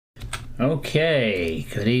Okay,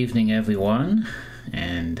 good evening everyone,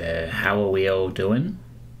 and how are we all doing?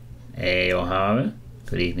 Hey O'Hara,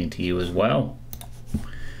 good evening to you as well.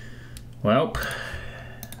 Well,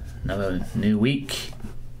 another new week,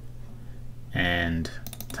 and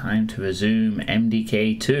time to resume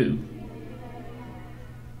MDK2.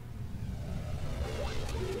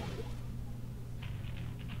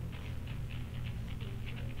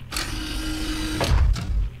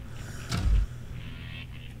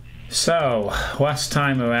 So, last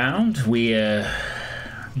time around we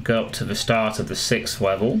got up to the start of the 6th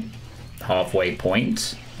level, halfway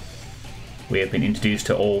point. We have been introduced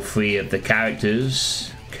to all 3 of the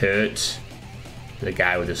characters: Kurt, the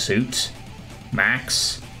guy with a suit;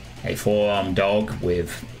 Max, a 4-armed dog with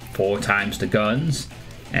 4 times the guns;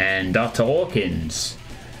 and Dr. Hawkins,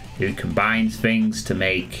 who combines things to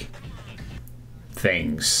make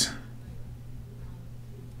things.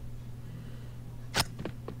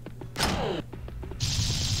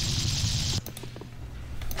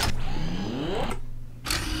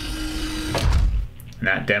 And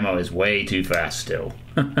that demo is way too fast still.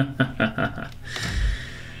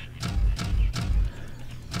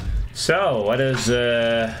 So, let us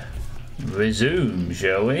resume,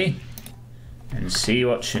 shall we? And see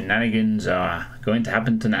what shenanigans are going to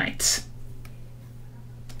happen tonight.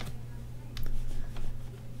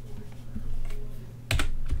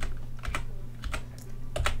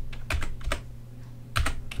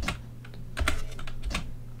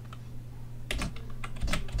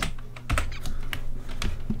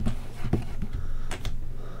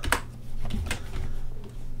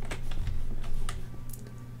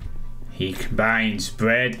 He combines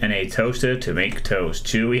bread and a toaster to make toast.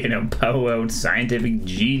 Chewy and unparalleled scientific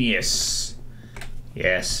genius.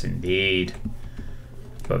 Yes, indeed.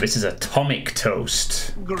 But this is atomic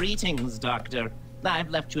toast. Greetings, Doctor.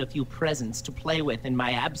 I've left you a few presents to play with in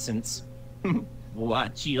my absence.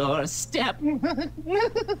 Watch your step.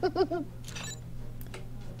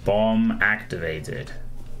 Bomb activated.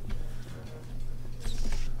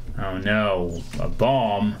 Oh no, a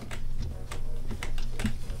bomb.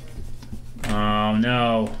 Oh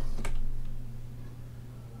no.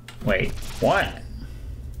 Wait, what?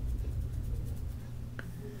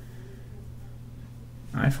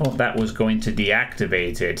 I thought that was going to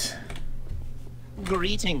deactivate it.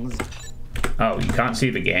 Greetings. Oh, you can't see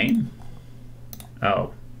the game?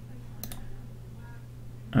 Oh.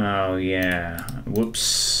 Oh yeah.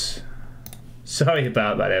 Whoops. Sorry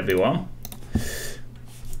about that, everyone.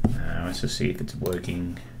 Let's just see if it's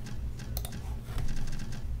working.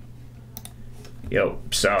 Yo,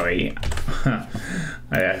 sorry.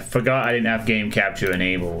 I forgot I didn't have game capture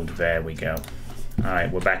enabled. There we go.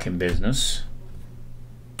 Alright, we're back in business.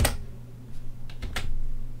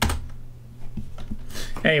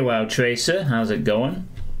 Hey, Wild Tracer, how's it going?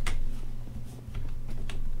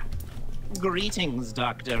 Greetings,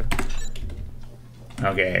 Doctor.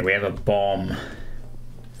 Okay, we have a bomb.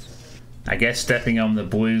 I guess stepping on the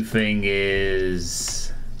blue thing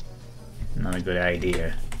is not a good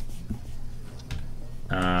idea.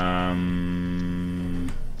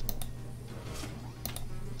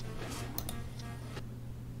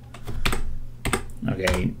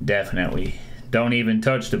 Okay, definitely. Don't even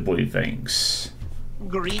touch the blue things.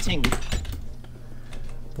 Greetings.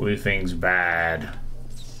 Blue things bad.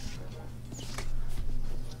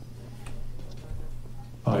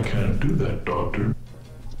 I can't do that, Doctor.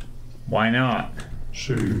 Why not?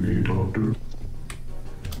 Save me, Doctor.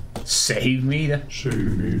 Save me?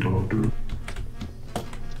 Save me, Doctor.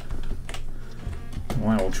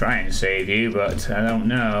 Well, I will try and save you, but I don't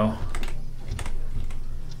know.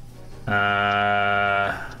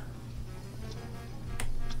 Oh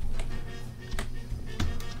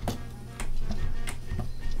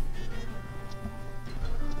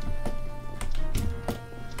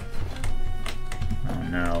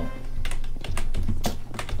no.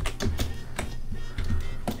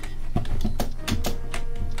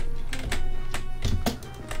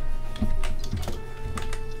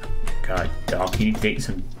 God, Doc, you need to take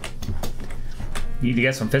some... You need to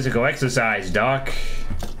get some physical exercise, Doc.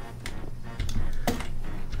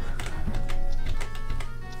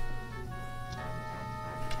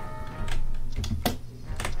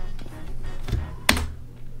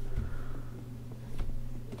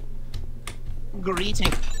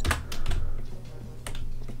 Greetings.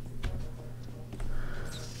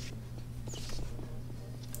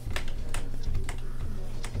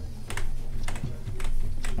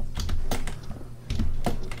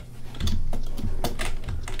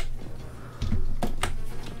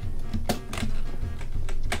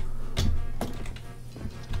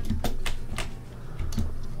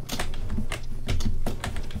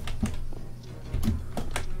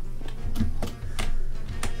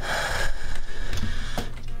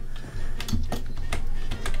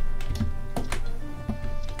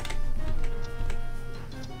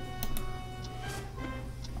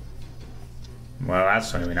 Well,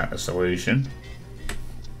 that's maybe not the solution.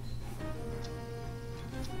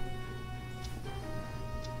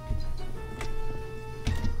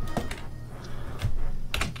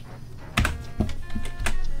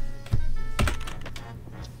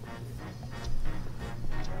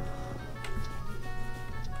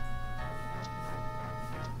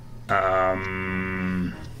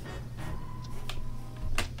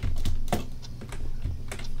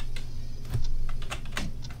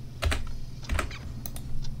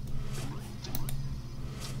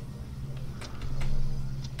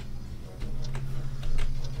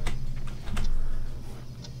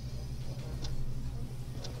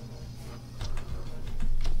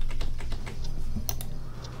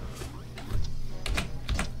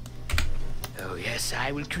 Oh, yes,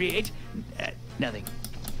 I will create nothing.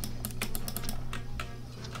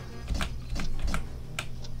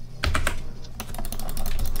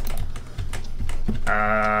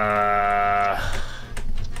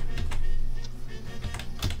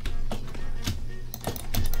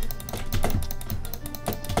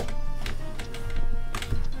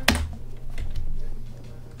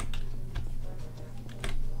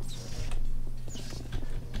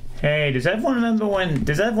 Hey, does everyone remember when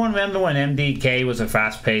MDK was a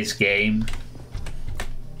fast-paced game?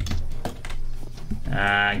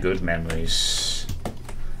 Ah, good memories.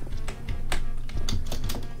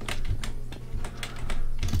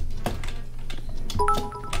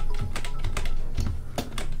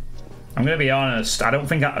 I'm gonna be honest, I don't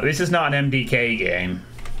think this is not an MDK game.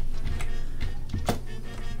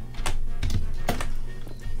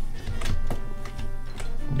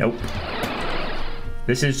 Nope.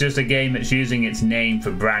 This is just a game that's using its name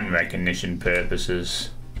for brand recognition purposes.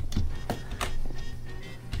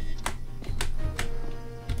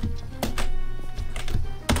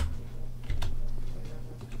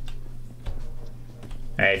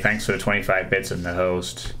 Hey, thanks for the 25 bits in the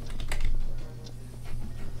host.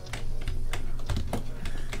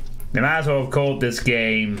 They might as well have called this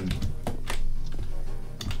game,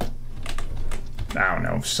 I don't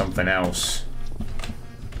know, something else.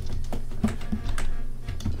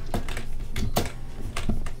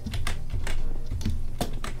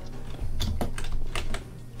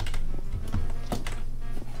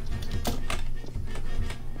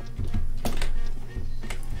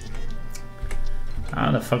 How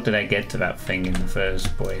the fuck did I get to that thing in the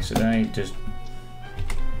first place? Did I just...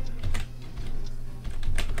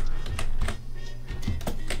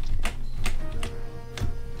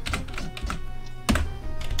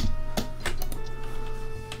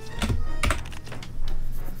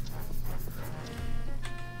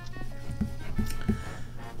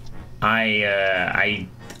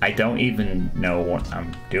 I don't even know what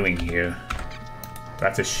I'm doing here. Do I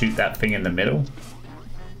have to shoot that thing in the middle?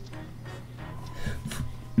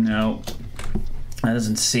 No, that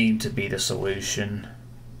doesn't seem to be the solution.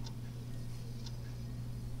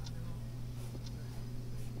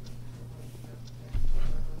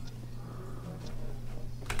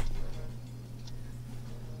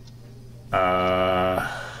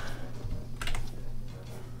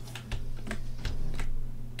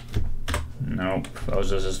 Nope,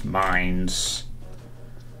 those are just mines.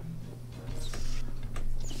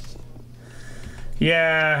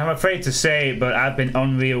 Yeah, I'm afraid to say it, but I've been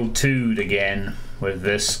Unreal 2'd again with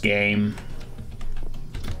this game.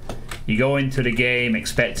 You go into the game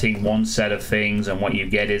expecting one set of things, and what you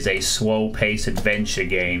get is a slow-paced adventure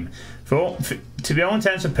game. To be all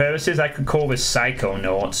intents and purposes, I could call this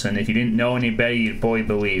Psychonauts, and if you didn't know any better, you'd probably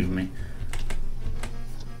believe me.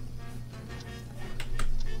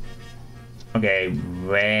 Okay,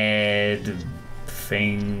 red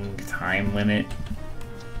thing, time limit.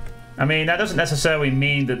 I mean, that doesn't necessarily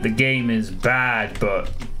mean that the game is bad,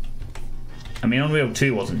 but I mean, Unreal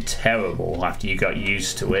 2 wasn't terrible after you got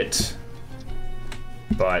used to it.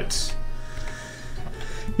 But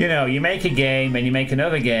you know, you make a game and you make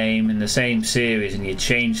another game in the same series and you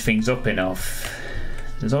change things up enough,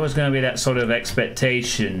 there's always going to be that sort of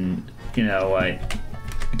expectation, you know, like,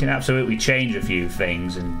 you can absolutely change a few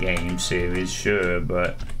things in game series, sure,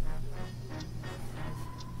 but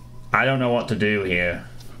I don't know what to do here.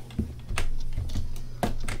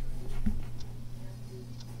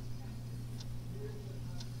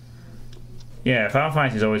 Yeah, Final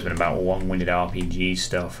Fantasy's always been about long-winded RPG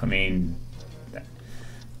stuff. I mean,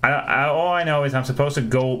 all I know is I'm supposed to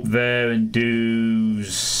go up there and do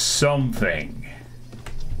something.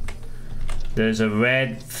 There's a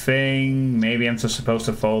red thing. Maybe I'm just supposed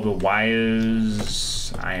to follow the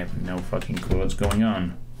wires. I have no fucking clue what's going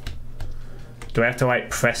on. Do I have to,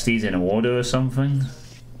 like, press these in order or something?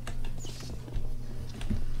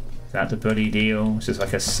 Is that the bloody deal? It's just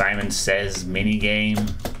like a Simon Says mini game.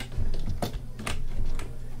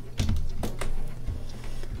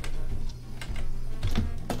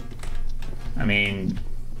 I mean,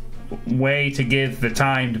 way to give the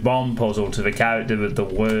timed bomb puzzle to the character with the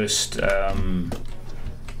worst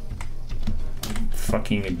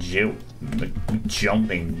fucking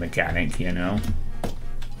jumping mechanic, you know?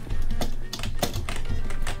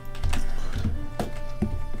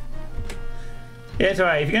 Yeah, it's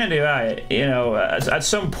alright. If you're gonna do that, you know, at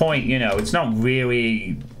some point, you know, it's not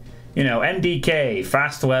really, you know, MDK,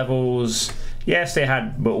 fast levels. Yes, they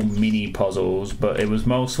had little mini puzzles, but it was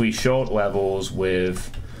mostly short levels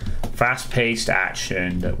with fast-paced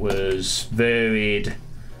action that was varied,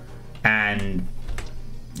 and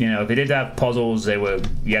you know, if they did have puzzles, they were,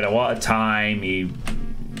 you had a lot of time.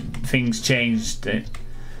 Things changed. It's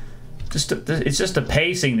just the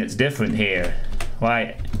pacing that's different here.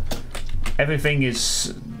 Like, everything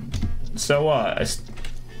is. So what?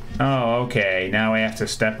 Oh, okay. Now I have to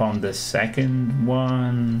step on the second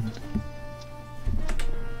one.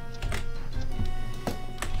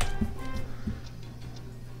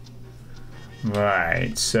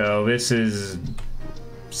 Right, so this is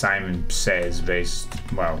Simon Says based.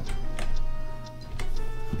 Well,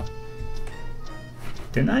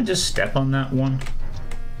 didn't I just step on that one?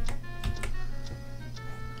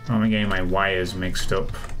 Oh, I'm getting my wires mixed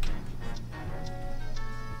up.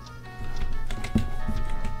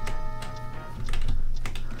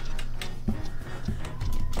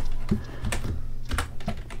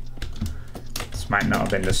 This might not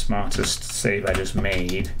have been the smartest save I just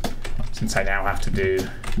made, since I now have to do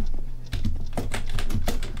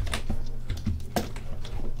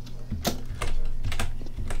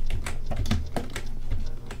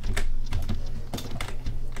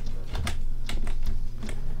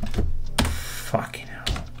fucking hell.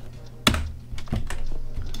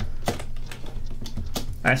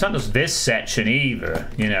 And it's not just this section either,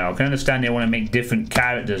 you know. I can understand they want to make different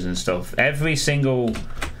characters and stuff. Every single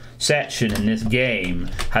section in this game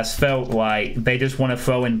has felt like they just want to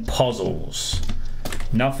throw in puzzles.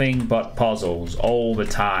 Nothing but puzzles all the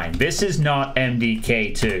time. This is not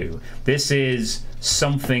MDK2. This is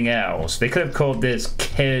something else. They could have called this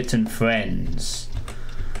Carrot and Friends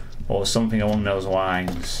or something along those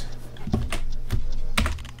lines.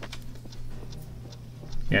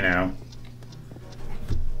 You know,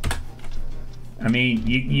 I mean,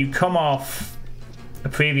 you come off a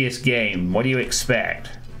previous game, what do you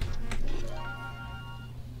expect?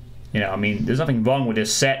 You know, I mean, there's nothing wrong with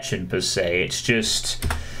this section per se, it's just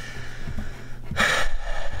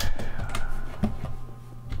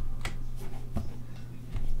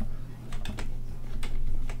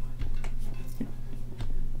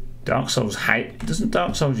Dark Souls doesn't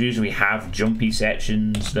Dark Souls usually have jumpy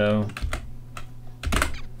sections though?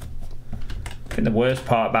 I think the worst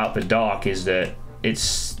part about the Dark is that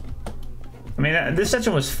it's, I mean, this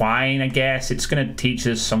section was fine, I guess. It's gonna teach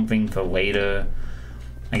us something for later.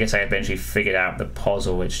 I guess I eventually figured out the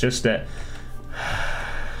puzzle. It's just that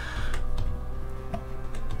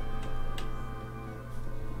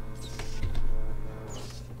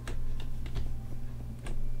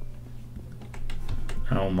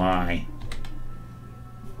oh my.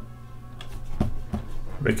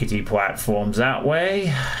 Rickety platforms that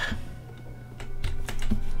way.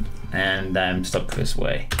 And I'm stuck this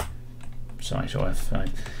way. Sorry, so F5.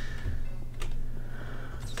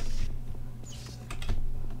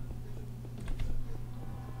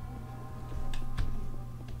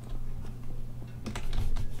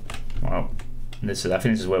 Well, this is, I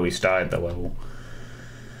think this is where we started the level.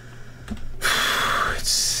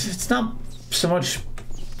 It's not so much,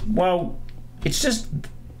 well, it's just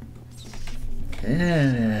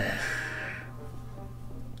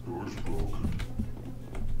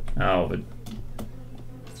oh, but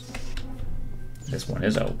this one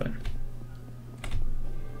is open.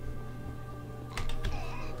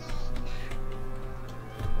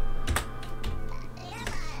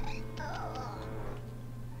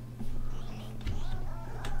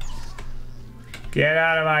 Get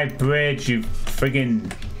out of my bridge, you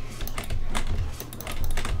friggin'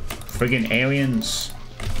 aliens.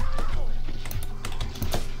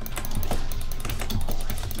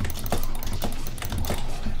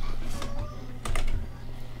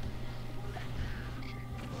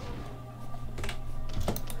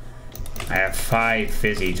 I have 5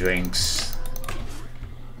 fizzy drinks.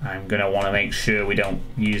 I'm gonna want to make sure we don't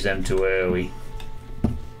use them too early.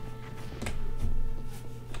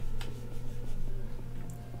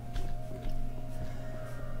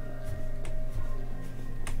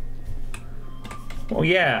 Well,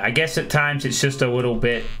 yeah, I guess at times it's just a little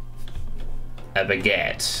bit of a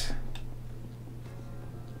get.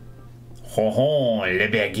 Ho ho, le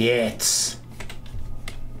baguettes.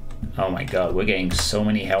 Oh my god, we're getting so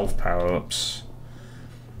many health power-ups.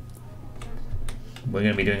 We're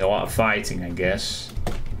gonna be doing a lot of fighting, I guess.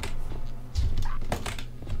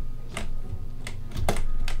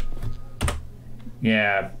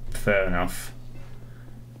 Yeah, fair enough.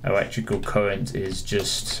 Electrical current is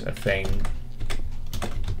just a thing.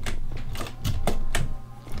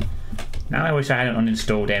 Now I wish I hadn't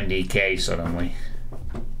uninstalled MDK suddenly.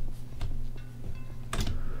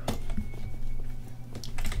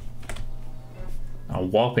 A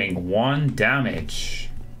whopping 1 damage.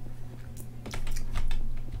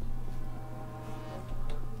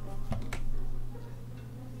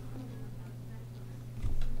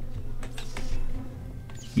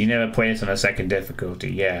 You never play this on a second difficulty,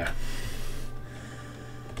 yeah.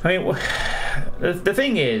 I mean, the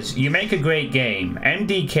thing is, you make a great game.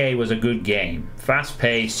 MDK was a good game.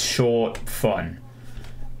 Fast-paced, short, fun.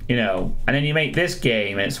 You know, and then you make this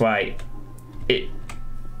game and it's like...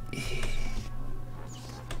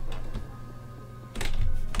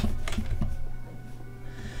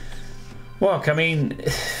 Look, I mean,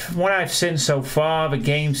 from what I've seen so far, the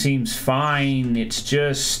game seems fine. It's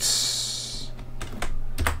just...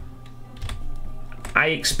 I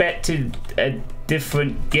expected a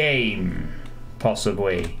different game,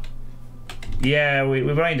 possibly. Yeah,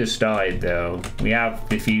 we've only just started, though. We have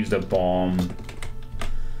defused a bomb.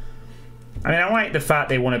 I mean, I like the fact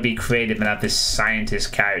they want to be creative and have this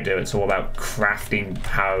scientist character. It's all about crafting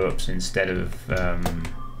power-ups instead of...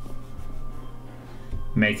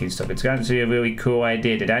 making stuff. It's actually a really cool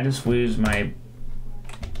idea. Did I just lose my...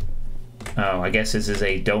 Oh, I guess this is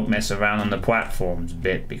a don't mess around on the platforms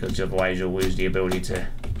bit, because otherwise you'll lose the ability to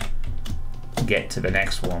get to the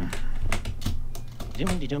next one.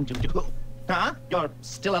 Huh? You're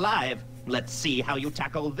still alive. Let's see how you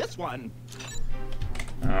tackle this one.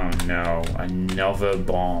 Oh no, another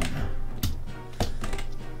bomb.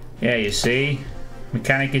 Yeah, you see?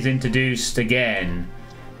 Mechanic is introduced again.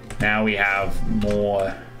 Now we have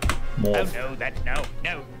more. Oh no,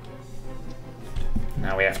 no.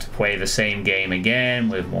 Now we have to play the same game again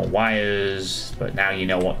with more wires, but now you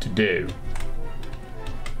know what to do.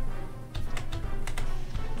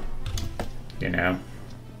 You know?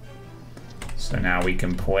 So now we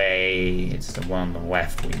can play, it's the one on the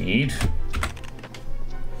left we need.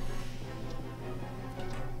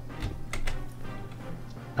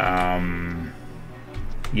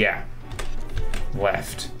 Yeah.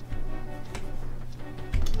 Left.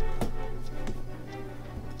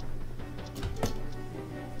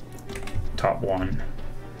 Top one.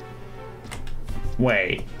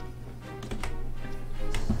 Wait.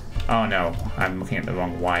 Oh no, I'm looking at the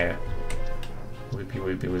wrong wire.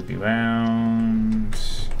 Whippy round.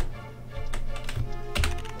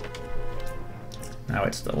 Now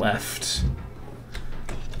it's the left.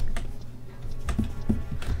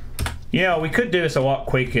 You know, we could do this a lot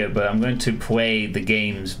quicker, but I'm going to play the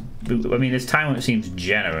games. I mean, this time it seems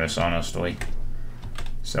generous, honestly.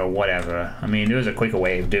 So whatever. I mean, there's a quicker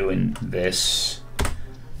way of doing this.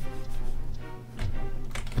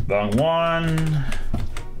 Wrong one.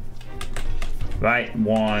 Right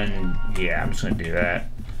one. Yeah, I'm just gonna do that.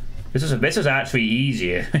 This is actually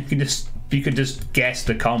easier. you could just guess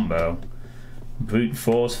the combo. Brute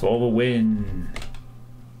force for the win.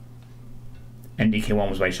 MDK1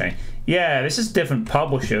 was way shiny. Yeah, this is a different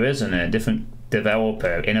publisher, isn't it? Different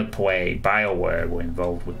developer. Interplay, BioWare were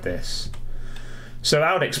involved with this. So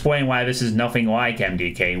that would explain why this is nothing like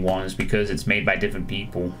MDK1, is because it's made by different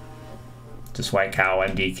people. Just like how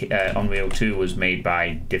Unreal 2 was made by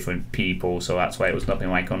different people, so that's why it was nothing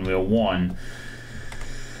like Unreal 1.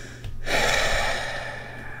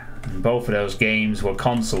 And both of those games were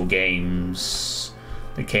console games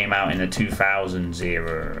that came out in the 2000s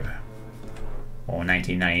era. Or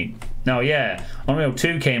 1990. No, yeah. Unreal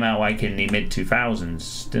 2 came out like in the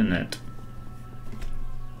mid-2000s, didn't it?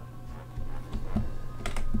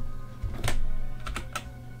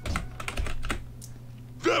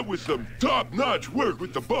 That was some top-notch work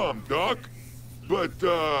with the bomb, Doc. But,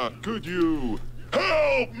 could you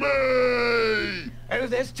help me? Oh,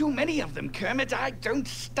 there's too many of them, Kermit. I don't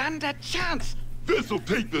stand a chance. This'll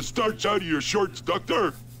take the starch out of your shorts,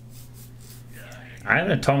 Doctor. I have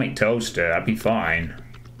an atomic toaster. That'd be fine.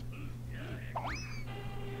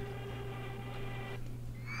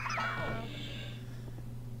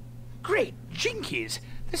 Great jinkies.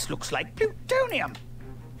 This looks like plutonium.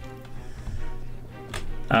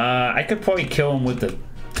 I could probably kill him with the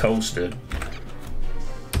toaster.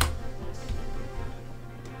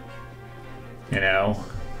 You know,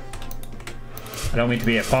 I don't mean to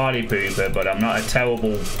be a party pooper, but I'm not a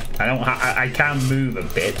terrible. I can move a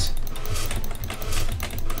bit.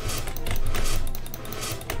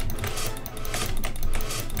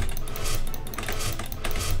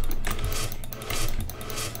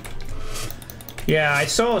 Yeah, I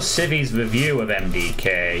saw Civi's review of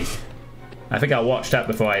MDK. I think I watched that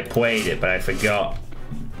before I played it, but I forgot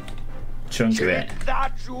a chunk of it. Take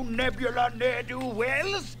that, you nebula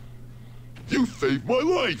ne'er-do-wells! You saved my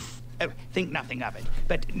life! Oh, think nothing of it.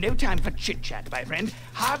 But no time for chit-chat, my friend.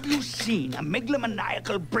 Have you seen a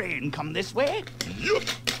megalomaniacal brain come this way? Yup,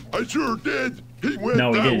 I sure did. He went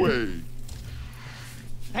No, he that didn't. way.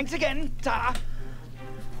 Thanks again, sir.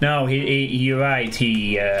 No, you're right.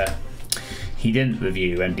 He didn't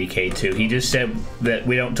review MDK2. He just said that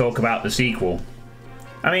we don't talk about the sequel.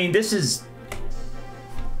 I mean, this is...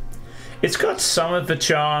 It's got some of the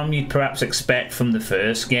charm you'd perhaps expect from the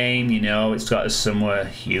first game, you know. It's got a similar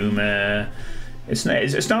humor. It's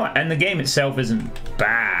not, and the game itself isn't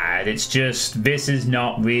bad. It's just, this is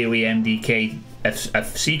not really MDK a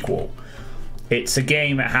sequel. It's a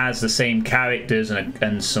game that has the same characters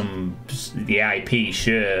and some the IP,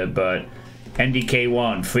 sure, but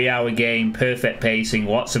MDK1, 3-hour game, perfect pacing,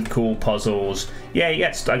 lots of cool puzzles. Yeah,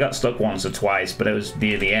 I got stuck once or twice, but it was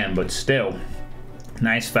near the end, but still.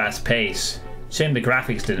 Nice fast pace. Shame the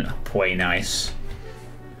graphics didn't play nice.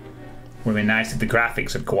 Would have been nice if the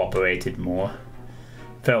graphics had cooperated more.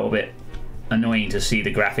 Felt a bit annoying to see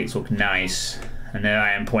the graphics look nice. And there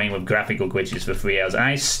I am playing with graphical glitches for 3 hours. And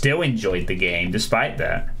I still enjoyed the game despite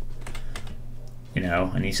that. You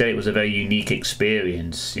know, and he said it was a very unique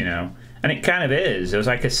experience, you know. And it kind of is. It was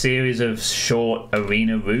like a series of short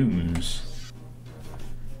arena rooms.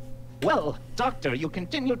 Well, Doctor, you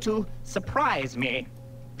continue to surprise me.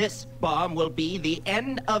 This bomb will be the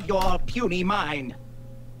end of your puny mind.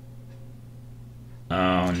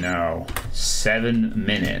 Oh no. 7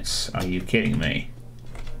 minutes. Are you kidding me?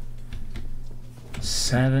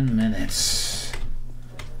 7 minutes.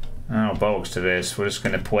 Oh, bollocks to this. We're just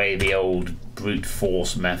going to play the old brute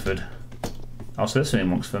force method. Oh, so this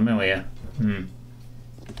one looks familiar.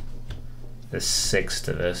 There's 6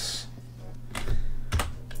 to this.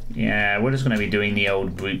 Yeah, we're just going to be doing the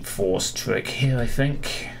old brute force trick here, I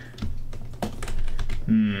think.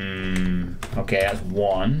 Okay, that's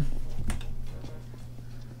 1.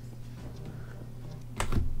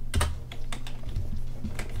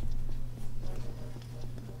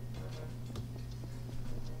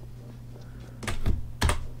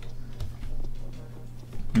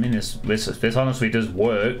 I mean, this honestly does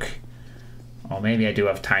work. Or maybe I do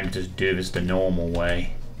have time to just do this the normal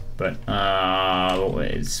way. But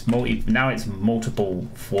it's now it's multiple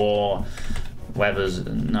floor levers.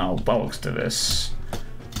 No, bollocks to this.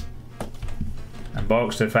 And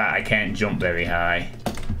bollocks to the fact I can't jump very high.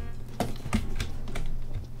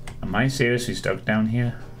 Am I seriously stuck down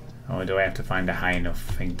here? Or do I have to find a high enough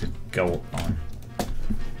thing to go on?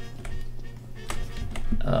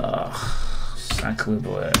 Ugh. Sacre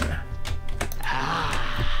bleu.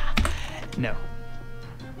 No.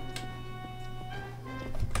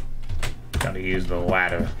 Gotta use the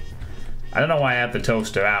ladder. I don't know why I have the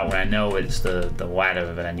toaster out when I know it's the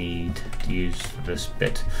ladder that I need to use for this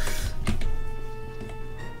bit.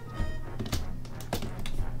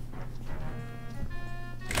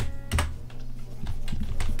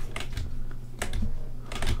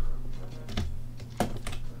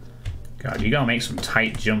 God, you gotta make some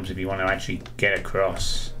tight jumps if you want to actually get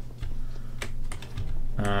across.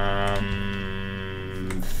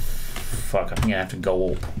 Fuck, I think I have to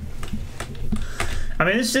go up. I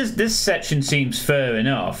mean, this section seems fair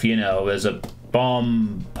enough, you know. There's a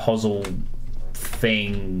bomb puzzle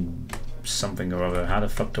thing, something or other. How the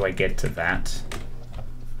fuck do I get to that?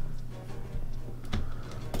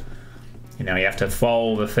 You know, you have to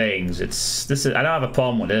follow the things. I don't have a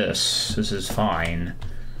problem with this. This is fine.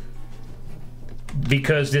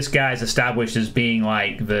 Because this guy's established as being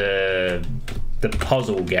like the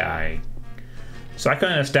puzzle guy. So I can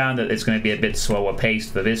understand that it's going to be a bit slower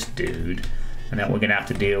paced for this dude, and that we're going to have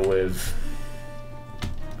to deal with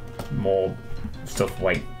more stuff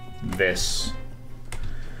like this.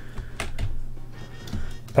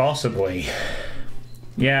 Possibly.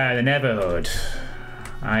 Yeah, the Neverhood.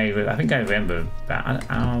 I think I remember that.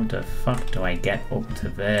 How the fuck do I get up to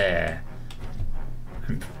there?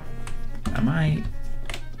 Am I?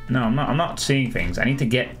 No, I'm not. I'm not seeing things. I need to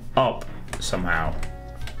get up somehow.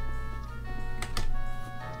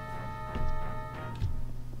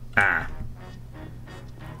 Ah.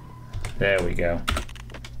 There we go.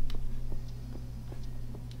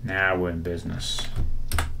 Now we're in business.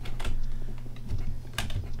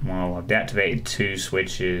 Well, I've deactivated 2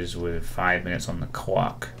 switches with 5 minutes on the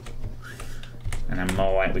clock. And I'm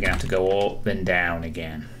more likely we're going to have to go up and down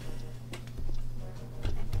again.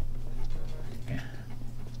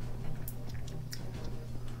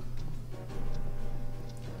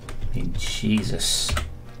 Jesus.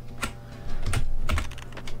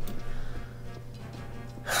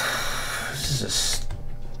 This is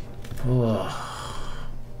a... Oh.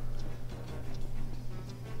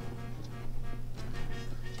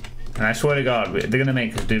 And I swear to God, they're gonna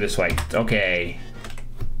make us do this way. Okay.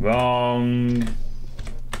 Wrong.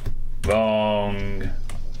 Wrong.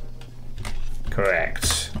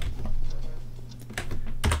 Correct.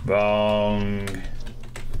 Wrong.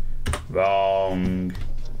 Wrong.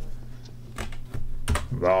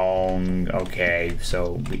 Wrong. Okay,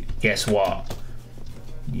 so guess what?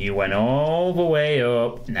 You went all the way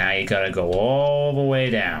up, now you gotta go all the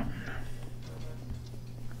way down.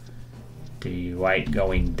 Do you like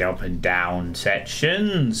going up and down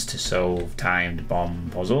sections to solve timed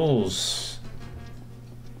bomb puzzles?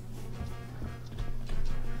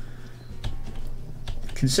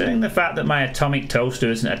 Considering the fact that my atomic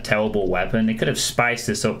toaster isn't a terrible weapon, they could have spiced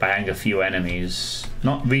this up by adding a few enemies.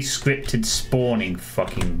 Not re-scripted spawning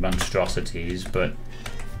fucking monstrosities, but...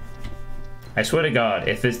 I swear to God,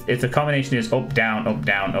 if the combination is up, down, up,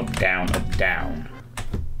 down, up, down, up, down...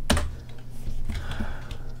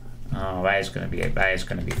 Oh, that is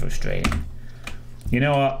gonna be frustrating. You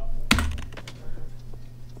know what?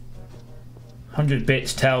 100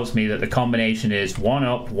 bits tells me that the combination is 1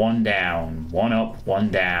 up, 1 down, 1 up, 1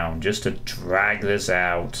 down, just to drag this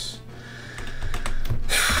out.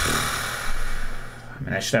 I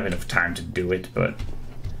mean, I should have enough time to do it, but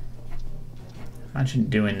imagine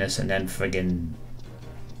doing this and then friggin'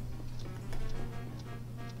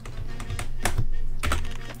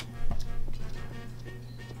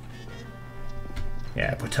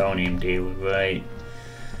 yeah, plutonium deal, right?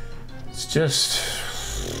 It's just...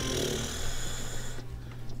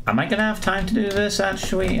 Am I gonna have time to do this,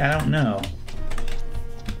 actually? I don't know.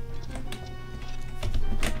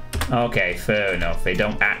 Okay, fair enough. They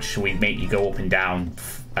don't actually make you go up and down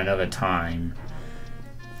another time.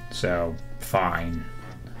 So, fine.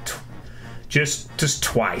 Just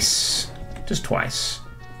twice. Just twice.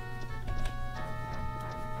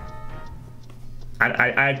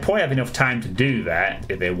 I'd probably have enough time to do that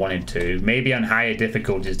if they wanted to. Maybe on higher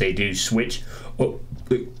difficulties they do switch up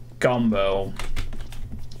the combo.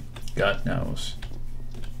 God knows.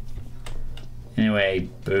 Anyway,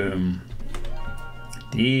 boom.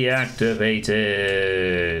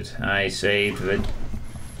 Deactivated. I saved it.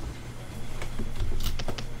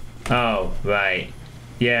 Oh, right.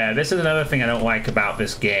 Yeah, this is another thing I don't like about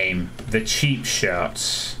this game. The cheap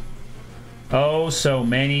shots. Oh, so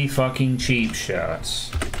many fucking cheap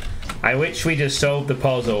shots. I literally just solved the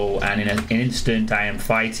puzzle and in an instant I am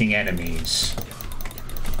fighting enemies.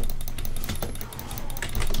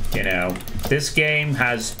 You know, this game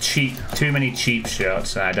has too many cheap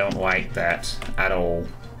shots and I don't like that at all.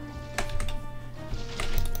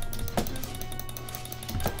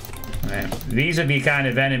 These are the kind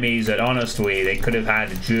of enemies that honestly they could have had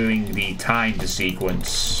during the timed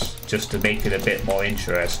sequence just to make it a bit more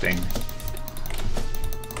interesting.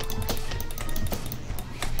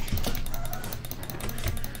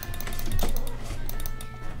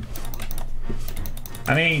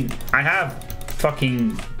 I mean, I have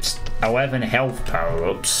fucking 11 health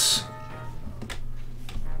power-ups.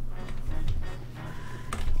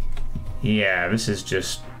 Yeah, this is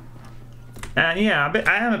just... yeah,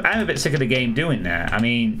 I'm a bit sick of the game doing that. I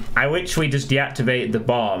mean, I literally just deactivated the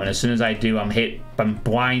bomb, and as soon as I do, I'm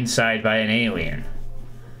blindsided by an alien.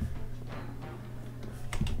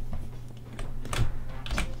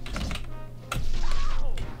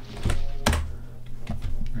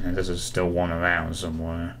 And there's still one around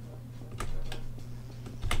somewhere.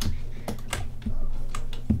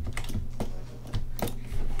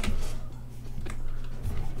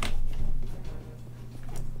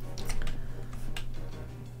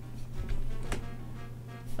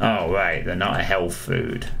 Oh, right, they're not a health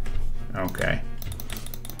food. Okay.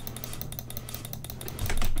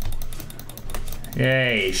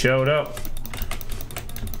 Yay, showed up.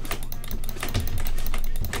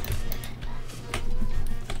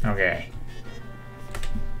 Okay.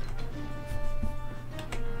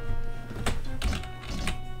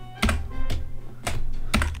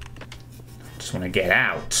 Just want to get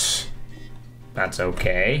out. That's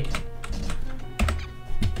okay.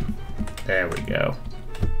 There we go.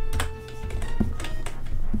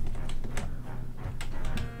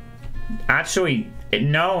 Actually,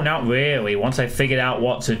 no, not really. Once I figured out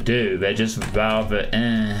what to do, they're just rather...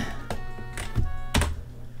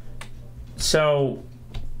 So,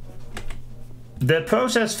 the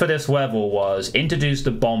process for this level was introduce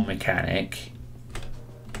the bomb mechanic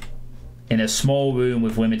in a small room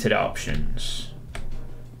with limited options.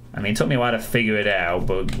 I mean, it took me a while to figure it out,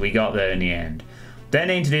 but we got there in the end. Then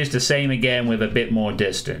they introduced the same again with a bit more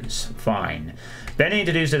distance. Fine. Then they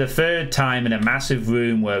introduced it a third time in a massive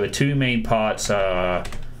room where the two main parts are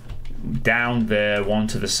down there, one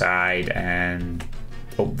to the side, and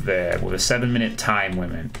up there with a 7-minute time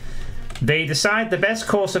limit. They decide the best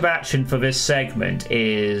course of action for this segment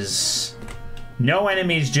is no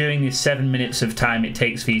enemies during the 7 minutes of time it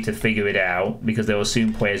takes for you to figure it out, because they'll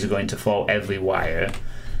assume players are going to follow every wire.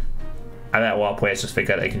 I bet a lot of players just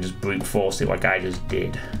figure out they can just brute force it like I just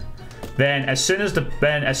did. Then as soon as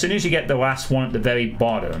you get the last one at the very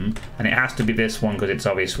bottom, and it has to be this one because it's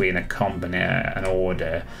obviously in an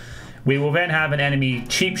order, we will then have an enemy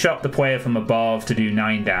cheap shot the player from above to do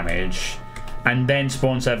 9 damage, and then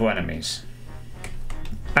spawn several enemies.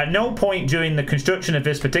 At no point during the construction of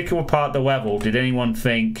this particular part of the level did anyone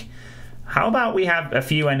think, how about we have a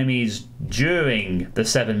few enemies during the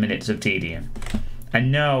 7 minutes of tedium? And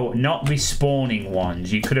no, not respawning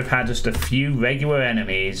ones. You could have had just a few regular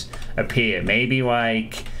enemies appear. Maybe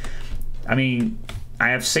like, I mean, I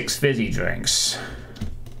have 6 fizzy drinks.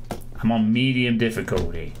 I'm on medium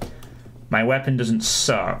difficulty. My weapon doesn't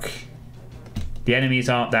suck. The enemies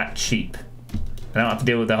aren't that cheap. I don't have to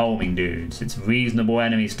deal with the homing dudes. It's reasonable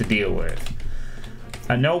enemies to deal with.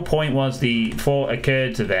 At no point was the thought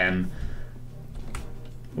occurred to them,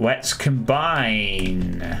 let's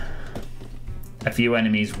combine a few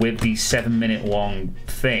enemies with the 7-minute long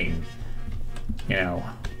thing. You know.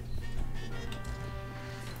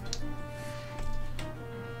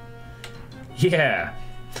 Yeah.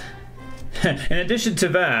 In addition to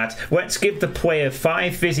that, let's give the player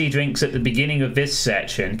 5 fizzy drinks at the beginning of this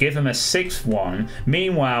section, give them a 6th one.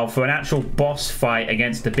 Meanwhile, for an actual boss fight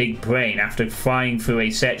against the big brain, after flying through a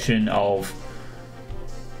section of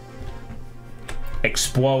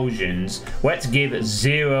explosions, let's give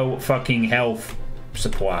 0 fucking health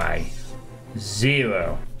supply.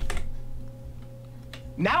 0.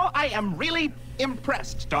 Now I am really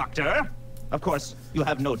impressed, Doctor. Of course, you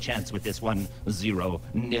have no chance with this one. 0-0.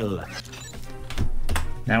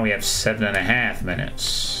 Now we have 7.5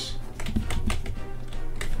 minutes.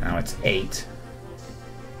 Now it's 8.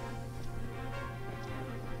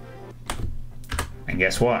 And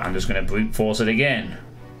guess what? I'm just going to brute force it again.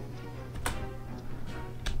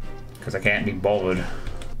 Because I can't be bothered.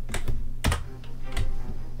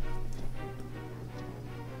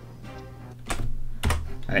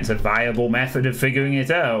 And it's a viable method of figuring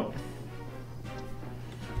it out.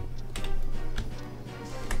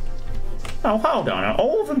 Oh, hold on. Are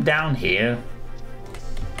all of them down here?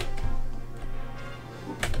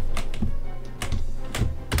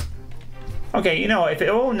 Okay, you know, if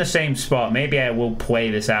they're all in the same spot, maybe I will play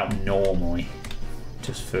this out normally.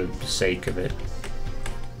 Just for the sake of it.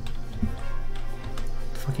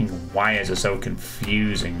 Fucking wires are so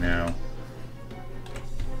confusing now.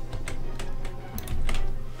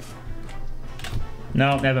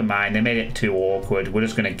 No, never mind. They made it too awkward. We're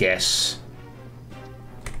just gonna guess.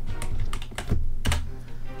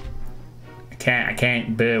 I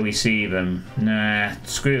can't barely see them. Nah,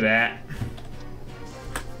 screw that.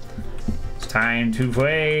 It's time to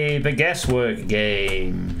play the guesswork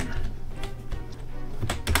game.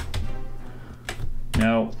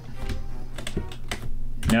 No.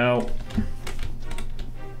 No.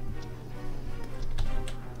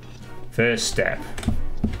 First step.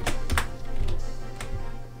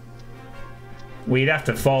 We'd have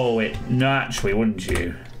to follow it naturally, wouldn't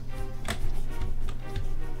you?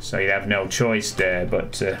 So you'd have no choice there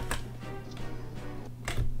but to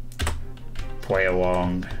play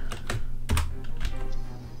along.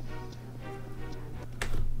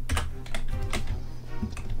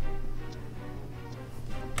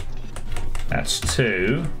 That's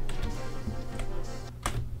 2.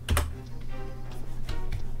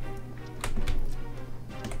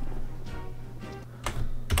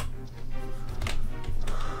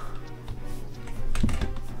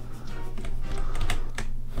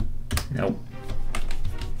 Nope.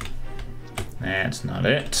 That's not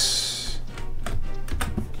it.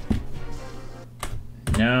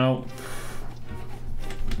 Nope.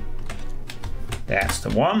 That's the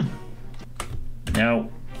one.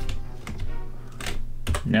 Nope.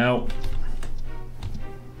 Nope.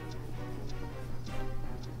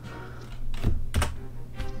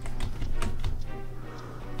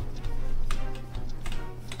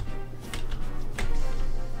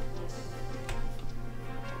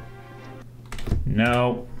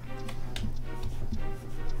 No.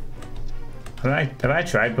 Have I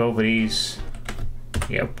tried both of these?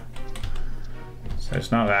 Yep. So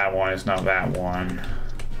it's not that one, it's not that one.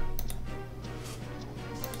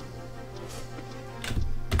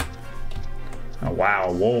 Oh wow,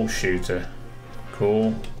 a wall shooter.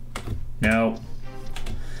 Cool. No.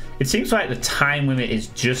 It seems like the time limit is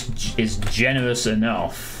generous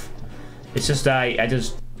enough. It's just I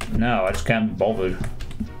just can't be bothered.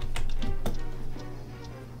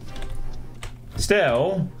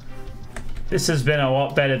 Still, this has been a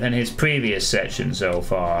lot better than his previous section so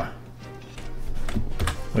far.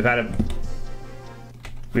 We've not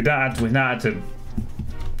had to.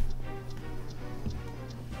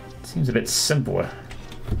 It seems a bit simpler.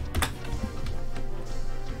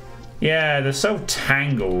 Yeah, they're so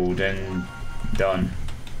tangled and done.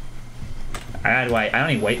 I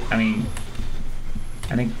mean,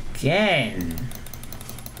 and again.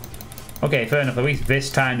 Okay, fair enough. At least this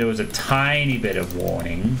time there was a tiny bit of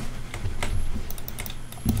warning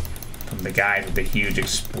from the guy with the huge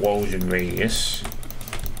explosion radius.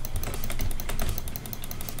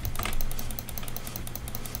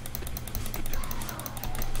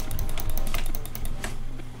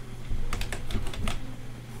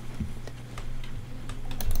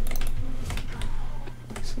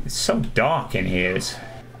 It's so dark in here.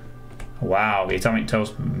 Wow, the atomic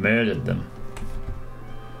toast murdered them.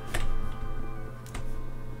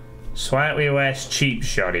 Slightly less cheap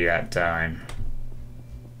shotty that time.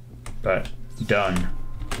 But done.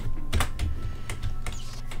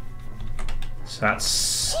 So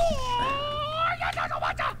that's...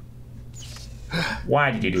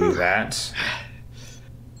 Why did you do that?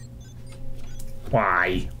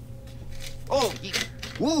 Why? Oh,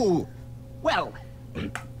 ooh. Well,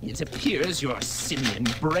 it appears your simian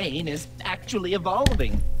brain is actually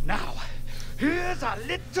evolving. Now, here's a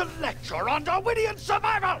little lecture on Darwinian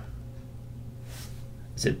survival.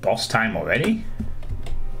 Is it boss time already?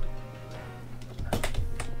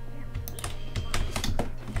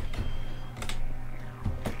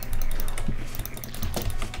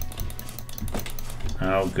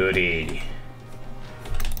 Oh, goody.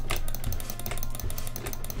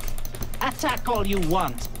 Attack all you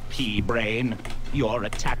want, pea-brain. Your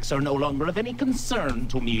attacks are no longer of any concern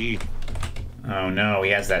to me. Oh no,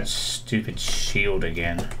 he has that stupid shield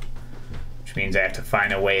again. Which means I have to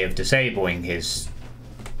find a way of disabling his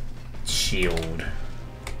shield.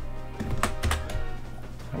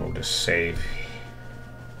 I will just save.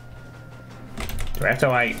 Do I have to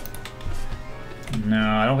like... No,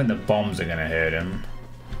 I don't think the bombs are gonna hurt him.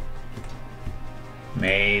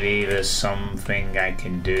 Maybe there's something I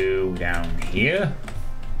can do down here?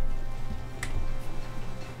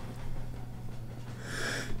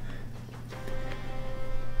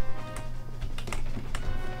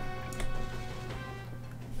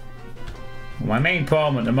 My main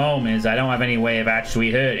problem at the moment is I don't have any way of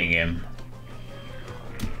actually hurting him.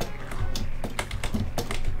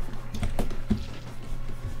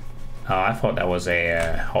 Oh, I thought that was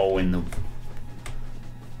a hole in the...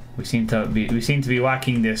 We seem to be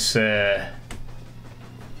lacking this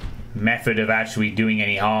method of actually doing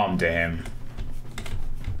any harm to him.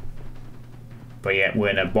 But yet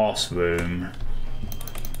we're in a boss room.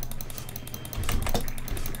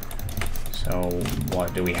 So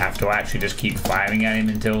what, do we have to actually just keep firing at him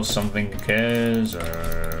until something occurs,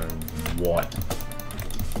 or what?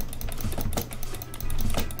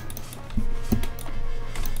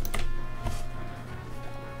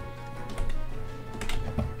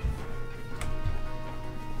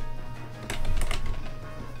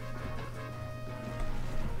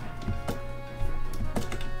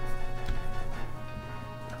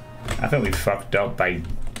 I think we fucked up by...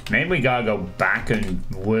 Maybe we gotta go back and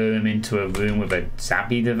lure him into a room with a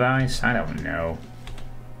zappy device? I don't know.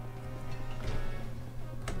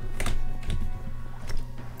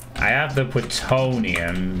 I have the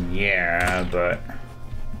plutonium, yeah, but...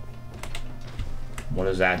 What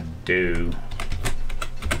does that do?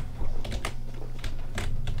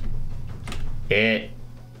 It...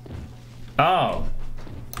 Oh!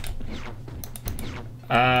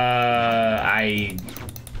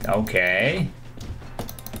 Okay.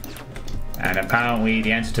 And apparently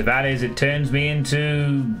the answer to that is it turns me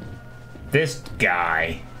into this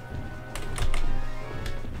guy.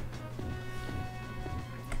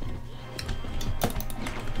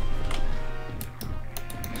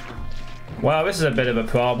 Well, this is a bit of a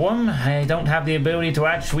problem. I don't have the ability to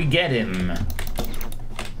actually get him.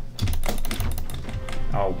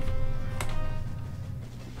 Oh.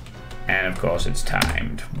 And of course it's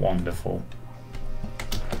timed. Wonderful.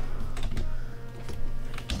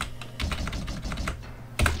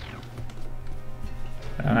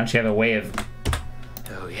 I don't actually have a way of...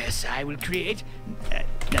 Oh yes, I will create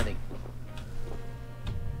nothing.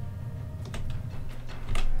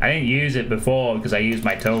 I didn't use it before because I used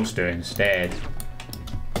my toaster instead.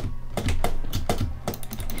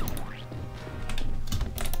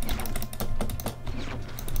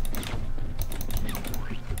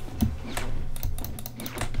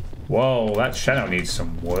 Whoa, that shadow needs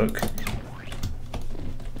some work.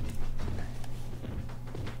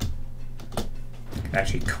 Can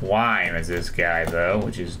actually climb as this guy though,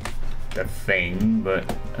 which is the thing, but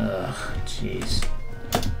ugh, jeez.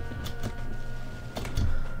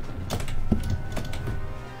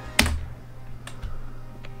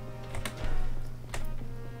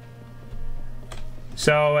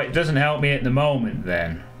 So it doesn't help me at the moment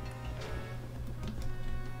then.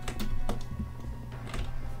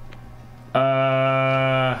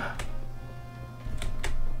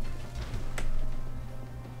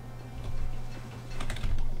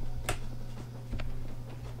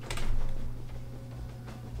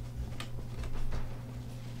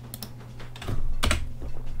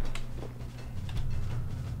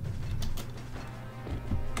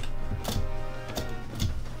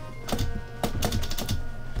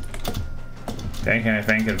 The only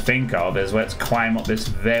thing I can think of is let's climb up this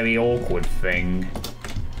very awkward thing.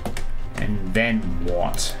 And then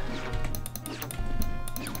what?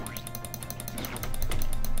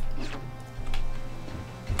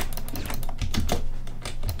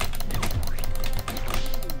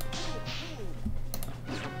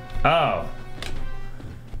 Oh.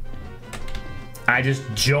 I just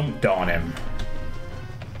jumped on him.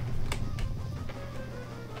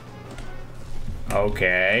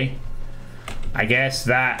 Okay. I guess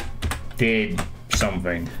that did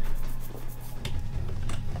something.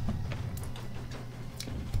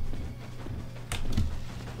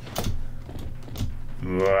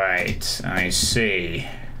 Right, I see.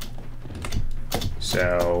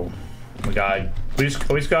 So we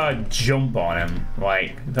just gotta jump on him,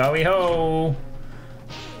 like hurry ho!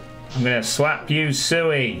 I'm gonna slap you,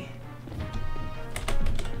 Suey.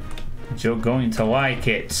 You're going to like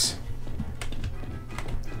it.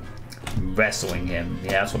 Wrestling him.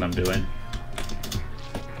 Yeah, that's what I'm doing.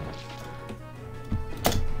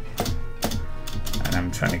 And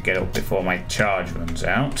I'm trying to get up before my charge runs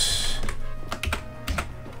out.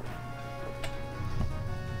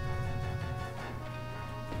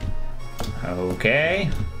 Okay.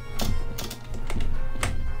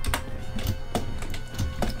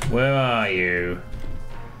 Where are you?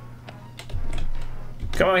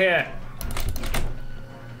 Come over here.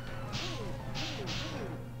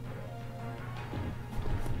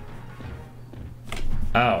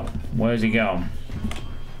 Oh, where's he going?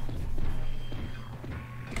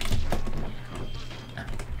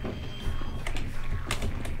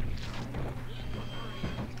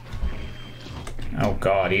 Oh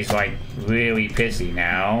god, he's like really pissy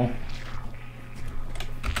now.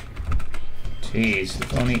 Jeez,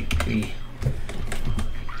 if only he...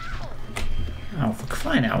 Oh, for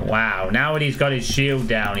crying out loud. Now that he's got his shield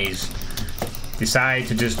down, he's decided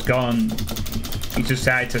to just go on... He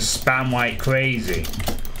decided to spam like crazy.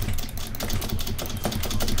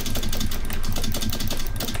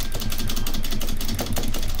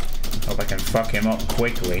 Hope I can fuck him up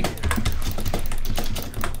quickly.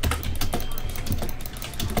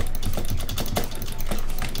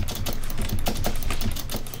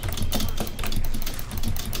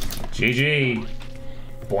 GG.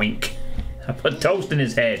 Boink. I put toast in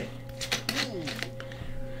his head.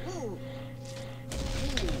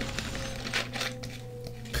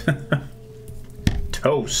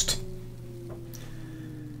 Toast.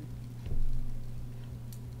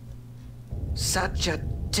 Such a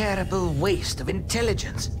terrible waste of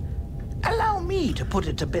intelligence. Allow me to put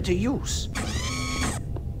it to better use.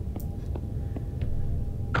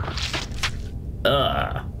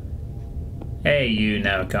 Hey, you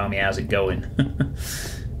Narukami, how's it going?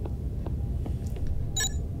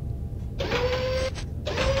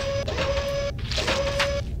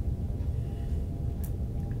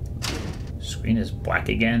 Screen is black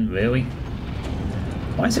again, really?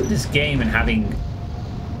 Why is it with this game and having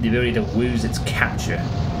the ability to lose its capture?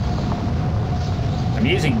 I'm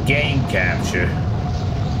using game capture.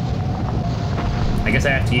 I guess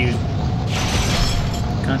I have to use...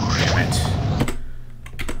 God damn it.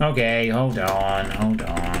 Okay, hold on.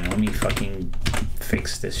 Let me fucking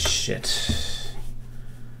fix this shit.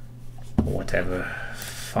 Whatever.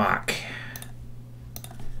 Fuck.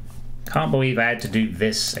 Can't believe I had to do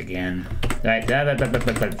this again. Right, shut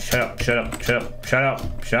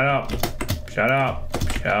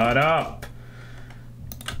up.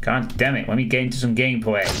 God damn it, let me get into some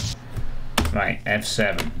gameplay. Right,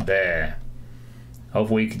 F7, there.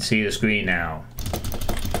 Hopefully you can see the screen now.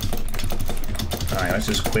 Alright, let's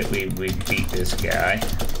just quickly repeat this guy.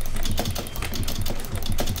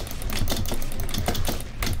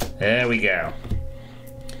 There we go.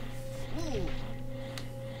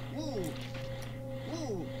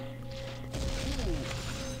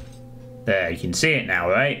 There, you can see it now,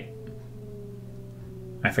 right?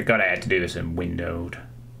 I forgot I had to do this in windowed.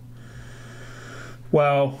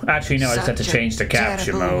 Well, actually no, I just had to change the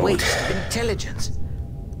capture mode. Waste of intelligence.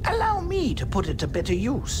 Allow me to put it to better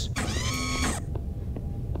use.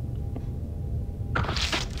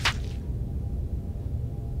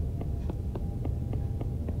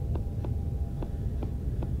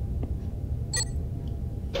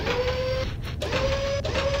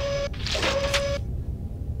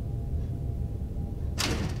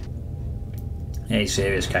 Hey,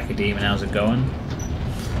 serious Cacodemon, how's it going?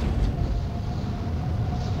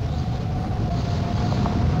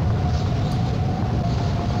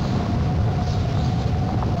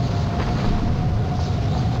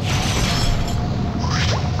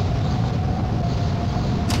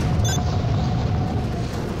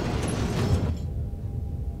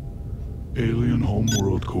 Alien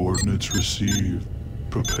homeworld coordinates received.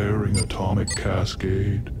 Preparing atomic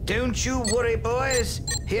cascade. Don't you worry, boys.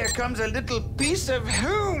 Here comes a little piece of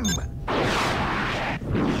home.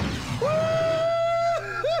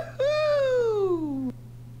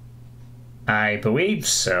 I believe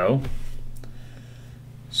so.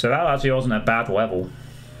 So that actually wasn't a bad level.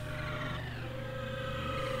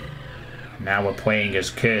 Now we're playing as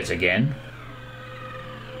Kurt again.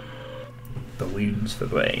 Balloons for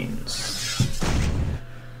brains.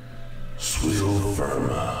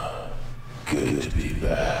 Suitepee, good to be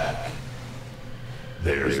back.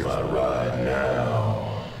 There's my ride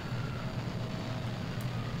now.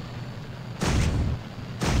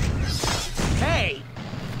 Hey!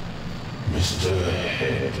 Mr.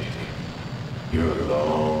 Head, you're a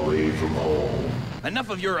long way from home. Enough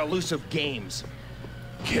of your elusive games.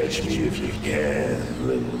 Catch me if you can,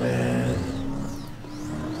 little man.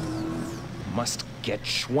 Must get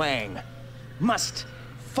Schwang. Must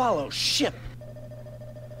follow ship.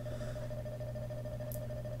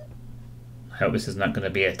 I hope this is not going to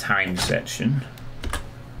be a time section.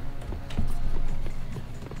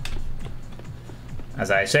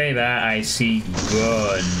 As I say that, I see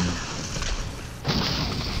gun.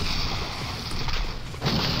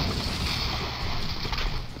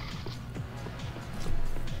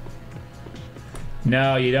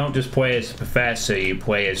 No, you don't just play as Professor, you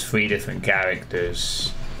play as 3 different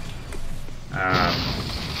characters.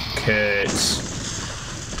 Kurt,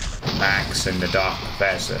 Max, and the Dark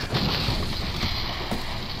Professor.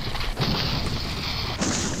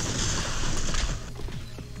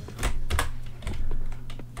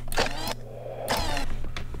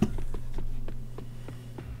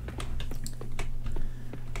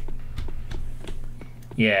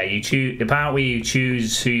 Yeah, you choose the part where you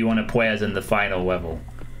choose who you want to play as in the final level.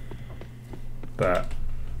 But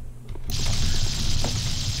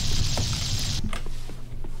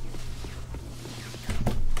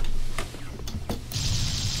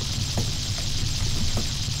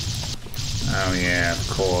oh yeah, of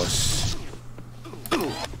course.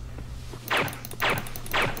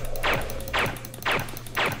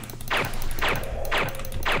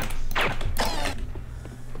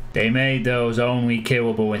 They made those only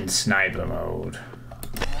killable in sniper mode.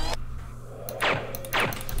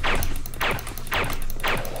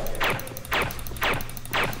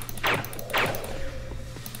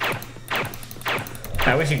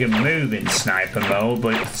 I wish you could move in sniper mode,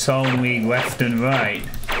 but it's only left and right.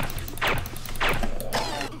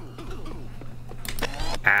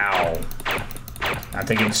 Ow. I'm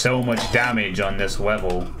taking so much damage on this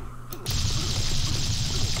level.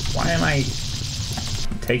 Why am I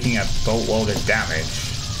taking a boatload of damage?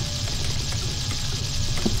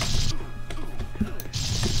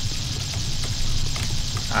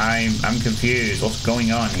 I'm confused. What's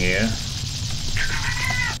going on here?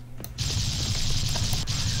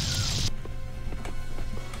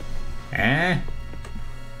 Eh?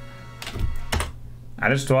 I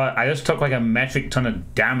just took like a metric ton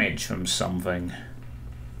of damage from something.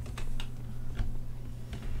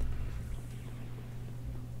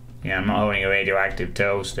 Yeah, I'm not holding a radioactive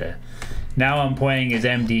toaster. Now I'm playing as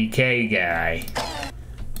MDK guy.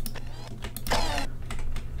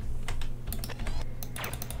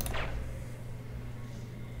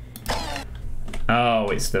 Oh,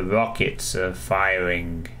 it's the rockets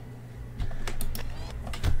firing.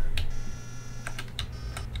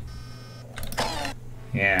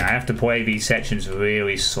 Yeah, I have to play these sections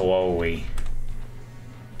really slowly.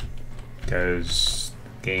 Because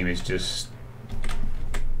the game is just...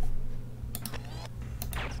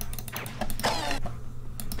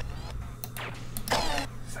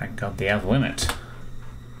 Thank God they have limit.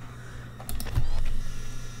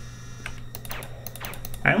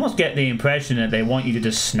 I almost get the impression that they want you to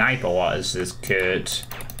just snipe a lot as this Kurt.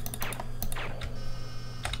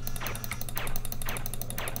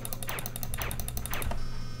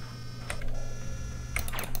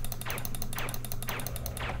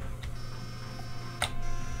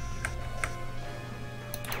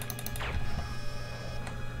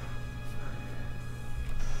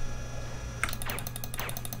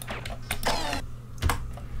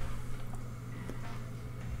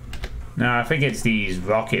 No, I think it's these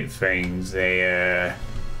rocket things. They,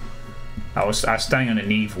 I was standing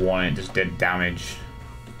underneath one and it just did damage.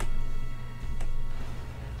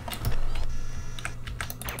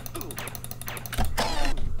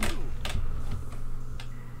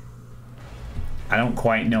 I don't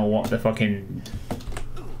quite know what the fucking...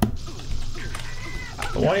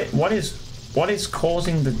 What is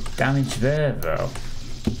causing the damage there, though?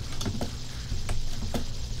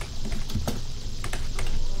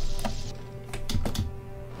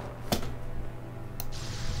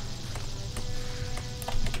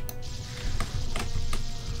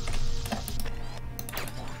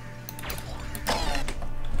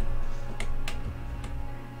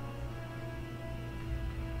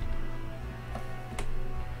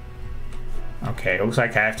 Okay, looks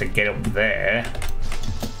like I have to get up there.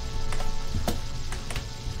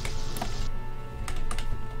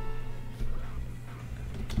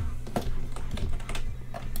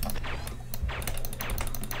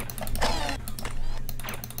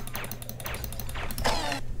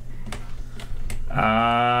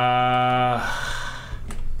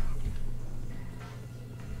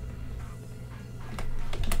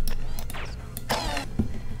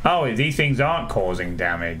 Oh, these things aren't causing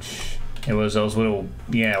damage. It was those little,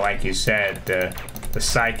 yeah, like you said, the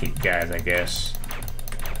psychic guys, I guess.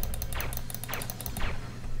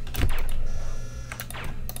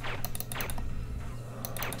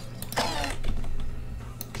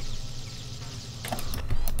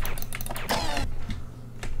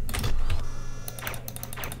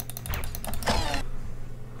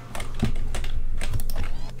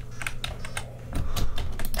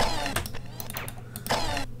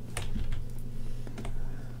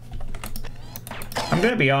 I'm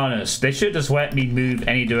gonna be honest, they should just let me move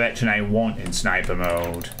any direction I want in sniper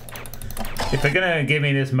mode. If they're gonna give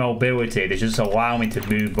me this mobility, they should just allow me to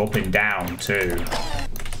move up and down too.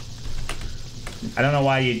 I don't know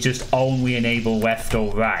why you just only enable left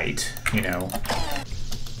or right, you know.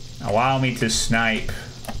 Allow me to snipe.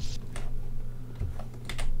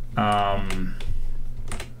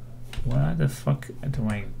 Where the fuck do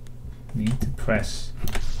I need to press?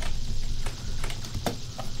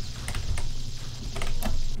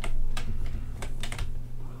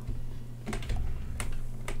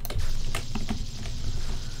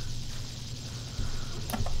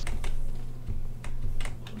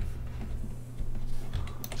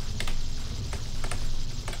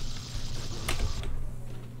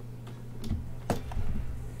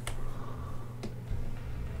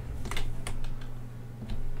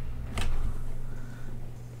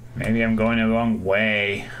 Maybe I'm going the wrong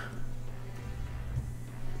way.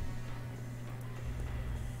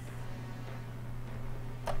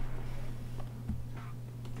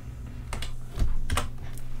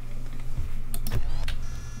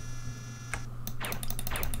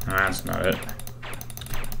 That's not it.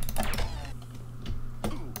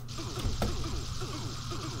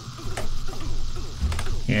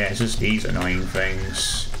 Yeah, it's just these annoying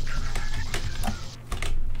things.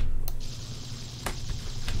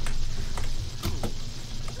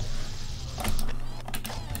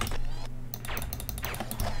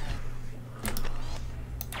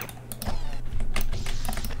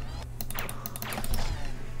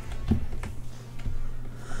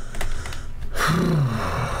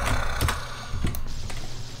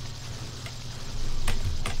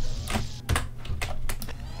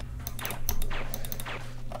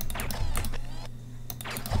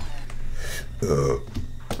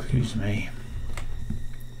 Excuse me.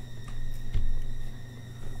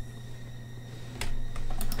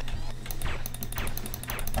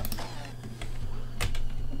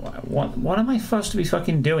 What am I supposed to be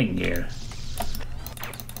fucking doing here?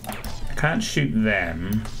 I can't shoot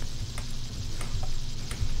them.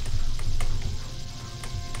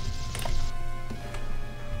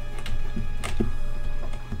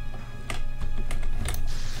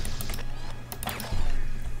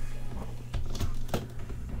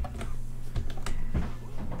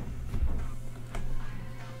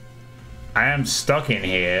 I am stuck in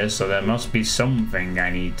here, so there must be something I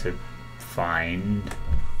need to find.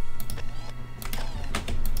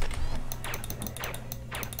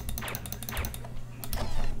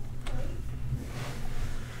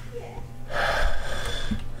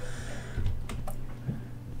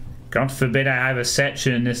 God forbid I have a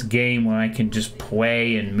section in this game where I can just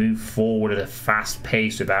play and move forward at a fast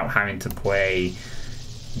pace without having to play.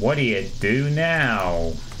 What do you do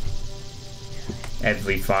now?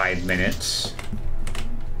 Every 5 minutes.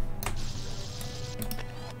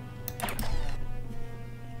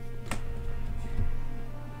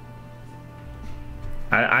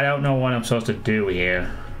 I don't know what I'm supposed to do here.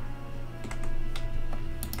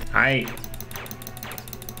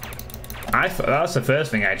 That's the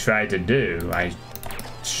first thing I tried to do. I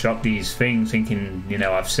shot these things thinking, you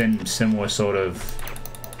know, I've seen similar sort of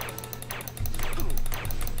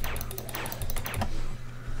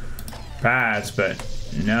paths, but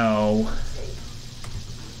no.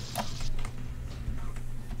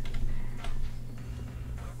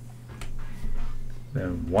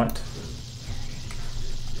 Then what?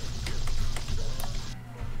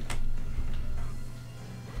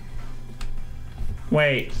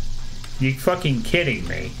 Wait, you fucking kidding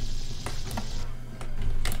me?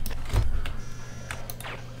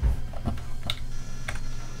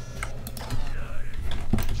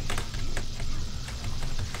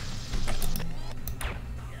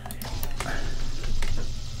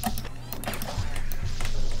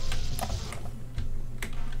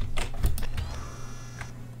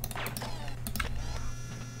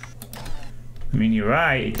 I mean, you're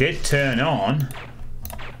right, it did turn on.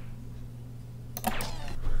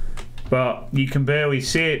 But you can barely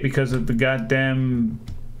see it because of the goddamn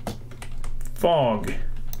fog.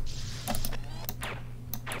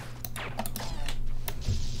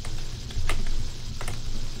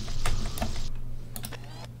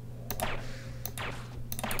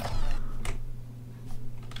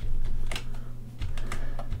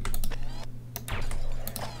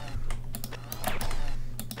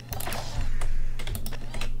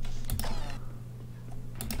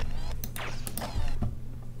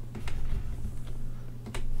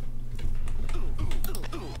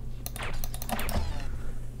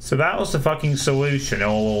 So that was the fucking solution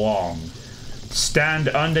all along. Stand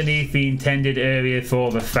underneath the intended area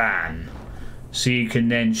for the fan, so you can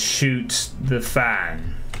then shoot the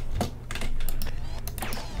fan.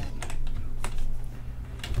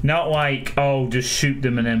 Not like, oh, just shoot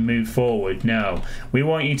them and then move forward. No, we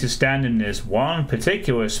want you to stand in this one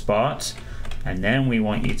particular spot, and then we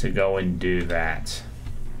want you to go and do that.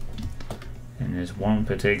 In this one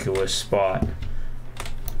particular spot.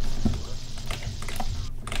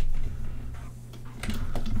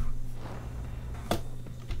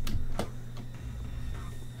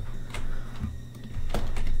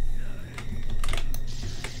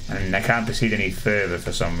 And I can't proceed any further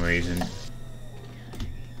for some reason.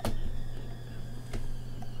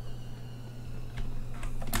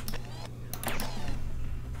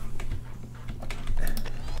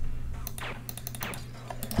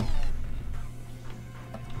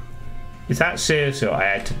 Is that seriously what I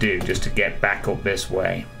had to do just to get back up this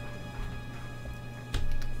way?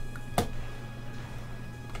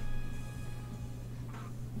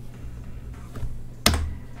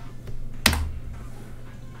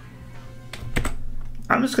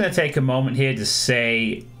 I'm just going to take a moment here to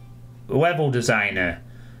say, level designer,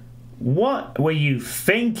 what were you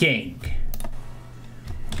thinking?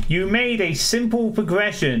 You made a simple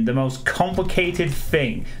progression the most complicated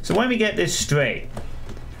thing. So let me get this straight.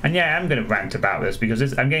 And yeah, I'm going to rant about this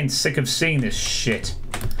because I'm getting sick of seeing this shit.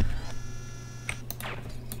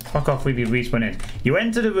 Fuck off with your respawn in. You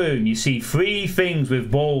enter the room, you see 3 things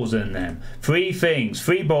with balls in them. 3 things,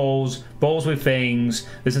 3 balls, balls with things.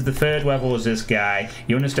 This is the 3rd level as this guy.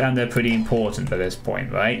 You understand they're pretty important at this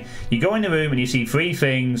point, right? You go in the room and you see 3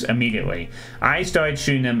 things immediately. I started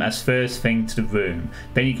shooting them as first thing to the room.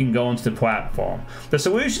 Then you can go onto the platform. The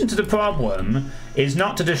solution to the problem is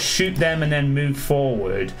not to just shoot them and then move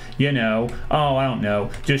forward. You know, oh, I don't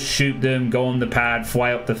know, just shoot them, go on the pad,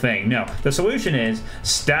 fly up the thing. No, the solution is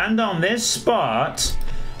stand on this spot.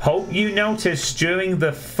 Hope you notice during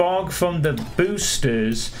the fog from the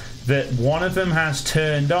boosters that one of them has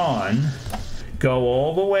turned on. Go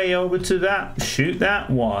all the way over to that, shoot that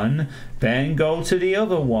one, then go to the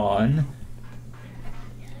other one.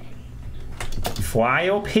 Fly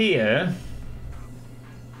up here.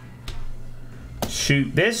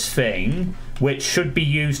 Shoot this thing, which should be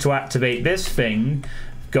used to activate this thing.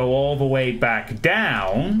 Go all the way back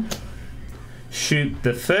down. Shoot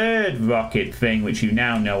the 3rd rocket thing, which you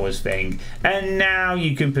now know as thing, and now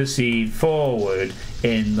you can proceed forward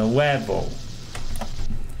in the level.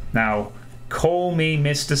 Now, call me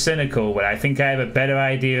Mr. Cynical, but I think I have a better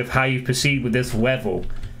idea of how you proceed with this level.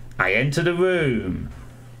 I enter the room.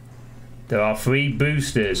 There are 3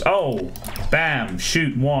 boosters. Oh, bam,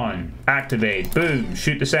 shoot 1, activate, boom,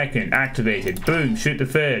 shoot the 2nd, activated, boom, shoot the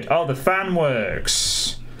 3rd. Oh, the fan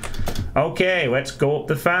works. Okay, let's go up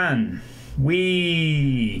the fan.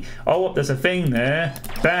 Whee! Oh, there's a thing there.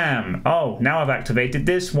 Bam! Oh, now I've activated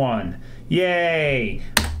this one. Yay!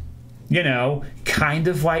 You know, kind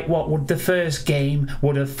of like what would the first game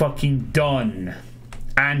would have fucking done.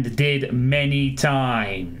 And did many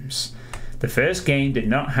times. The first game did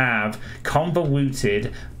not have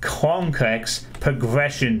convoluted, complex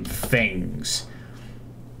progression things.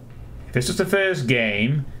 If this was the first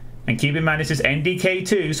game, and keep in mind this is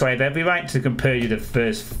MDK2, so I have every right to compare you to the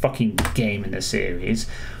first fucking game in the series,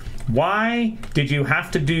 why did you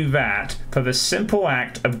have to do that for the simple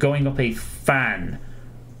act of going up a fan?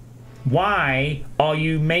 Why are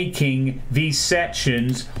you making these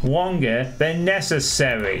sections longer than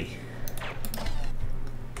necessary?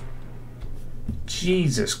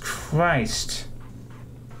 Jesus Christ.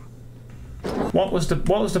 What was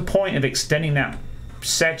the point of extending that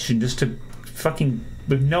section just to fucking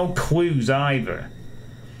with no clues either?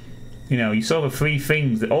 You know, you saw the three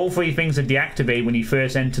things, all three things are deactivated when you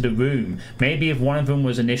first enter the room. Maybe if one of them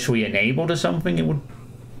was initially enabled or something, it would,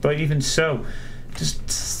 but even so,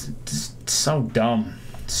 just so dumb.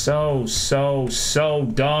 So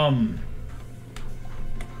dumb.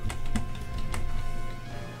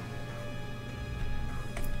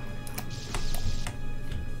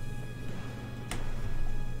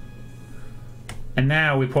 And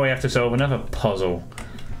now we probably have to solve another puzzle.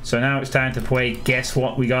 So now it's time to play guess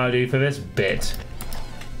what we gotta do for this bit.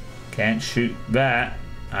 Can't shoot that.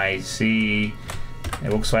 I see. It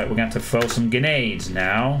looks like we're gonna have to throw some grenades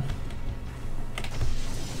now.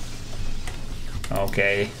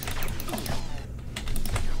 Okay.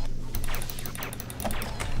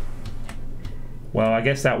 Well, I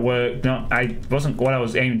guess that worked. No, I wasn't what I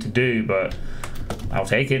was aiming to do, but I'll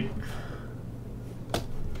take it.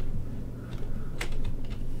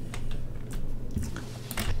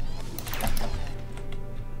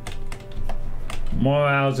 More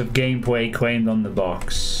hours of gameplay claimed on the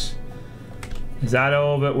box. Is that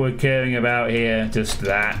all that we're caring about here? Just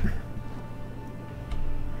that.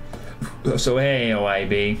 So hey,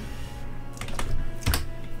 OIB.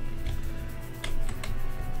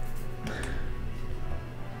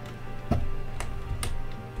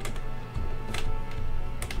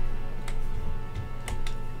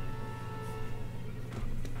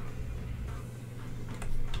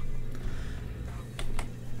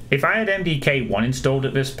 If I had MDK1 installed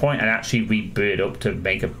at this point, I'd actually reboot it up to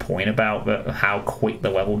make a point about how quick the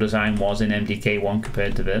level design was in MDK1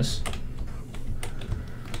 compared to this.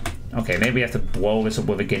 Okay, maybe we have to blow this up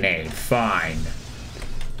with a grenade. Fine.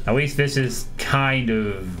 At least this is kind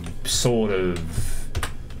of, sort of,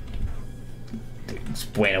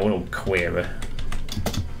 explain a little clearer.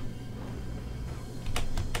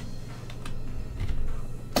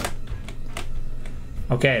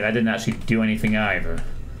 Okay, that didn't actually do anything either.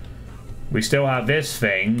 We still have this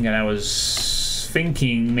thing, and I was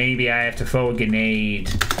thinking maybe I have to throw a grenade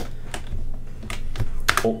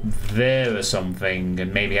up there or something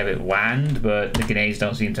and maybe have it land, but the grenades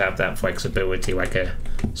don't seem to have that flexibility like a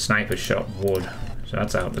sniper shot would. So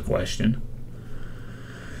that's out of the question.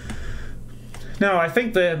 No, I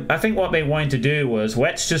think what they wanted to do was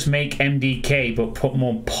let's just make MDK but put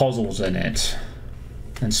more puzzles in it.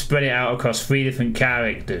 And spread it out across 3 different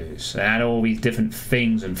characters and add all these different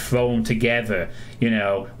things and throw them together. You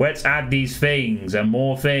know, let's add these things and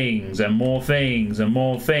more things and more things and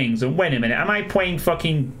more things. And wait a minute, am I playing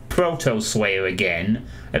fucking Proto Slayer again?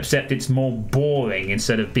 Except it's more boring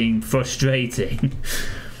instead of being frustrating.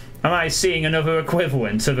 Am I seeing another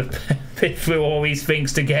equivalent of a bit threw all these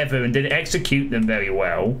things together and didn't execute them very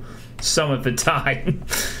well some of the time?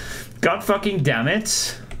 God fucking damn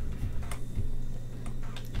it.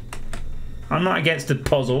 I'm not against the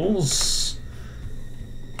puzzles.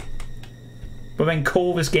 But then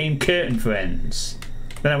call this game Curtain Friends.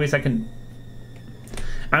 Then at least I can...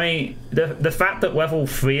 I mean, the fact that level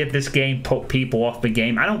 3 of this game put people off the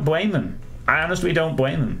game, I don't blame them. I honestly don't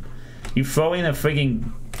blame them. You throw in a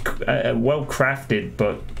frigging well-crafted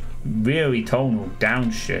but really tonal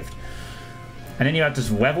downshift. And then you have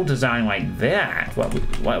this level design like that.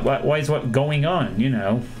 What is what going on, you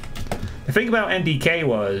know? The thing about MDK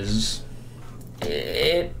was...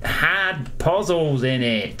 it had puzzles in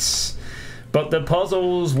it, but the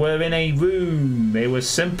puzzles were in a room. They were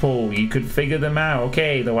simple, you could figure them out.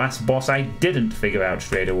 Okay, the last boss I didn't figure out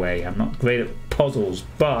straight away. I'm not great at puzzles,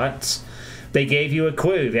 but they gave you a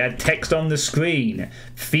clue. They had text on the screen: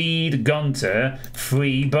 feed Gunter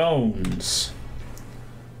 3 bones.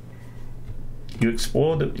 You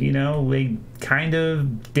explored, you know, they kind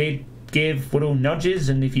of did give little nudges,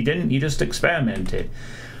 and if you didn't, you just experimented.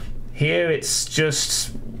 Here it's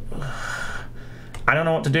just... I don't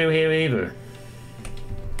know what to do here either.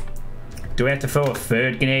 Do I have to throw a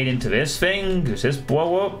 3rd grenade into this thing? Does this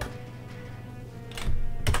blow up?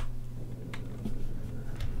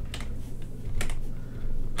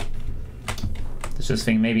 Does this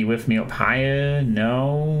thing maybe lift me up higher?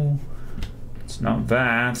 No. It's not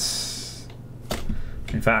that.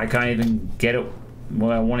 In fact, I can't even get up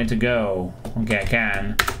where I wanted to go. Okay, I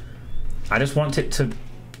can. I just want it to...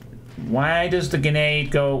 Why does the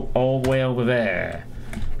grenade go all the way over there?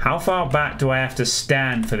 How far back do I have to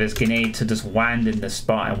stand for this grenade to just land in the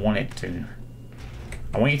spot I want it to?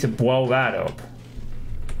 I want you to blow that up.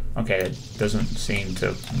 Okay, it doesn't seem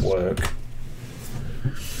to work.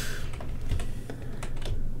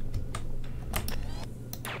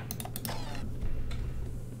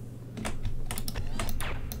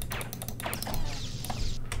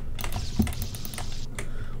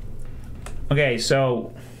 Okay,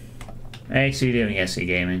 so actually doing SC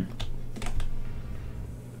Gaming.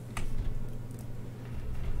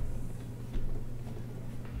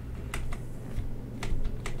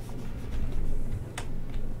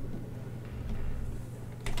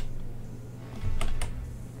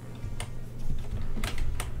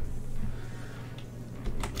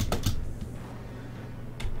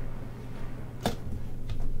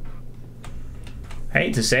 I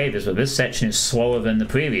hate to say this, but this section is slower than the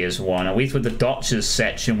previous one. At least with the Doctor's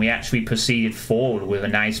section, we actually proceeded forward with a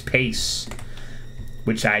nice pace,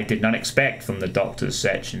 which I did not expect from the Doctor's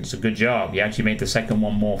section. So good job. You actually made the second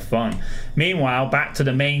one more fun. Meanwhile, back to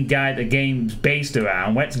the main guy the game's based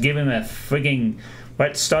around. Let's give him a frigging...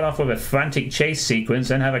 Let's start off with a frantic chase sequence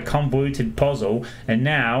and have a convoluted puzzle. And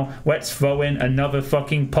now, let's throw in another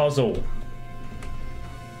fucking puzzle.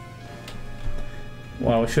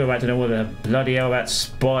 Well, we're sure about to know where the bloody hell that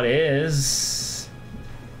spot is.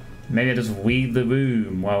 Maybe I just leave the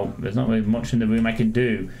room. Well, there's not really much in the room I can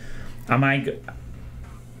do. I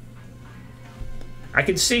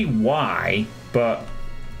can see why, but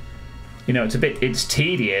you know, it's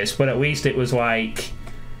tedious, but at least it was like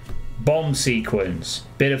bomb sequence,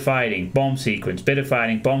 bit of fighting, bomb sequence, bit of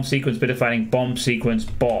fighting, bomb sequence, bit of fighting, bomb sequence,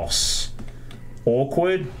 boss.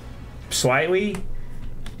 Awkward, slightly.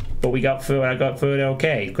 But we got through it, I got through it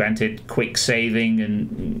okay. Granted, quick saving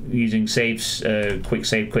and using saves, quick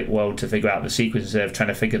save, quick load to figure out the sequence instead of trying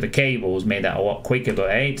to figure the cables made that a lot quicker,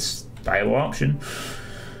 but hey, it's a viable option.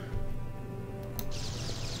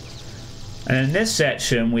 And in this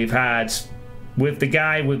section, we've had, with the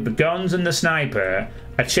guy with the guns and the sniper,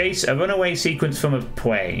 a runaway sequence from a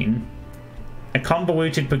plane, a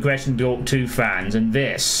convoluted progression to 2 fans, and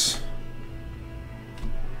this.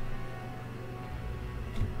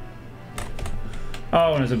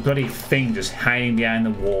 Oh, and there's a bloody thing just hiding behind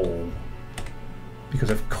the wall. Because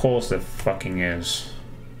of course there fucking is.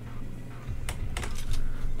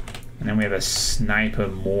 And then we have a sniper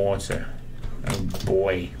mortar. Oh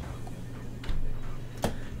boy.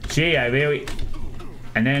 Gee, I really...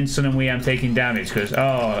 And then suddenly I'm taking damage because...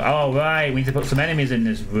 Oh, right, we need to put some enemies in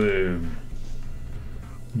this room.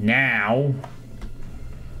 Now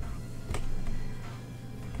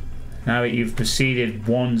that you've proceeded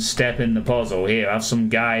one step in the puzzle, here, have some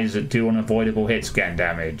guys that do unavoidable hit scan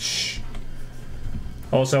damage.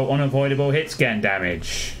 Also unavoidable hit scan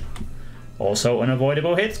damage. Also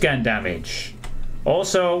unavoidable hit scan damage.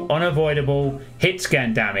 Also unavoidable hit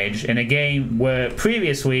scan damage in a game where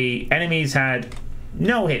previously enemies had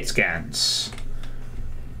no hit scans.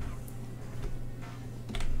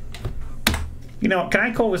 You know what, can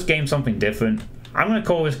I call this game something different? I'm going to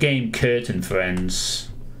call this game Kurt and Friends.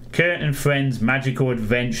 Kurt and Friends Magical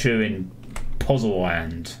Adventure in Puzzle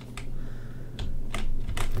Land.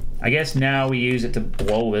 I guess now we use it to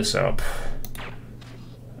blow this up.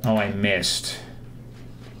 Oh, I missed.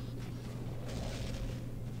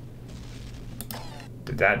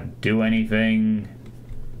 Did that do anything?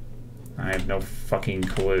 I have no fucking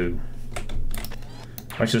clue.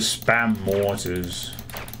 Let's just spam mortars.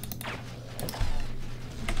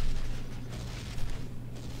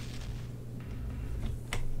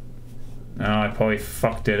 Oh, I probably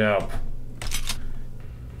fucked it up.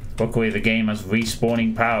 Luckily the game has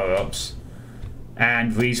respawning power-ups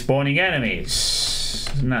and respawning enemies.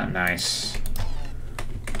 Isn't that nice?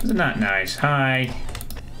 Isn't that nice? Hi.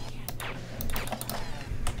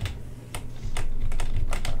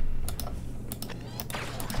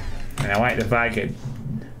 And I like the fact it...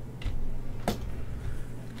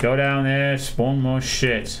 Go down there, spawn more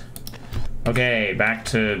shit. Okay, back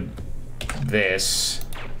to this.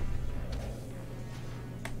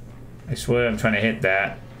 I swear I'm trying to hit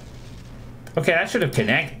that. Okay, that should have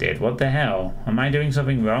connected. What the hell? Am I doing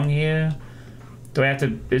something wrong here? Do I have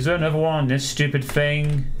to... Is there another one on this stupid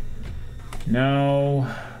thing?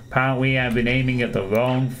 No. Apparently I've been aiming at the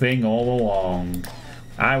wrong thing all along.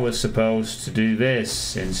 I was supposed to do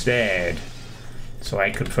this instead. So I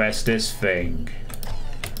could press this thing.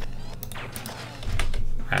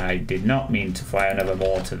 I did not mean to fire another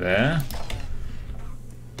mortar there.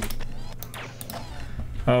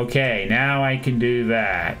 Okay, now I can do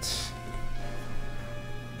that.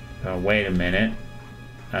 Oh, wait a minute.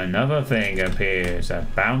 Another thing appears. A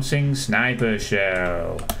bouncing sniper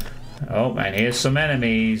shell. Oh, and here's some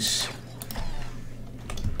enemies.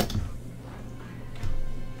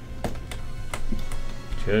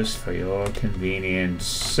 Just for your convenience,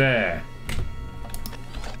 sir.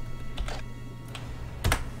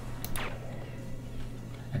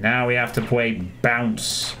 And now we have to play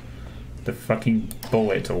bounce the fucking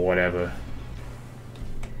bullet or whatever.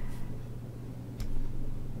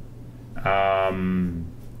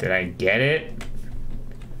 Did I get it?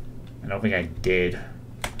 I don't think I did.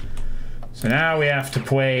 So now we have to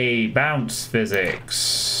play bounce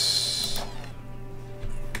physics.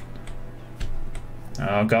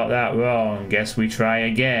 Oh, got that wrong. Guess we try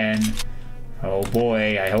again. Oh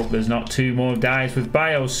boy, I hope there's not 2 more guys with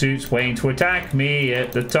biosuits waiting to attack me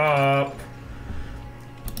at the top.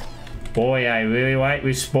 Boy, I really like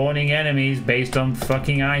respawning enemies based on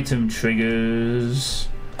fucking item triggers.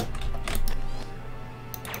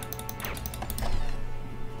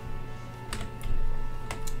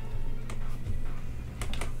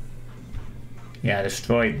 Yeah, I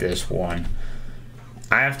destroyed this one.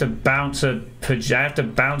 I have to bounce a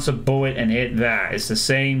bullet and hit that. It's the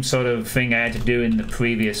same sort of thing I had to do in the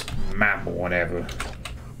previous map or whatever.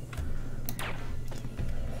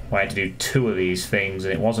 Well, I had to do 2 of these things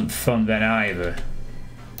and it wasn't fun then either.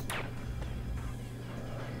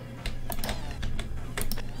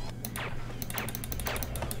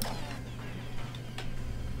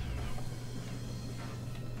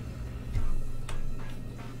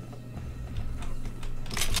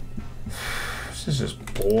 This is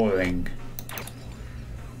just boring.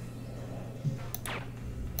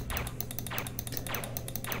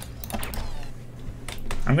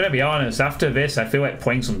 I'm gonna be honest, after this I feel like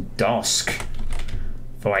playing some Dusk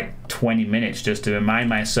for like 20 minutes just to remind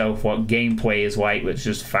myself what gameplay is like, which is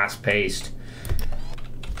just fast paced.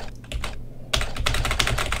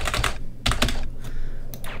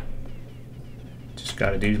 Just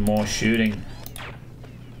gotta do more shooting.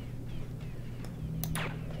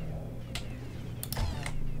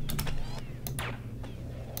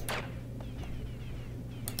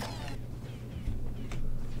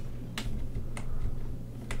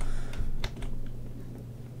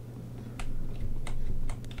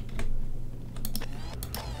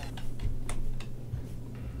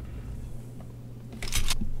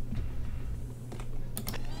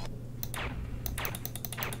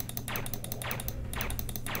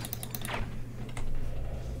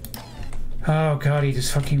 Oh god, he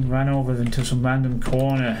just fucking ran over into some random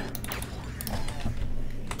corner.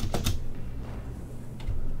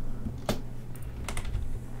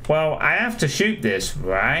 Well, I have to shoot this,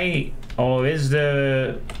 right? Or is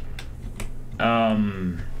the...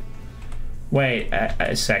 Wait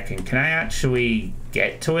a second. Can I actually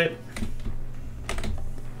get to it?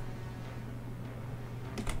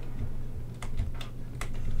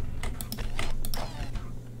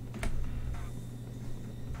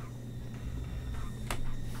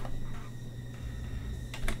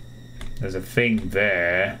 There's a thing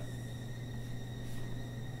there.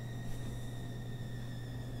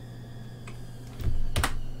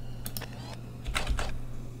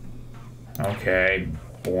 Okay,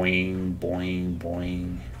 boing, boing,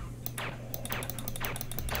 boing.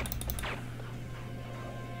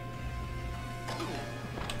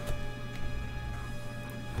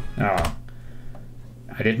 Oh.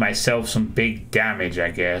 I did myself some big damage,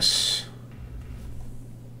 I guess.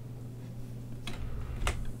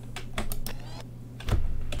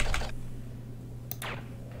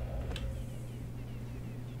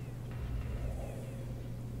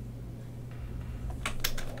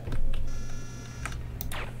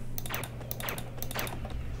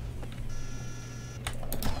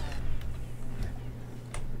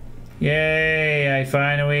 Yay, I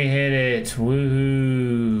finally hit it.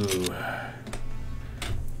 Woohoo.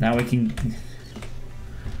 Now we can...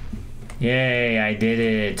 Yay, I did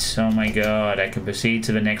it. Oh my god, I can proceed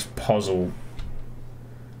to the next puzzle.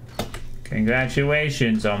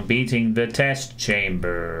 Congratulations on beating the test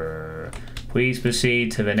chamber. Please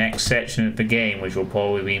proceed to the next section of the game, which will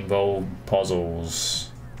probably involve puzzles.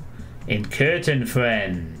 In Curtain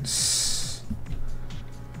Friends.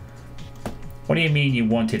 What do you mean you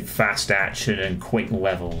wanted fast action and quick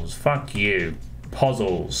levels? Fuck you.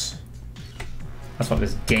 Puzzles. That's what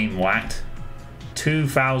this game lacked.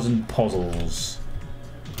 2,000 puzzles.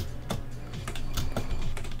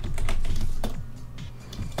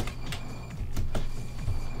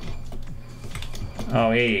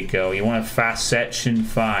 Oh, here you go. You want a fast section?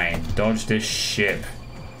 Fine. Dodge this ship.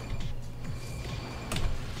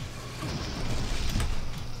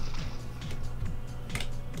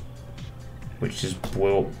 Which just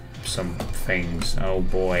blew up some things. Oh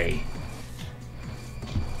boy.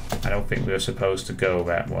 I don't think we were supposed to go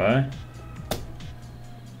that way.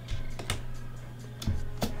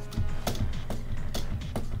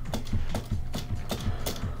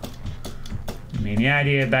 I mean, the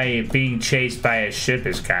idea about you being chased by a ship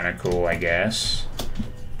is kind of cool, I guess.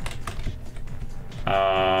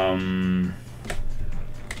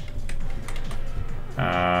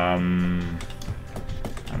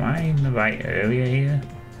 Am I in the right area here?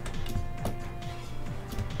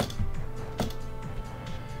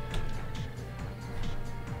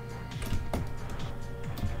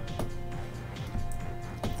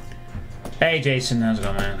 Hey Jason, how's it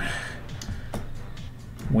going, man?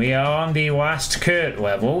 We are on the last Kurt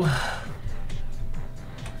level.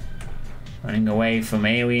 Running away from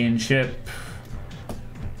alien ship.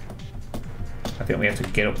 I think we have to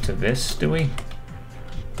get up to this, do we?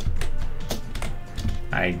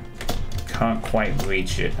 I can't quite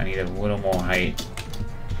reach it. I need a little more height.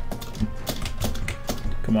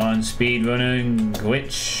 Come on, speed running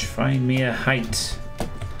glitch. Find me a height.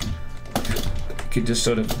 I could just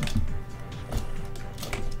sort of...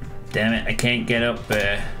 Damn it, I can't get up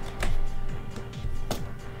there.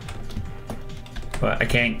 But I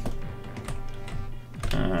can't...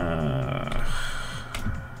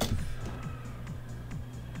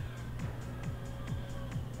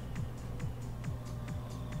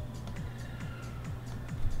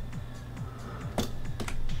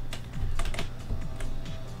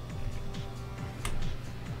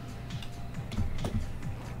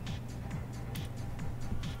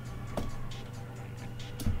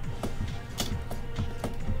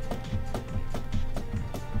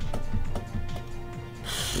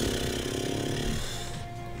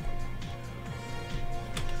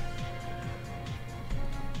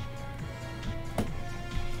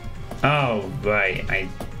 Oh, right,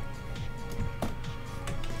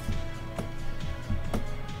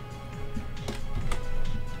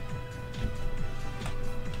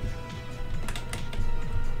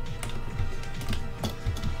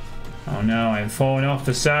 Oh no, I'm falling off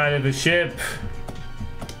the side of the ship.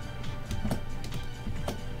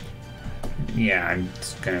 Yeah, I'm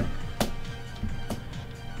just gonna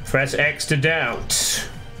press X to doubt.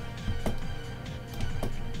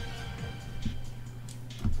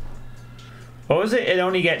 Or was it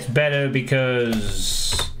only gets better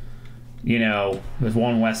because, you know, there's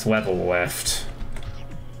one less level left?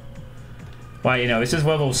 Well, you know, this is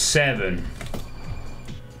level 7.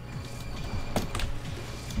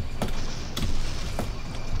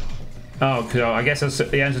 Oh, cause I guess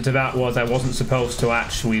the answer to that was I wasn't supposed to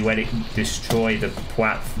actually let it destroy the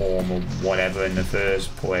platform or whatever in the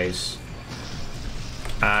first place.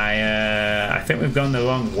 I think we've gone the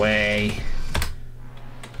wrong way.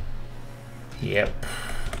 Yep,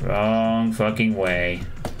 wrong fucking way.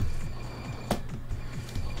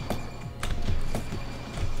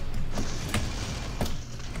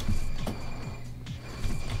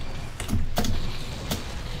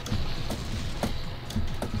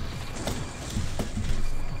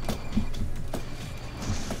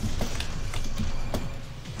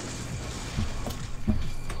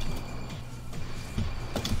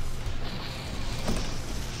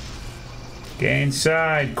 Get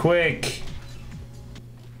inside, quick!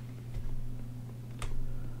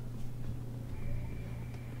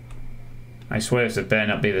 I swear it better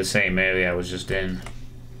not be the same area I was just in.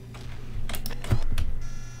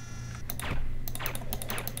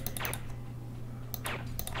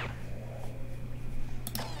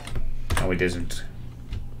 Oh, it isn't.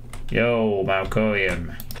 Yo,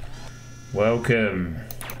 Malcorium. Welcome.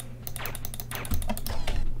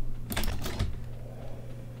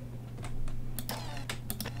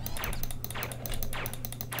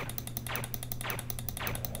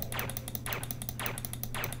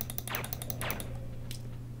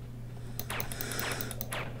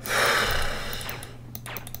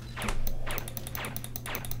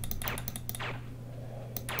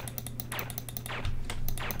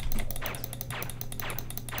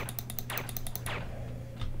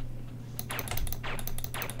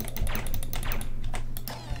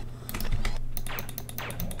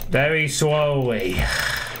 Very slowly.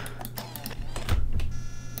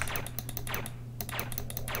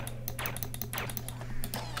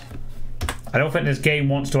 I don't think this game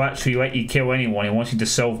wants to actually let you kill anyone. It wants you to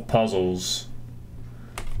solve puzzles.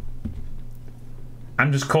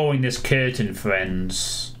 I'm just calling this Curtain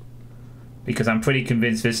Friends because I'm pretty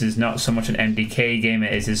convinced this is not so much an MDK game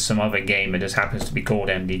as it is some other game that just happens to be called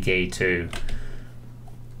MDK2.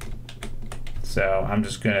 So I'm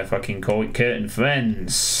just gonna fucking call it Curtain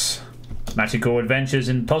Friends. Magical Adventures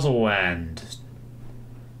in Puzzle Land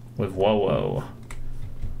with Wolo.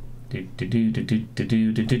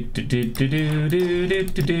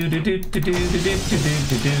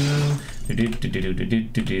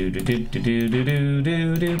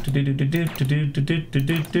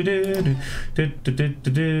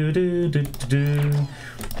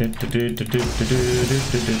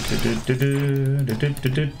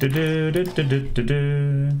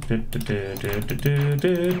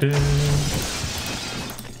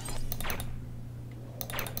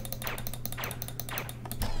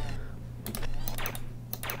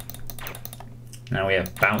 Now we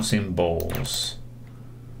have bouncing balls.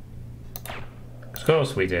 Of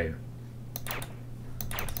course we do.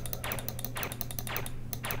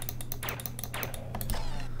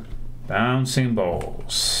 Bouncing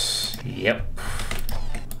balls. Yep.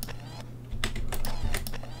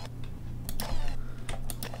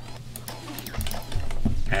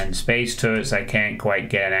 And space turrets I can't quite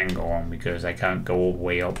get an angle on because I can't go all the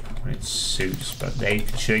way up when it suits, but they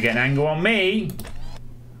should get an angle on me.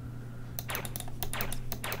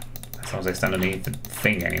 As long as I stand underneath the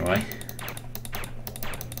thing anyway.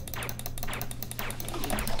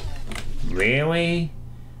 Really?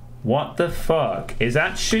 What the fuck? Is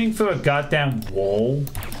that shooting through a goddamn wall?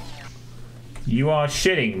 You are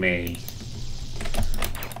shitting me.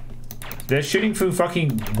 They're shooting through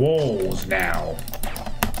fucking walls now.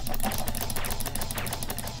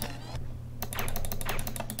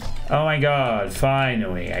 Oh my god,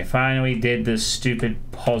 finally. I finally did this stupid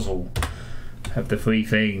puzzle of the 3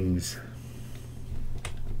 things.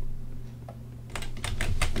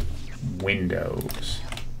 Windows.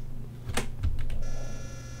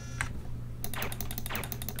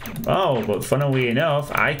 Oh, but funnily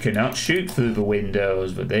enough, I cannot shoot through the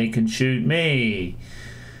windows, but they can shoot me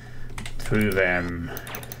through them.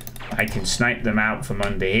 I can snipe them out from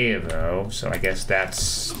under here, though, so I guess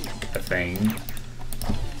that's a thing.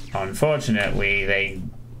 Unfortunately, they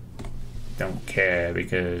don't care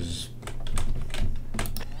because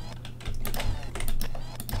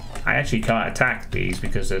I actually can't attack these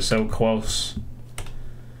because they're so close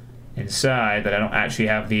inside that I don't actually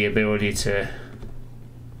have the ability to...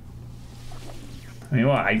 I mean,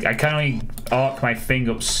 what? I can only arc my thing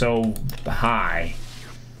up so high.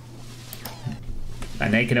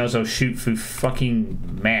 And they can also shoot through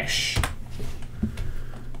fucking mesh.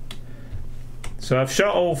 So I've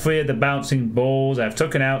shot all 3 of the bouncing balls. I've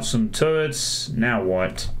taken out some turrets. Now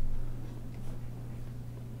what?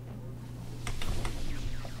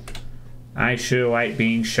 I sure like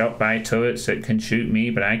being shot by turrets that can shoot me,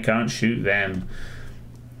 but I can't shoot them.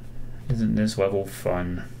 Isn't this level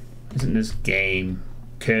fun? Isn't this game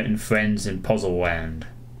Kurt and Friends in Puzzle Land?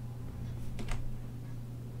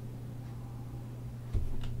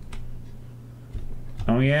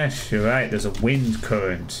 Oh yes, you're right, there's a wind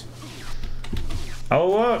current.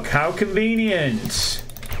 Oh look, how convenient!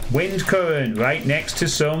 Wind current right next to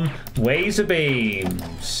some laser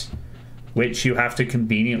beams, which you have to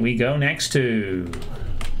conveniently go next to.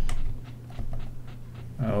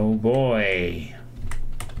 Oh boy.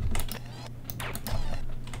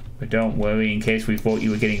 But don't worry, in case we thought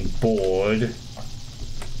you were getting bored.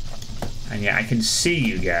 And yeah, I can see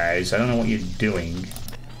you guys. I don't know what you're doing.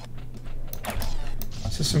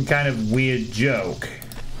 This is some kind of weird joke.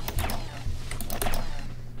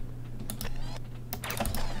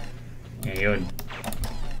 Yeah, you're...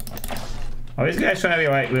 Oh, these guys trying to be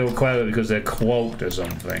like real clever because they're cloaked or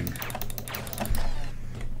something.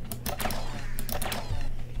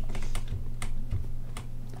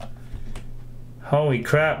 Holy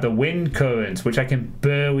crap, the wind currents, which I can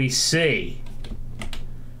barely see.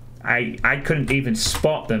 I couldn't even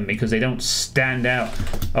spot them because they don't stand out.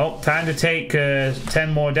 Oh, time to take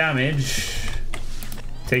 10 more damage.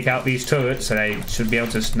 Take out these turrets that I should be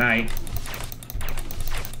able to snipe.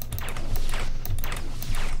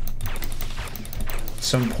 At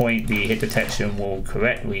some point the hit detection will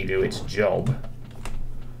correctly do its job.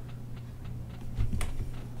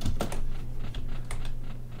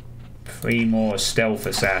 Three more stealth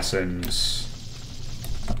assassins.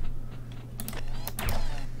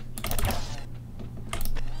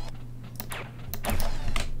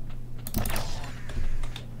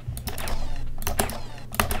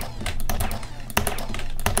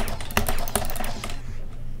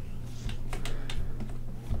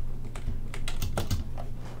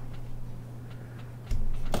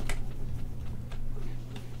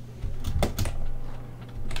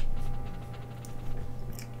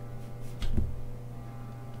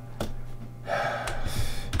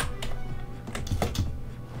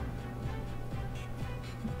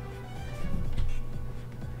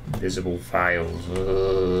 Visible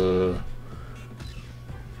files.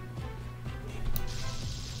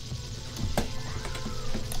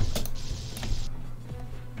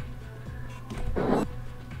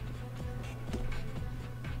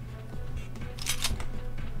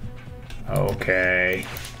 Okay.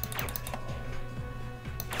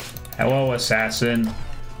 Hello, assassin.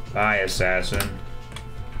 Bye, assassin.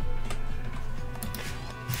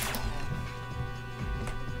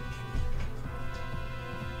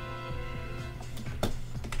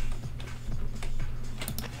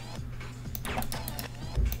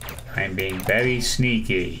 I'm being very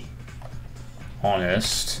sneaky.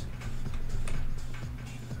 Honest.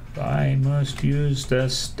 I must use the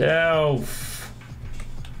stealth.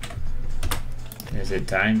 Is it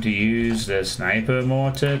time to use the sniper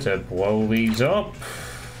mortar to blow these up?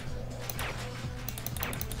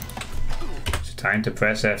 Is it time to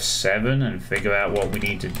press F7 and figure out what we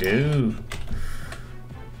need to do?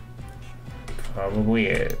 Probably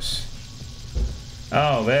is.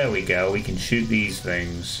 Oh, there we go. We can shoot these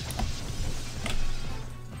things.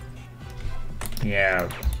 Yeah.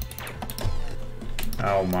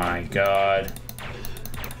 Oh my god.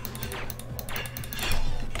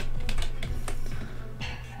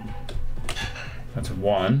 That's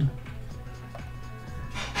one.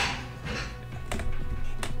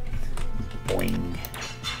 Boing.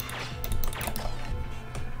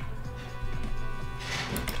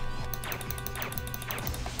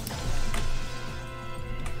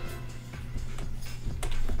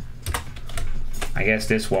 I guess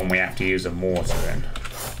this one we have to use a mortar in.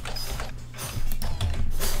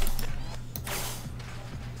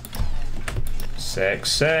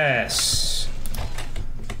 Success!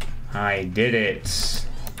 I did it.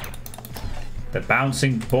 The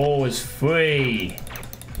bouncing ball is free.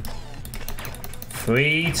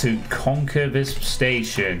 Free to conquer this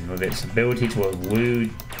station with its ability to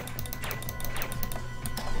elude.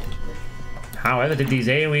 However, did these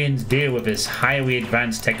aliens deal with this highly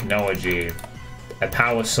advanced technology? A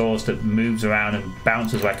power source that moves around and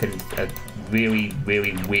bounces like a really,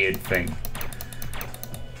 really weird thing.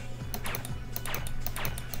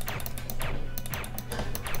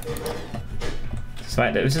 It's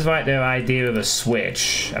like, this is like their idea of a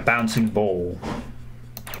switch, a bouncing ball.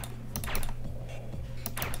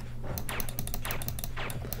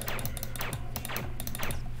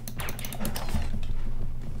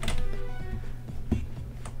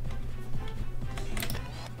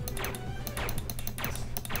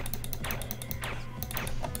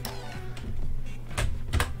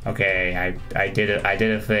 Okay, I did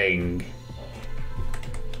a thing.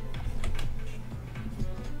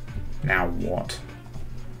 Now what?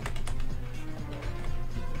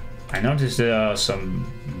 I noticed there are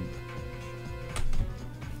some.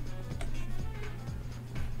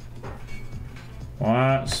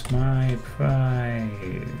 What's my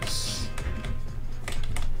prize?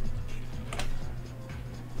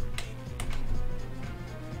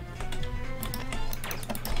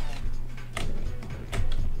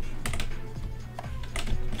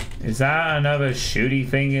 Is that another shooty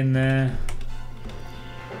thing in there?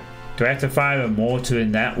 Do I have to fire a mortar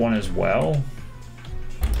in that one as well?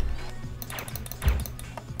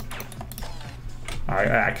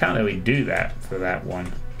 I can't really do that for that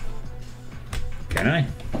one. Can I?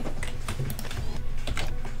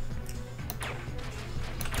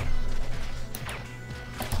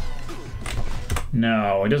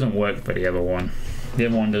 No, it doesn't work for the other one. The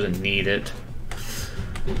other one doesn't need it.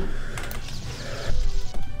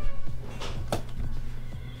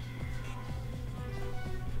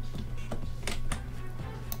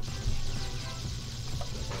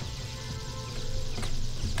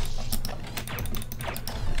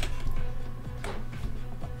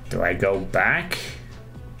 Do I go back?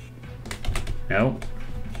 Nope.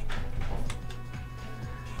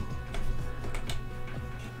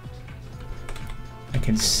 I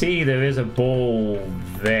can see there is a ball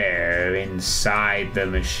there inside the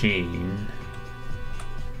machine.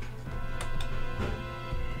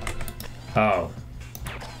 Oh.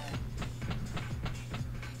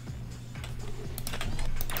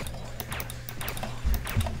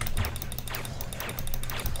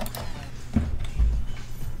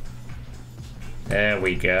 There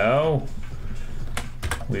we go.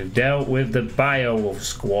 We've dealt with the Bio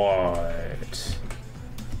Squad.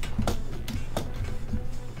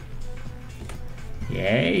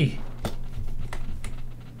 Yay.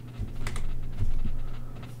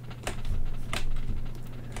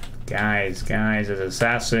 Guys, there's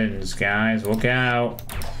assassins, guys, look out.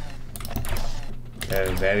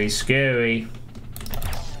 They're very scary.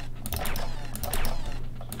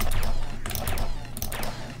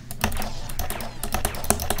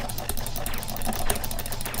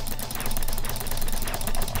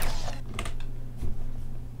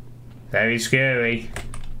 Very scary.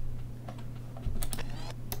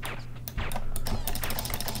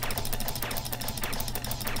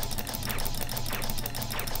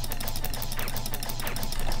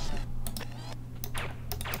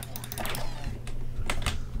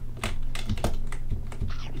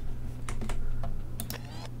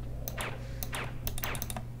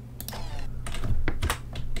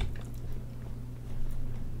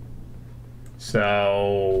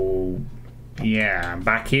 So, yeah, I'm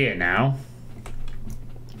back here now.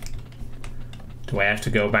 Do I have to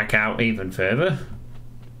go back out even further?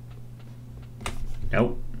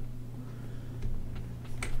 Nope.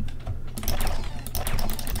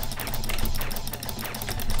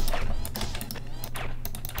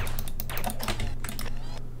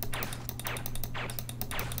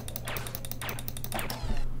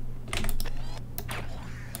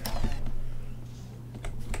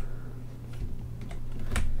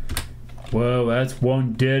 Well, that's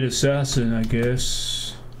one dead assassin, I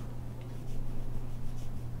guess.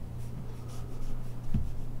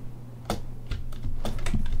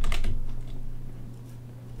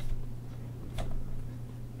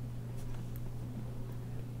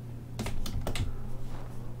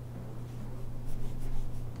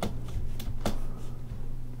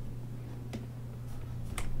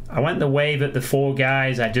 I went the way that the 4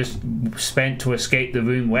 guys I just spent to escape the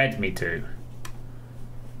room led me to.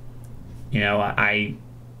 You know, I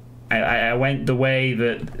went the way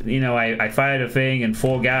that, you know, I fired a thing and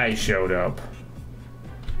 4 guys showed up.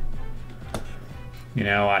 You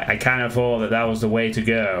know, I kind of thought that was the way to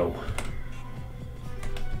go.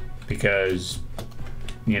 Because,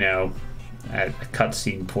 you know, a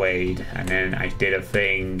cutscene played and then I did a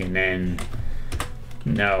thing and then...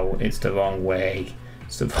 No, it's the wrong way.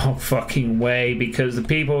 It's the wrong fucking way because the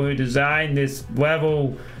people who designed this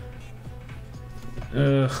level...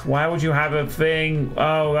 why would you have a thing?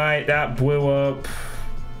 Oh, right, that blew up.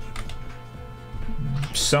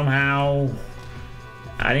 Somehow.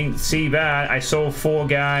 I didn't see that. I saw 4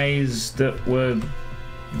 guys that were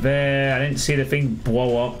there. I didn't see the thing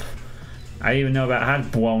blow up. I didn't even know that had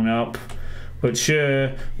blown up. But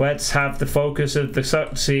sure, let's have the focus of the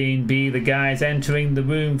cutscene be the guys entering the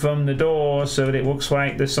room from the door so that it looks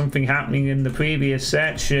like there's something happening in the previous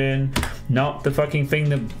section, not the fucking thing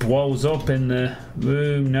that blows up in the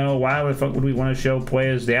room. No, why the fuck would we want to show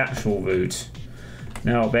players the actual route?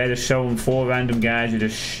 No, better show them 4 random guys who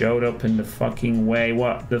just showed up in the fucking way.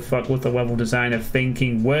 What the fuck was the level designer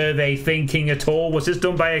thinking? Were they thinking at all? Was this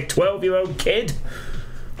done by a 12-year-old kid?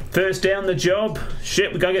 First day on the job?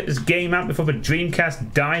 Shit, we gotta get this game out before the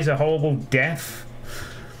Dreamcast dies a horrible death.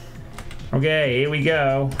 Okay, here we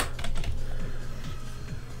go.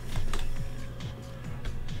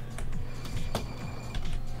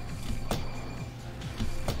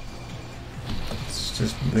 It's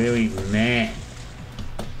just really meh.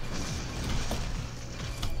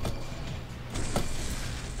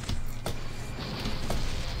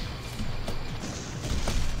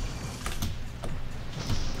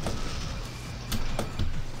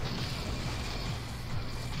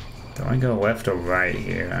 Do I go left or right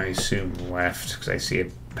here? I assume left because I see a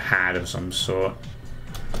pad of some sort.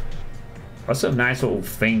 Lots of nice little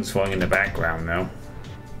things falling in the background though.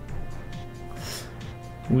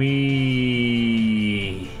 Where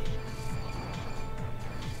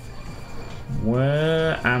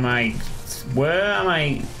am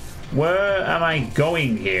I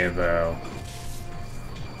going here though?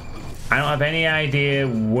 I don't have any idea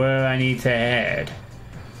where I need to head.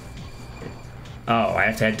 Oh, I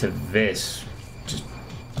have to head to this. Just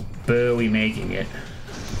barely making it.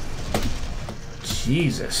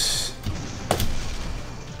 Jesus.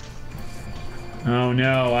 Oh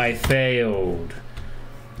no, I failed.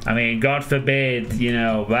 I mean, God forbid, you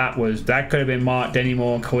know, that could have been marked any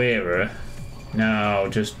more clearer. No,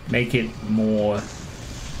 just make it more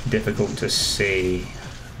difficult to see.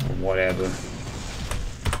 Or whatever.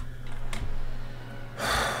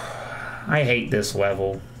 I hate this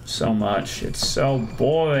level so much. It's so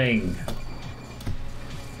boring.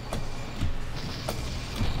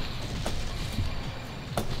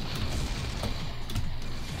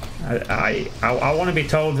 I want to be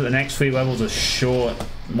told that the next 3 levels are short.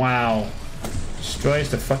 Wow. Destroys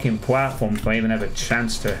the fucking platform if I even have a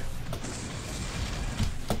chance to.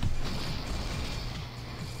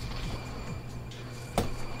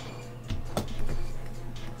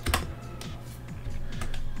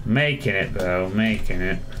 Making it though, making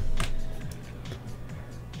it.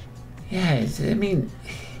 Yeah, I mean,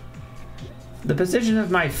 the position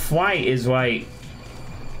of my flight is like,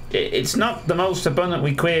 it's not the most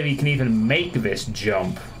abundantly clear you can even make this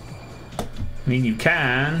jump. I mean, you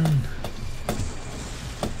can,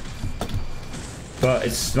 but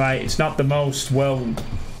it's like, it's not the most well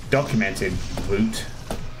documented route.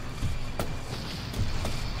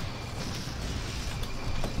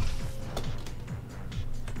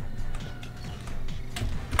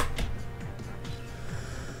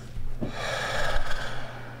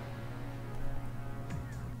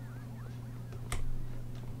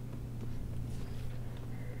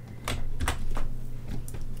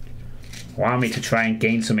 Allow me to try and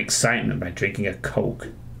gain some excitement by drinking a Coke.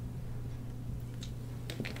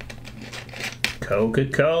 Coca-Cola.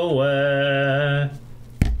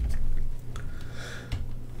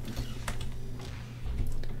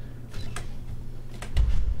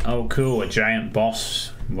 Oh cool, a giant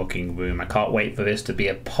boss looking room. I can't wait for this to be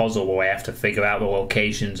a puzzle where I have to figure out the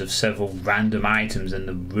locations of several random items in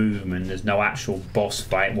the room and there's no actual boss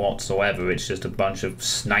fight whatsoever. It's just a bunch of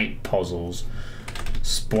snipe puzzles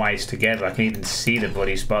spliced together. I can even see the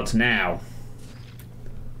bloody spots now.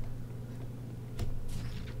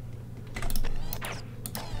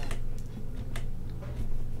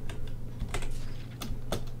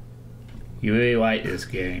 You really like this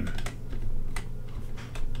game.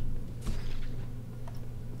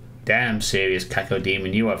 Damn, serious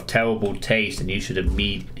Cacodemon, you have terrible taste and you should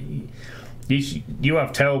you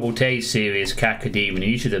have terrible taste, serious Cacodemon, and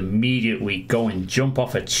you should immediately go and jump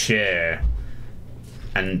off a chair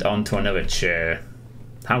and onto another chair.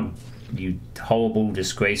 How, you horrible,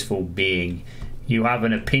 disgraceful being. You have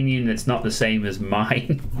an opinion that's not the same as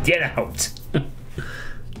mine. Get out!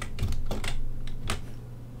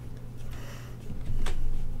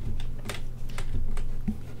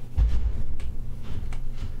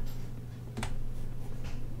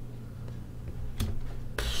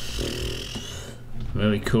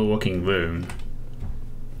 Really cool looking room.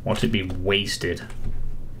 Watch it be wasted.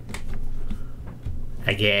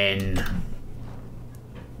 Again.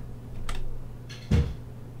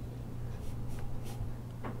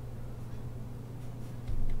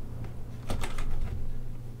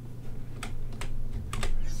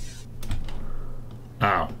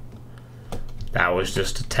 Oh. That was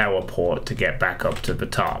just a teleport to get back up to the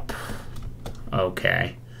top.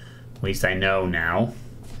 Okay. At least I know now.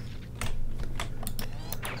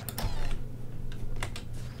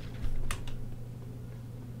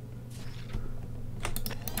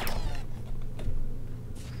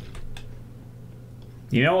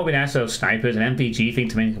 You know what would be nice with snipers? An MPG thing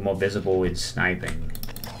to make them more visible with sniping.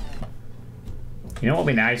 You know what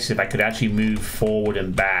would be nice if I could actually move forward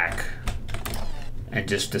and back and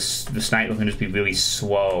just the sniper can just be really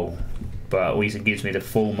slow, but at least it gives me the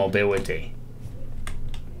full mobility.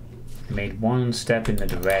 I made one step in the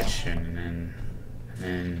direction and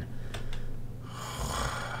then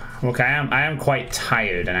look, I am quite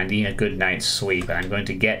tired and I need a good night's sleep and I'm going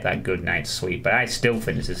to get that good night's sleep, but I still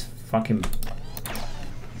think this is fucking...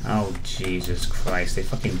 Oh, Jesus Christ, they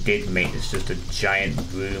fucking did make this just a giant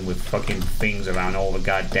room with fucking things around all the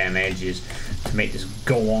goddamn edges to make this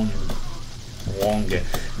go on longer.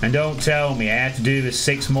 And don't tell me I have to do this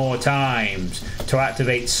 6 more times to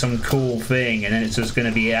activate some cool thing and then it's just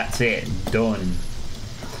gonna be, that's it, done.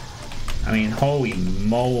 I mean, holy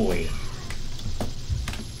moly.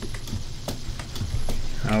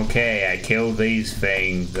 Okay, I killed these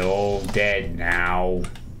things, they're all dead now.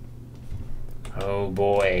 Oh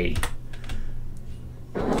boy.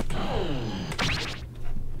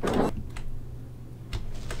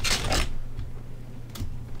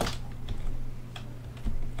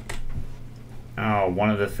 Oh, one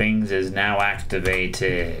of the things is now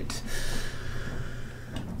activated.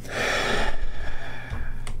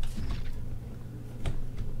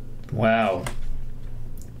 Well,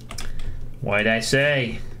 what did I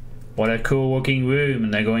say? What a cool looking room,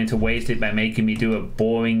 and they're going to waste it by making me do a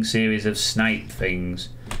boring series of snipe things.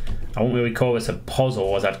 I won't really call this a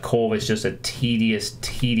puzzle, as I'd call this just a tedious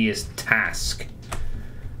task.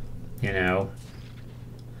 You know?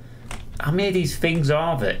 How many of these things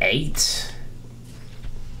are there? 8?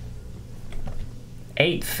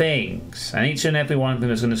 8 things. And each and every one of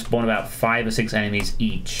them is going to spawn about 5 or 6 enemies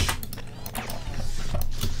each.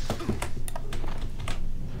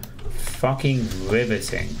 Fucking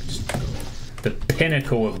riveting. Just the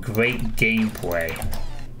pinnacle of great gameplay.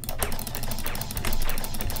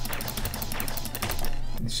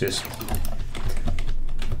 It's just...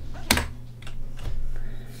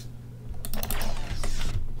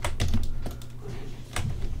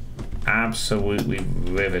 absolutely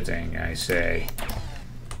riveting, I say.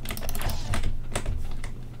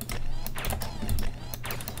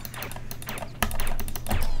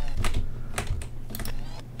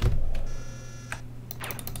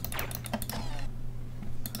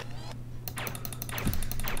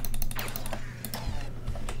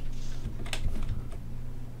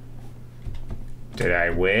 Did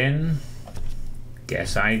I win?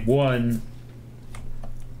 Guess I won.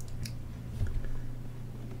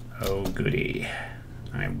 Oh goody.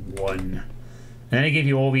 I won. And then they give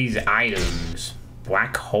you all these items.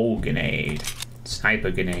 Black hole grenade.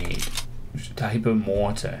 Sniper grenade. Sniper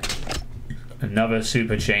mortar. Another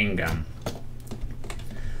super chain gun.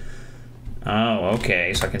 Oh,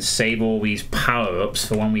 okay. So I can save all these power-ups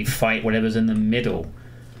for when we fight whatever's in the middle.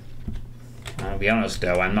 I'll be honest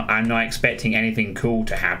though, I'm not expecting anything cool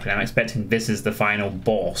to happen. I'm expecting this is the final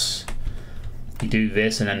boss. You do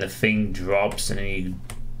this and then the thing drops and then you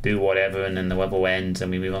do whatever and then the level ends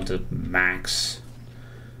and we move on to max.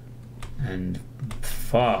 And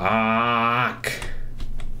fuck.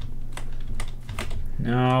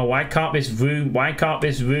 No, why can't this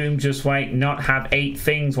room just like not have 8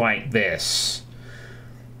 things like this?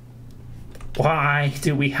 Why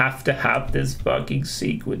do we have to have this fucking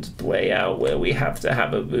sequence play out where we have to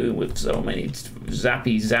have a room with so many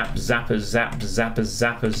zappy zap zapper zap zapper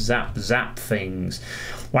zapper zap zap things?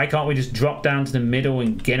 Why can't we just drop down to the middle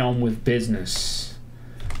and get on with business?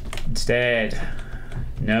 Instead,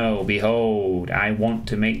 no, behold, I want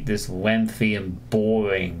to make this lengthy and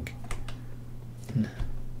boring.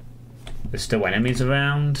 There's still enemies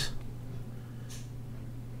around.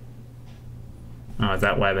 Oh, is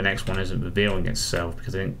that why the next one isn't revealing itself?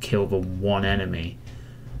 Because I didn't kill the one enemy.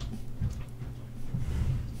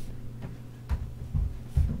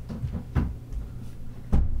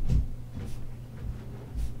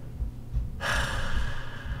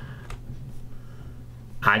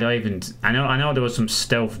 I don't even... I know there was some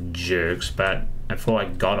stealth jerks, but I thought I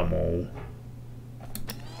got them all.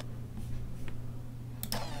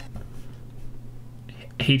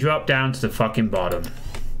 He dropped down to the fucking bottom.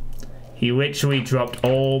 He literally dropped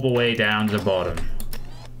all the way down to the bottom.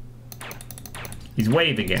 He's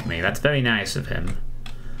waving at me. That's very nice of him.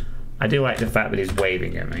 I do like the fact that he's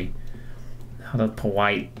waving at me. How the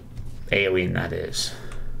polite alien that is.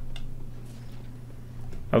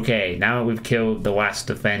 Okay, now that we've killed the last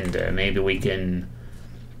defender, maybe we can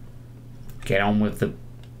get on with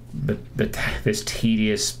this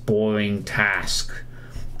tedious, boring task.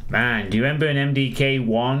 Man, do you remember in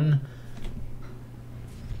MDK2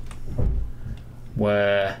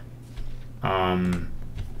 where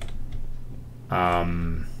well,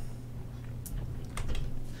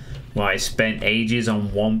 I spent ages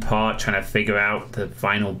on one part trying to figure out the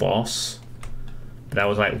final boss, but that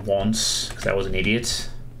was like once because I was an idiot,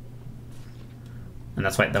 and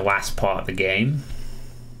that's like the last part of the game.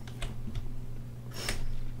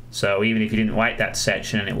 So even if you didn't like that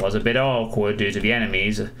section and it was a bit awkward due to the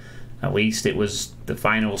enemies, at least it was the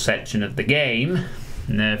final section of the game,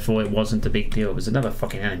 and therefore it wasn't a big deal. There's another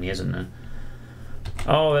fucking enemy, isn't there?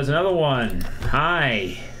 Oh, there's another one.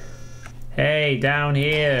 Hi. Hey, down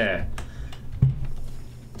here.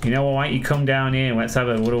 You know what, why don't you come down here and let's have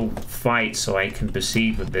a little fight so I can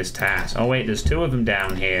proceed with this task. Oh wait, there's 2 of them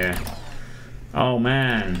down here. Oh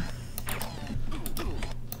man.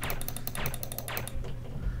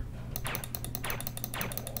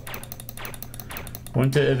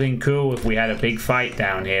 Wouldn't it have been cool if we had a big fight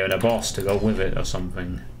down here and a boss to go with it or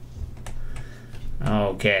something?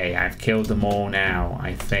 Okay, I've killed them all now,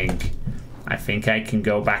 I think. I think I can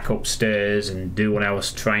go back upstairs and do what I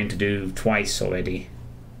was trying to do twice already.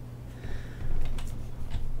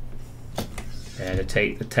 Better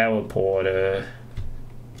take the teleporter.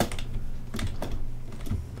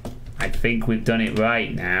 I think we've done it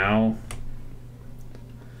right now.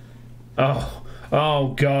 Oh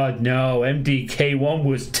god, no. MDK2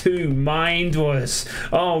 was too mindless.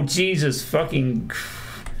 Oh Jesus fucking...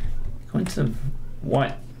 Going to...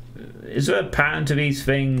 What? Is there a pattern to these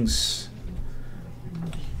things?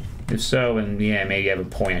 If so, then yeah, maybe you have a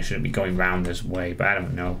point. I shouldn't be going round this way, but I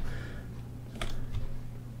don't know.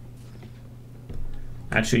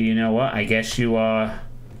 Actually, you know what? I guess you are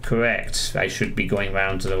correct. I should be going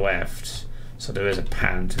round to the left. So there is a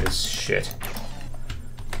pattern to this shit.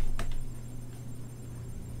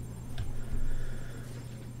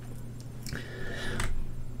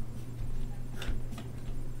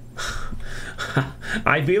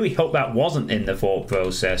 I really hope that wasn't in the thought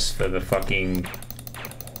process for the fucking...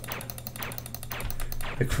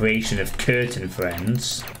 the creation of Curtain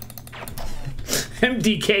Friends.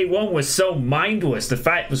 MDK2 was so mindless. The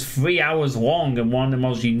fact it was 3 hours long and one of the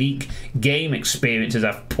most unique game experiences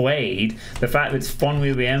I've played. The fact that it's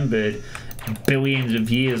fondly remembered billions of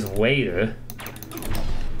years later.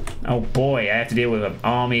 Oh boy, I have to deal with an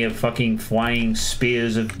army of fucking flying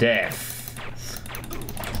spears of death.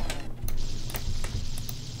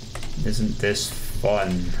 Isn't this fun?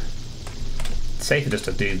 It's safer just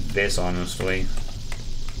to do this, honestly.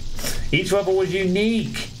 Each level was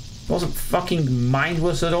unique. It wasn't fucking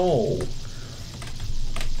mindless at all.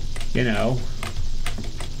 You know.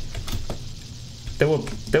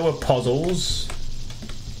 There were puzzles.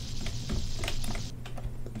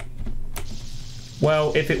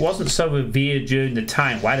 Well, if it wasn't so revered during the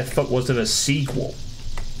time, why the fuck was there a sequel?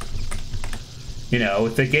 You know,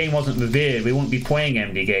 if the game wasn't revered, we wouldn't be playing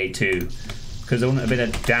MDK2 because there wouldn't have been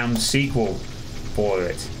a damn sequel for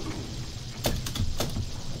it.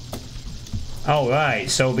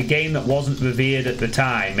 Alright, so the game that wasn't revered at the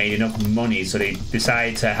time made enough money, so they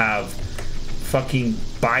decided to have fucking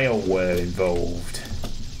BioWare involved.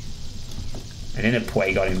 And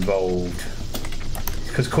Interplay got involved.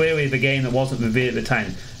 Because clearly the game that wasn't revered at the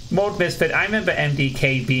time. Mode Misfit, I remember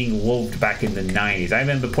MDK being loved back in the 90s. I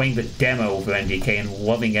remember playing the demo for MDK and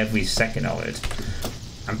loving every second of it.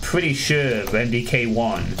 I'm pretty sure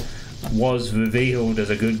MDK1 was revealed as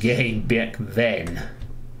a good game back then.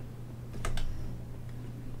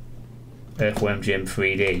 Earthworm Jim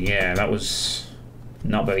 3D, yeah, that was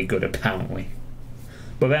not very good apparently.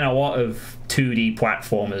 But then a lot of 2D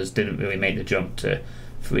platformers didn't really make the jump to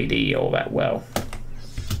 3D all that well.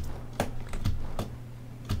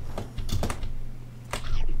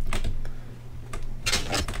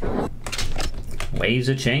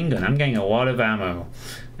 Laser chain gun, I'm getting a lot of ammo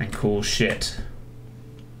and cool shit.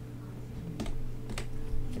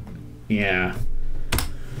 Yeah.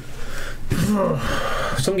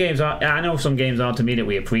 Some games are, I know some games aren't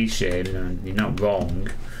immediately appreciated, and you're not wrong.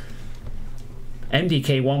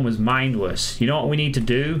 MDK1 was mindless. You know what we need to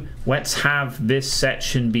do? Let's have this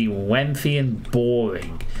section be lengthy and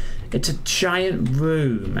boring. It's a giant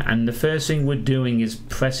room, and the first thing we're doing is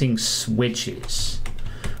pressing switches.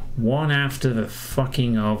 One after the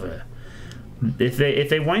fucking other. If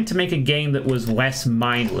they wanted to make a game that was less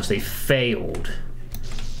mindless, they failed.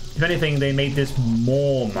 If anything, they made this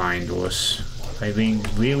more mindless. I mean,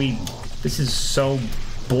 really, this is so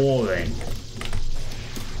boring.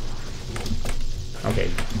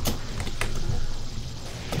 Okay.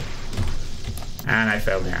 And I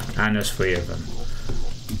fell down. And there's 3 of them.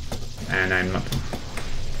 And I'm not...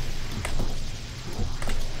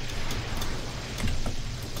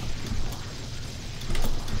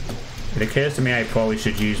 It occurs to me I probably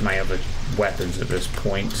should use my other weapons at this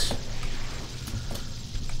point.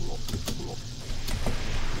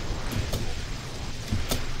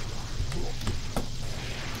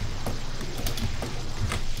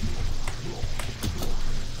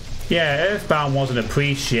 Yeah, Earthbound wasn't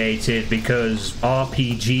appreciated because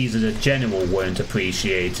RPGs as a general weren't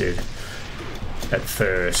appreciated at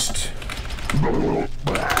first.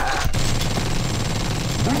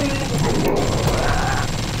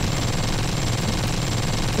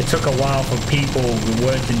 It took a while for people who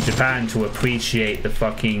weren't in Japan to appreciate the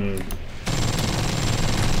fucking...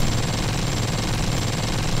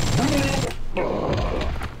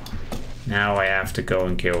 Now I have to go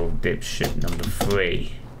and kill dipshit number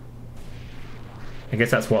 3. I guess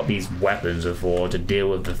that's what these weapons are for, to deal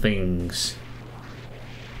with the things.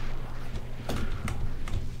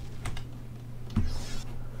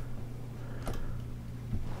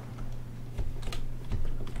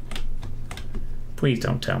 Please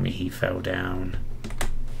don't tell me he fell down.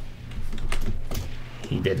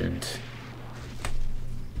 He didn't.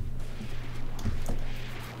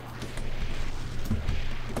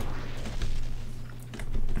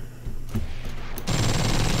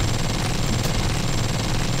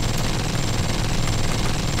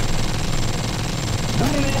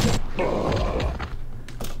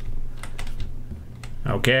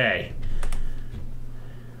 Okay.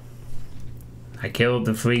 I killed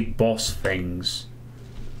the 3 boss things.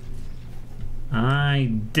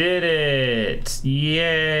 I did it!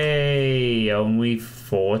 Yay! Only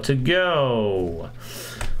 4 to go.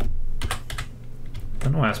 I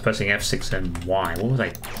don't know why I was pressing F6 and Y. What was I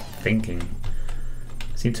thinking?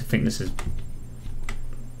 I seem to think this is...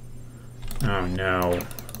 Oh no.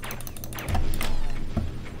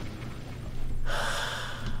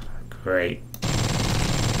 Great.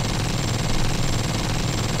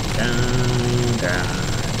 Dun, dun,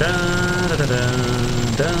 dun, dun, dun,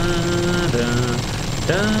 dun, dun,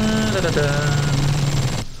 dun, dun, dun.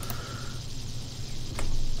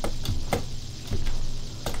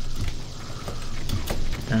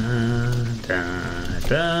 Dun, dun,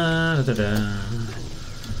 dun, dun, dun.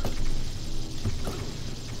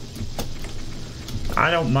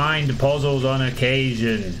 I don't mind puzzles on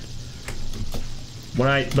occasion.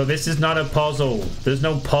 But this is not a puzzle. There's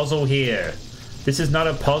no puzzle here. This is not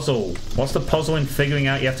a puzzle. What's the puzzle in figuring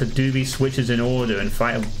out you have to do these switches in order and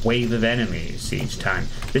fight a wave of enemies each time?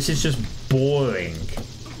 This is just boring.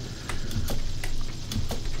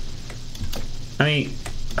 I mean,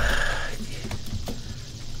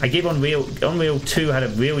 I give Unreal 2 had a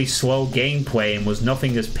really slow gameplay and was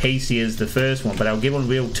nothing as pacey as the first one, but I'll give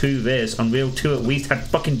Unreal 2 this. Unreal 2 at least had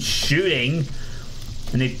fucking shooting,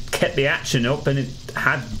 and it kept the action up, and it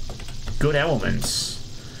had good elements.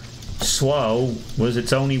 Slow was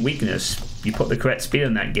its only weakness. you put the correct speed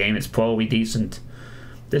in that game, it's probably decent.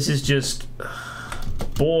 This is just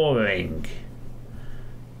boring.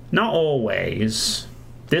 Not always.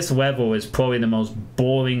 This level is probably the most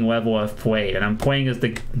boring level I've played, and I'm playing as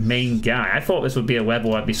the main guy. I thought this would be a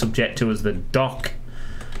level I'd be subject to as the doc,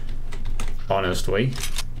 honestly.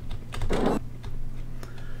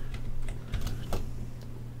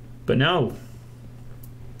 But no.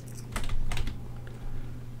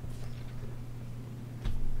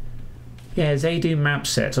 Yeah, they do map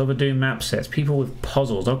sets, other do map sets, people with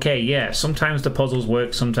puzzles. Okay, yeah, sometimes the puzzles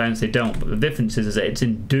work, sometimes they don't, but the difference is that it's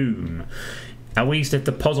in Doom. At least if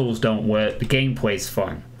the puzzles don't work, the gameplay's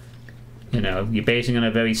fun. You know, you're basing on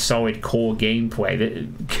a very solid core gameplay. The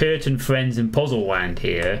Kurt and Friends in Puzzle Land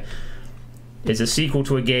here is a sequel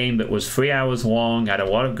to a game that was 3 hours long, had a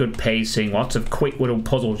lot of good pacing, lots of quick little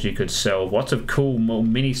puzzles you could solve, lots of cool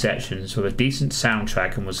mini sections with a decent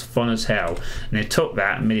soundtrack, and was fun as hell. And they took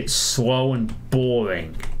that and made it slow and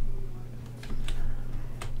boring.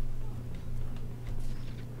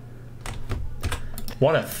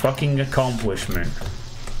 What a fucking accomplishment.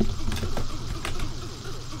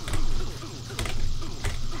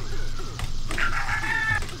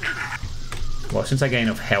 Well, since I get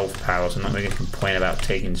enough health powers, I'm not really going to complain about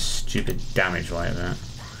taking stupid damage like that.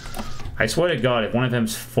 I swear to God, if one of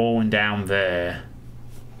them's falling down there...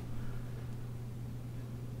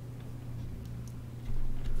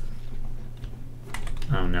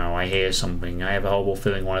 Oh no, I hear something. I have a horrible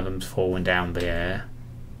feeling one of them's falling down there.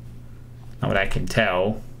 Not what I can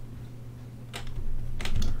tell.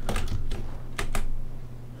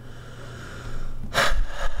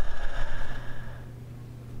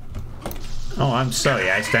 Oh, I'm sorry,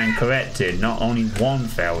 I stand corrected. Not only one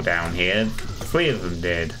fell down here, 3 of them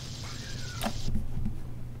did.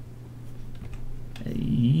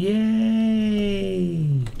 Yay!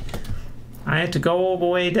 I had to go all the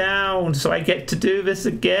way down, so I get to do this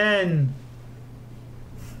again.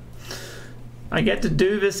 I get to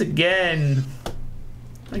do this again.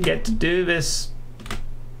 I get to do this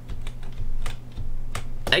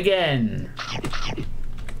again.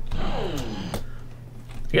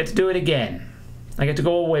 I get to do it again. I get to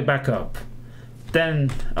go all the way back up.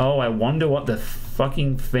 Then, oh, I wonder what the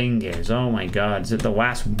fucking thing is. Oh my God, is it the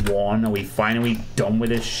last one? Are we finally done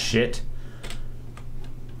with this shit?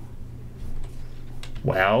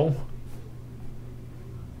 Well,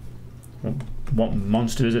 what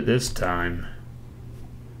monster is it this time?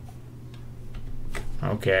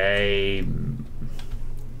 Okay,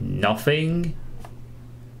 nothing?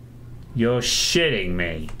 You're shitting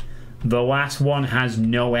me. The last one has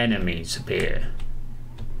no enemies appear.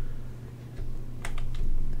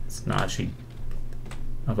 It's not actually...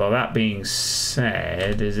 Although that being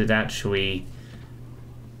said, is it actually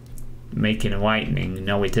making lightning?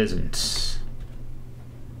 No, it isn't.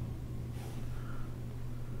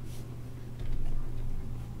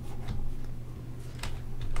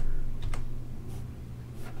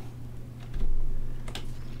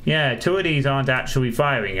 Yeah, 2 of these aren't actually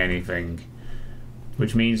firing anything.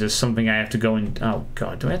 Which means there's something I have to go and... Oh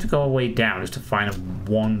God, do I have to go all the way down just to find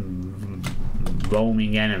one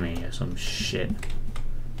roaming enemy or some shit?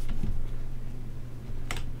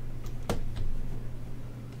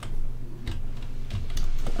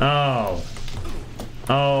 Oh.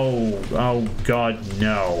 Oh. Oh God,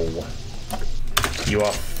 no. You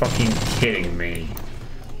are fucking kidding me.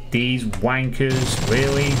 These wankers,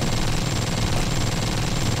 really?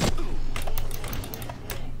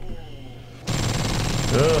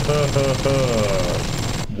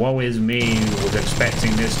 Woe is me, who was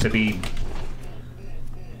expecting this to be...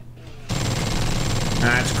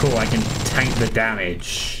 That's cool, I can tank the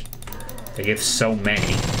damage. They give so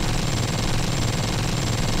many.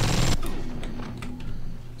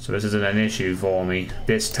 So this isn't an issue for me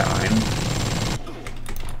this time.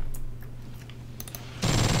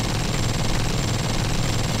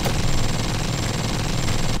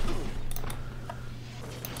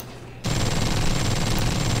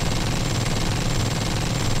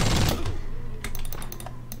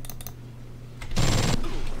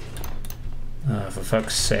 For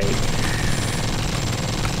fuck's sake.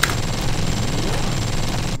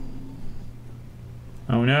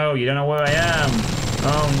 Oh no, you don't know where I am.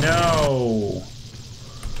 Oh no.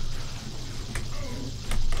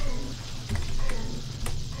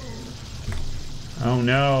 Oh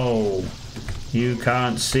no. You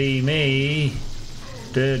can't see me.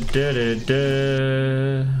 Da da da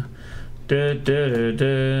da. Da da da da.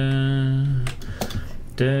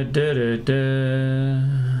 Da da da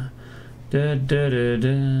da. Da, da, da,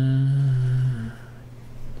 da.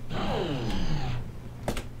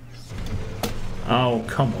 Oh,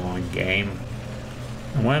 come on, game.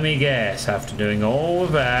 And let me guess, after doing all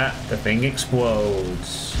of that, the thing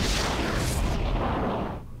explodes.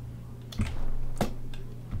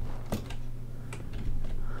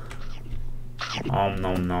 Nom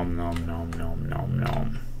nom nom nom nom nom nom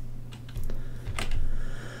nom.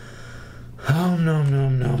 Oh no no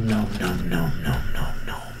no no no no no no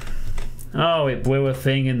no. Oh, it blew a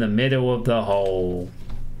thing in the middle of the hole.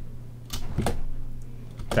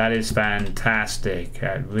 That is fantastic.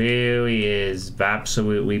 That really is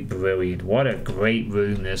absolutely brilliant. What a great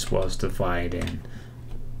room this was to fight in.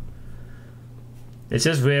 This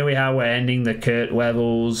is really how we're ending the Kurt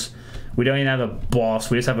levels. We don't even have a boss.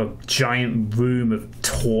 We just have a giant room of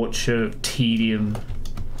torture, of tedium.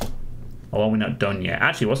 Although we're not done yet.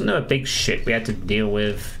 Actually, wasn't there a big ship we had to deal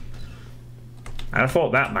with? I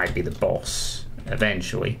thought that might be the boss,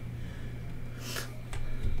 eventually.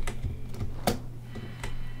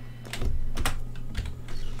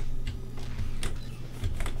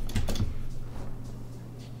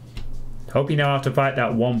 Hope you know how to fight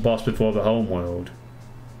that one boss before the homeworld.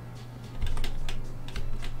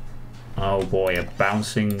 Oh boy, a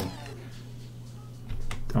bouncing...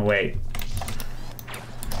 Oh wait.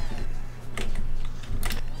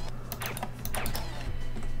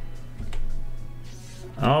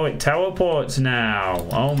 Oh, it teleports now.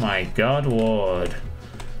 Oh my god, Lord.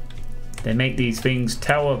 They make these things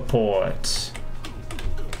teleport.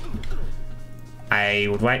 I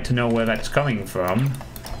would like to know where that's coming from.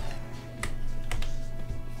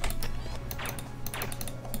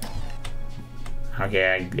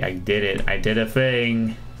 Okay, I did it. I did a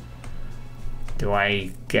thing. Do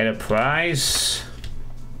I get a prize?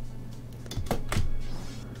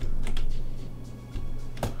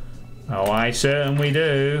 Oh, I certainly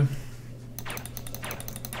do.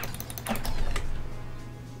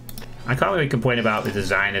 I can't really complain about the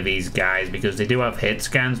design of these guys because they do have hit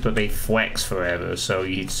scans, but they flex forever, so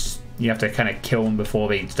you have to kind of kill them before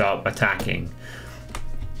they start attacking.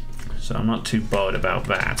 So I'm not too bothered about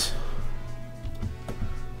that.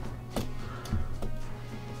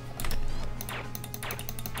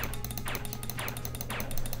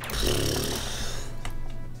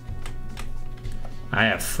 I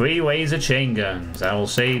have 3 laser chain guns. I will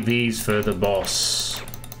save these for the boss.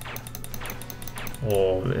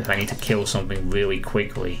 Or if I need to kill something really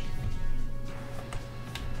quickly.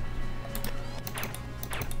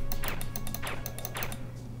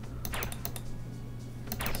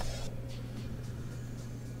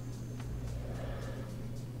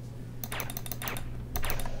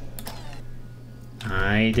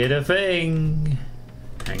 I did a thing.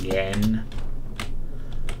 Again.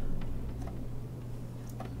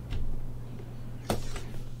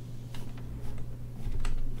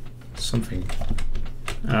 Something.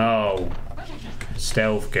 Oh,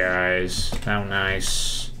 stealth guys. How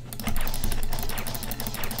nice.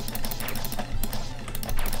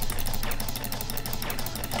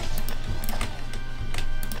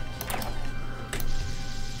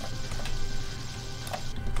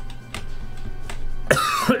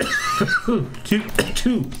 Two.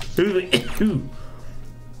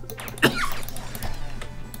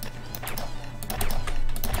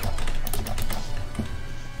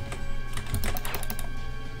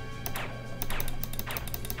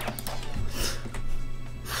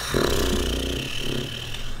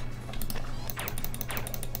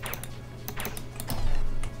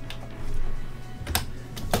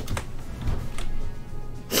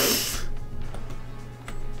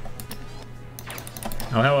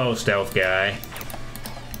 Oh, hello, stealth guy.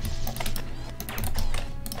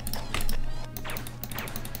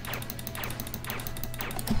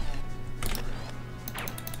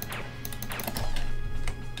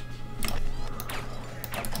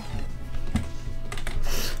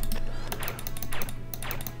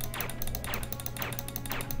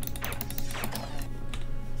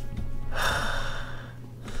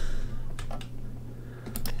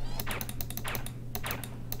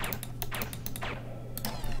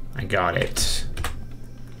 I got it.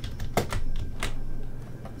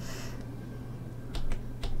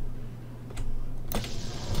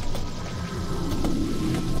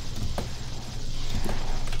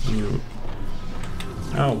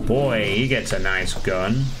 Oh boy, he gets a nice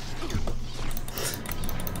gun.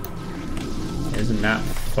 Isn't that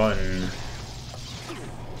fun?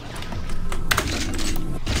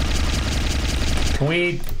 Can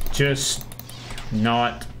we just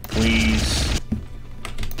not, please?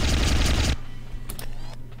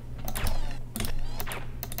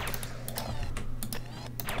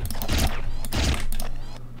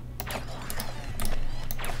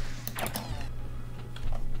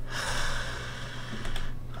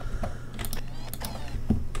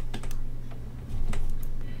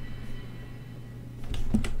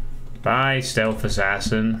 Bye, stealth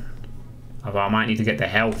assassin. Although I might need to get the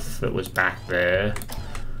health that was back there.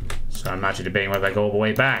 So I'm actually debating whether I go all the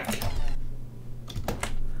way back.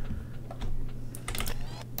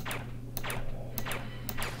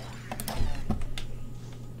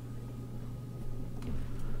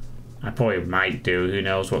 I probably might do. Who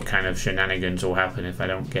knows what kind of shenanigans will happen if I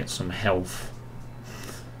don't get some health.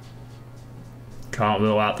 Can't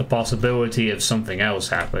rule out the possibility of something else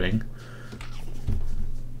happening.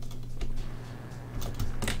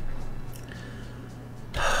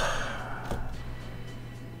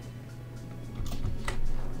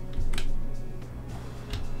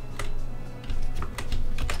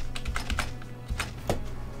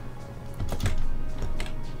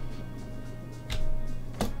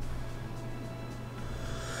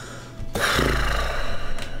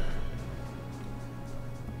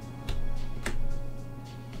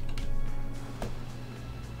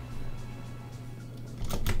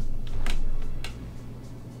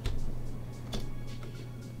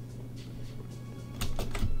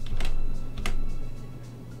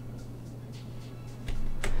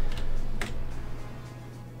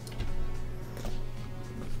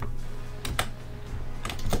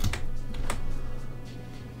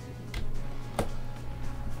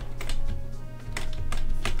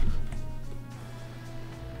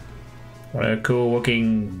 What a cool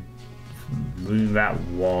looking room that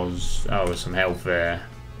was. Oh, there's some health there.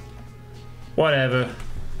 Whatever.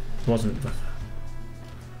 Wasn't.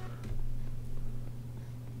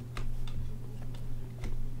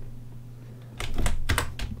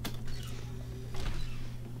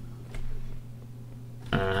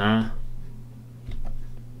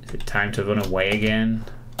 Is it time to run away again?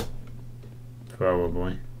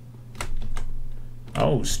 Probably.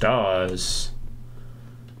 Oh, stars.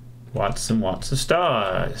 Lots and lots of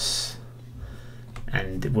stars.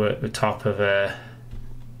 And we're at the top of a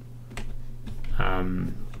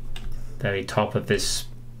very top of this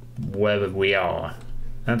wherever we are.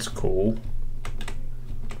 That's cool.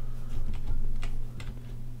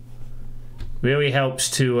 Really helps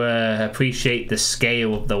to appreciate the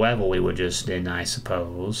scale of the level we were just in, I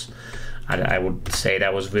suppose. I would say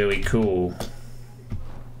that was really cool.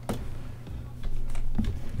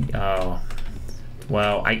 Oh.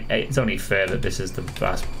 Well, it's only fair that this is the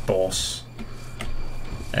last boss.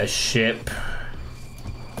 A ship.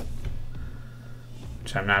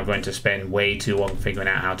 Which I'm now going to spend way too long figuring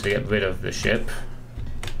out how to get rid of the ship.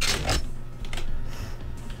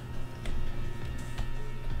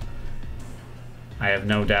 I have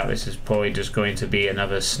no doubt this is probably just going to be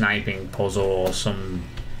another sniping puzzle or something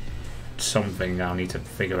I'll need to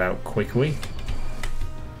figure out quickly.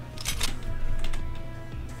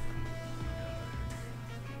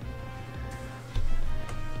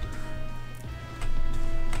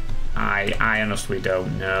 I honestly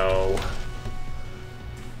don't know.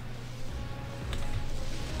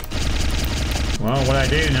 Well, what I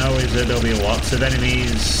do know is that there'll be lots of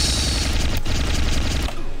enemies.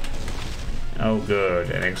 Oh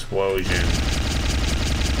good, an explosion.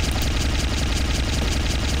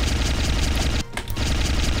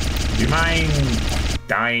 Do you mind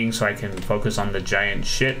dying so I can focus on the giant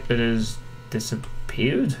ship that has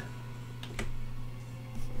disappeared?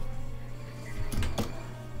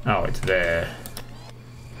 Oh, it's there.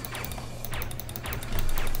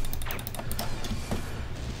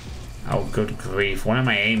 Oh, good grief. What am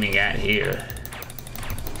I aiming at here?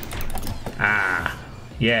 Ah.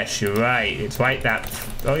 Yes, you're right. It's like that.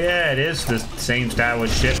 Oh, yeah, it is the same style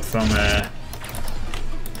of ship from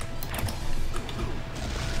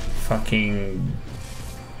fucking.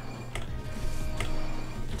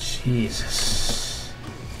 Jesus.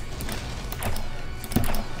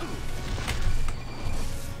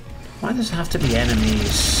 Why does it have to be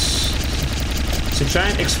enemies? It's a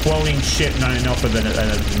giant exploding ship, not enough of an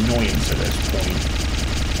annoyance at this point.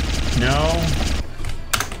 No?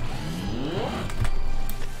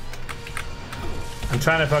 I'm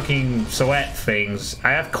trying to fucking select things.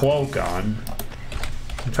 I have cloak on.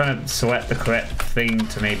 I'm trying to select the correct thing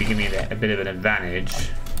to maybe give me a bit of an advantage.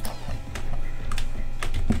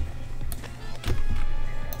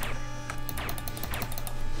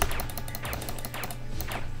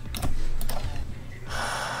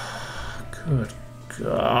 Good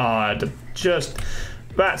God. Just...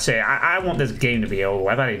 That's it. I want this game to be over.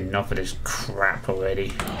 I've had enough of this crap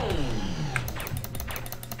already.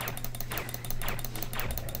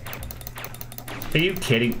 Are you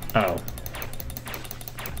kidding? Oh.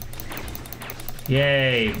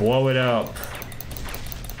 Yay, blow it up.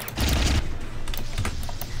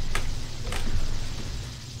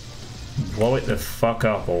 Blow it the fuck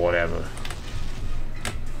up or whatever.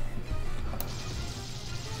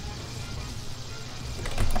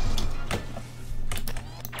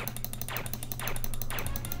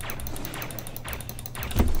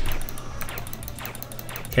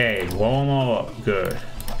 Okay, one more up. Good.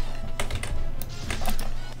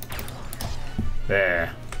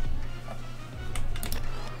 There.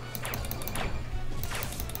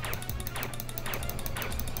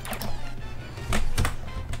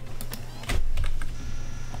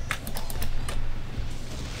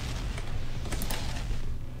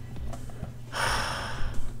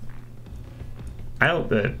 I hope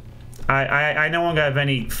that I no longer have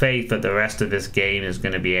any faith that the rest of this game is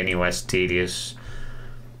going to be any less tedious.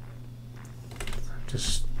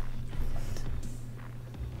 Just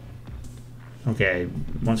okay.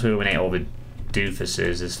 Once we eliminate all the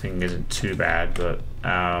doofuses, this thing isn't too bad. But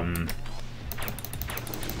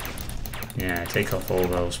yeah, take off all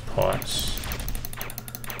those pots.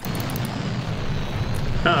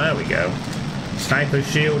 Oh, there we go. Sniper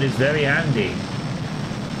shield is very handy.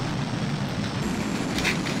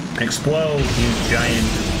 Explode, you giant.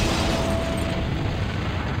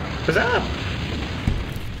 Was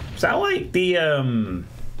that like the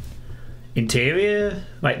interior?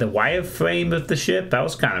 Like the wireframe of the ship? That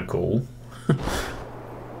was kind of cool.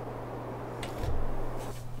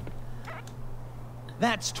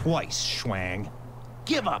 That's twice, Schwang.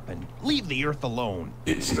 Give up and leave the Earth alone.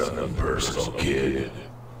 It's nothing personal, kid.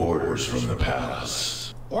 Orders from the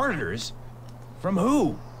palace. Orders? From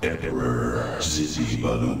who? Emperor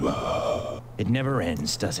Zizibaluba. It never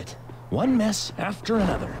ends, does it? One mess after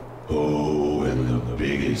another. Oh, and the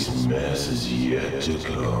biggest mess is yet to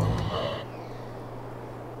come.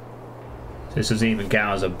 This doesn't even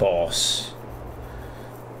count as a boss.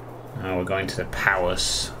 Now we're going to the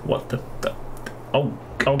palace. What the oh,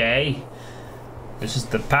 okay. This is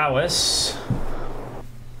the palace.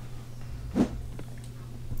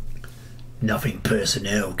 Nothing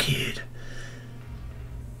personnel, kid.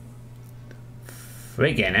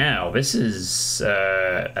 Friggin' hell, this is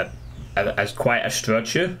as quite a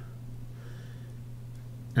structure.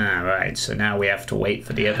 Alright, so now we have to wait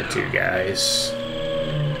for the other two guys.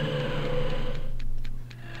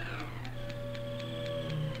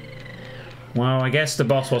 Well, I guess the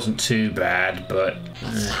boss wasn't too bad, but...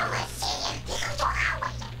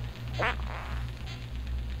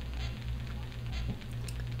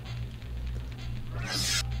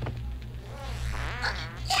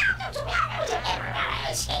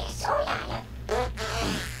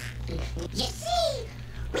 You see,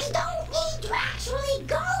 we don't need to actually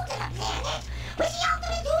go to the planet. With the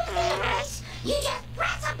ultimate universe, you just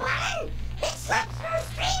press a button, it slips through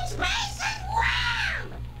stream space, and wham!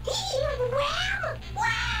 Wham!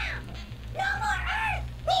 Wham! No more Earth!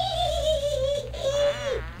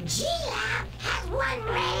 G-Lab has one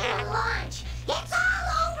ready to launch. It's all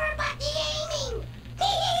over but the aiming.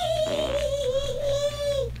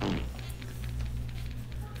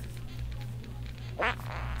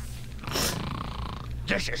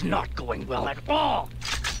 This is not going well at all.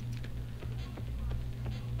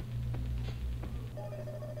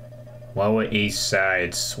 Lower East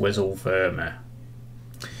Side, Swizzle Firmer.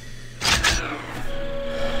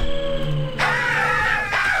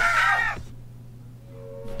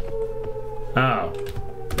 Oh,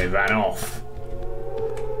 they ran off.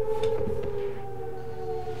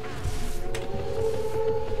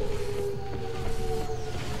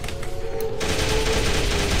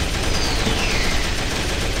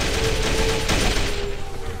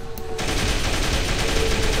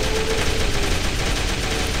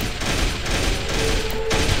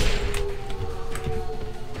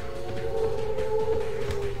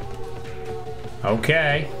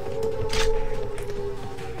 Okay.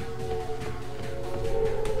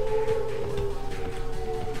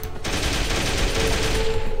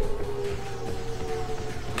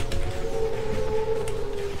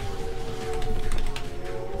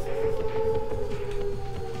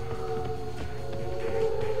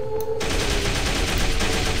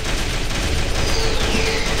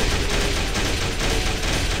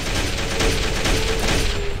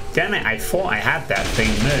 Damn it, I thought I had that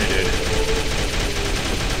thing murdered.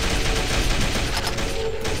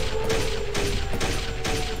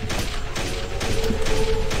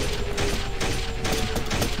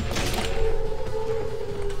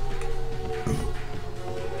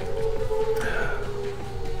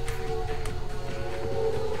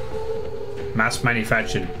 Mass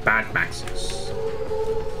manufactured bad maxes.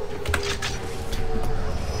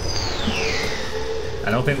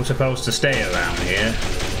 I don't think we're supposed to stay around here.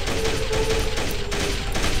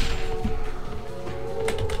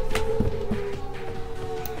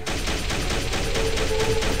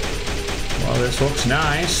 Well, this looks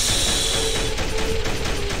nice.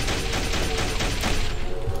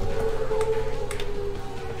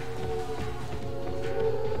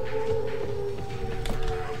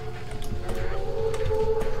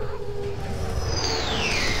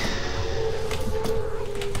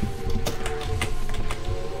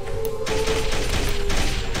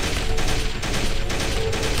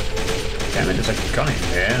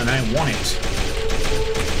 here, and I want it.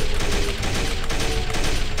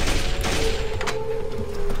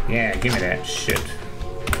 Yeah, give me that shit.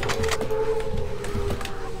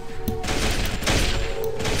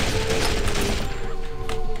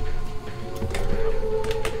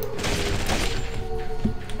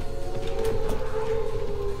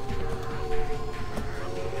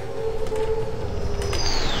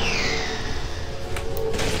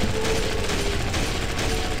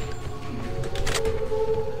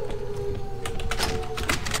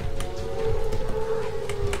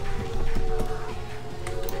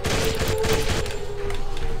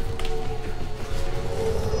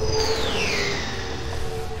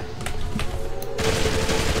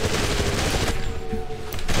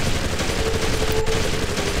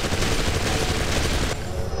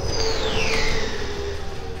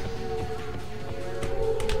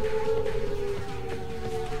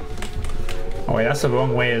 Oh wait, that's the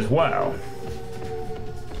wrong way as well.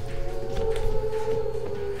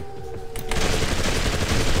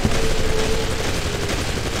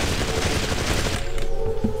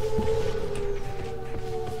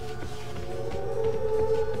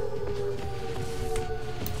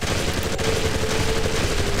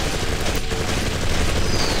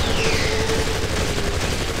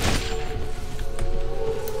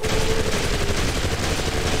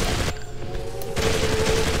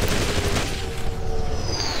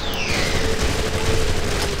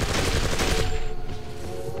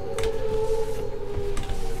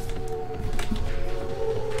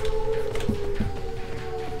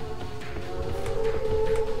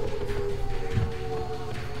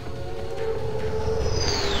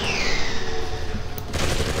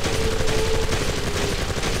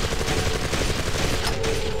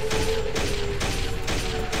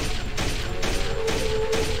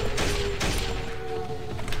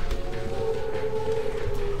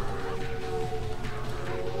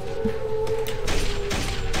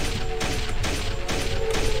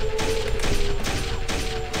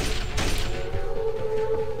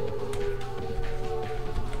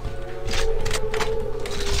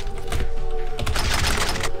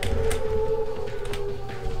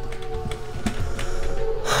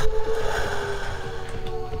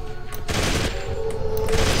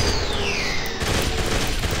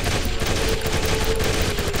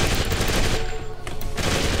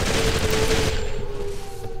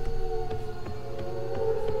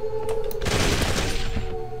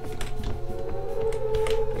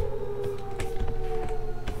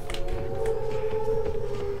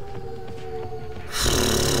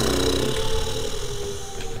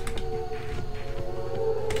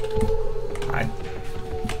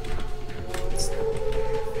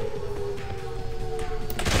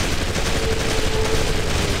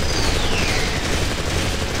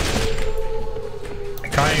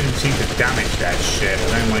 Can't even seem to damage that ship.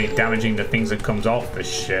 I'm only damaging the things that comes off the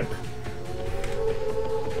ship.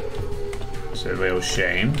 It's a real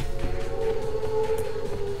shame.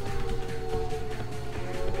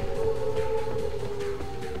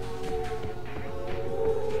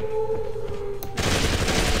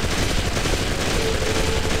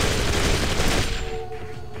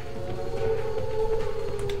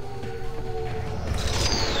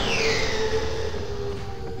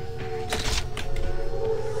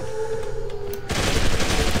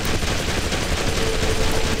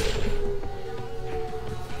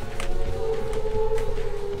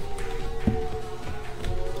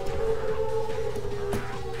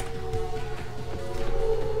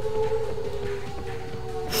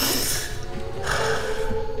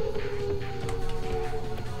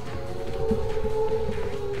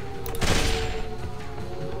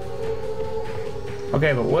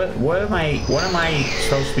 Okay, but what am I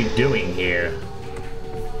supposed to be doing here?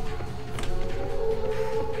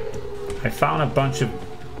 I found a bunch of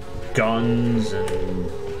guns and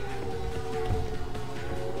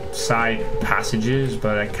side passages,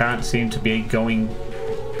 but I can't seem to be going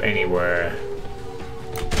anywhere.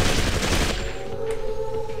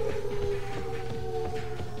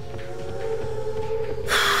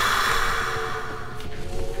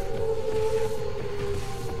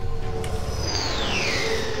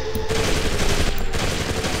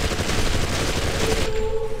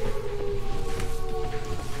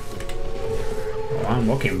 I'm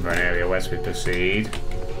looking for an area where we proceed.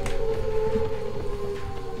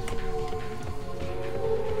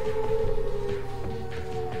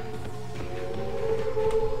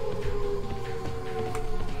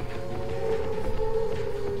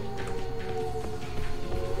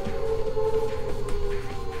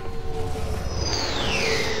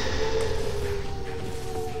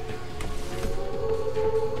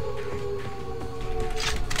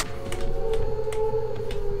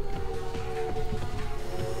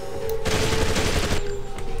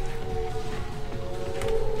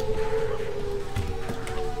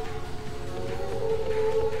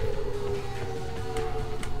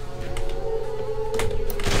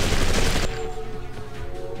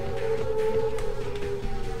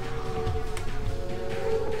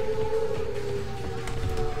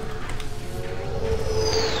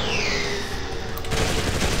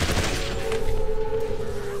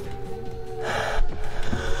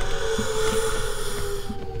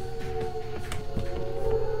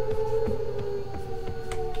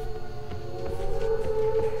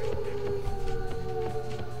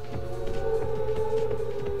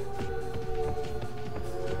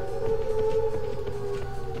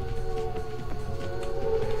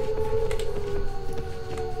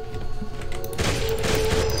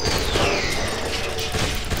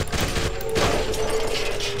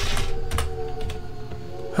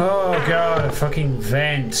 Oh god, a fucking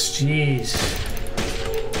vent, jeez.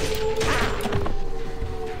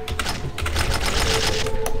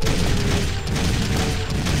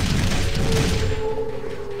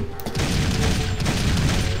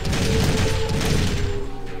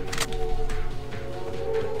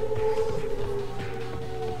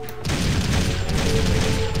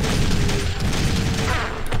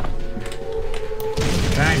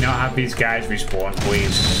 Can I not have these guys respawn,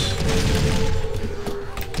 please?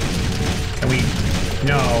 Can we...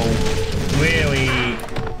 No. Really?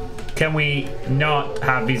 Can we not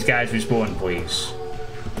have these guys respawn, please?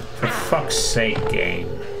 For fuck's sake, game.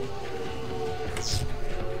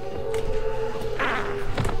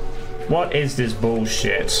 What is this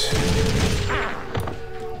bullshit?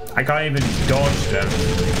 I can't even dodge them.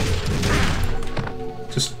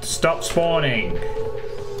 Just stop spawning.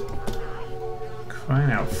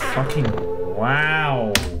 Crying out fucking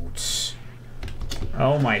loud.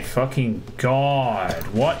 Oh my fucking god.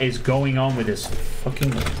 What is going on with this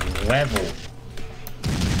fucking level? Do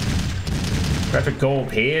I have to go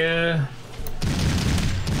up here?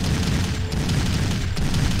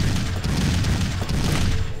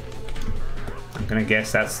 I'm gonna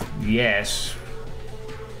guess that's yes.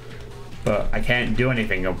 But I can't do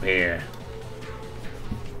anything up here.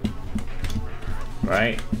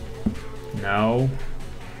 Right? No.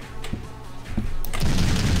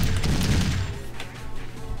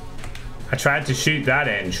 I tried to shoot that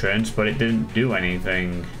entrance, but it didn't do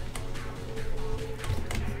anything.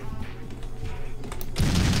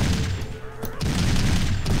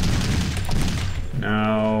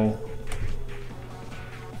 No.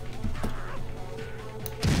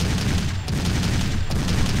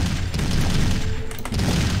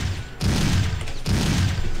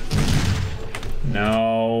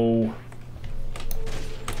 No.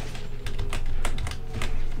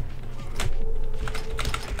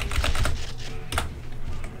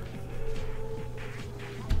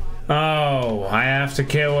 Oh, I have to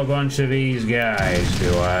kill a bunch of these guys, do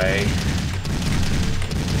I?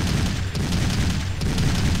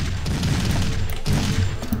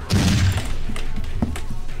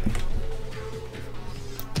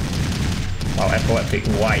 While epileptic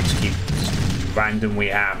lights keep randomly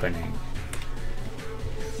happening.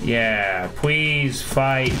 Yeah, please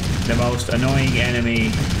fight the most annoying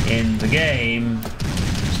enemy in the game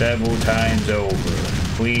several times over.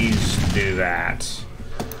 Please do that.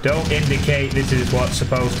 Don't indicate this is what's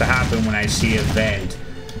supposed to happen when I see a vent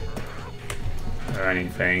or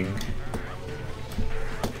anything.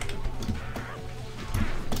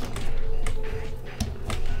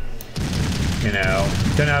 You know,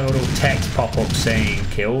 don't have a little text pop up saying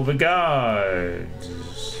kill the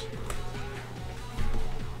guards.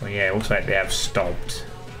 Well, yeah, it looks like they have stopped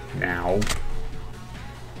now.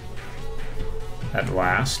 At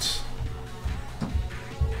last.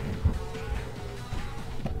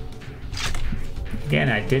 Again,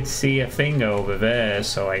 I did see a thing over there,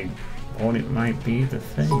 so I thought it might be the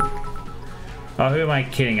thing. Oh, who am I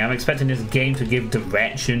kidding? I'm expecting this game to give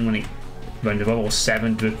direction when the level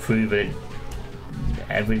 7 to prove it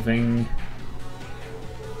everything.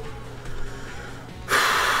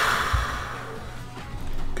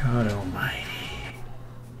 God almighty.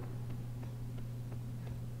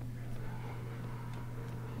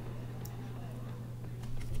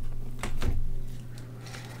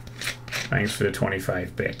 Thanks for the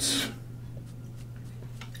 25 bits.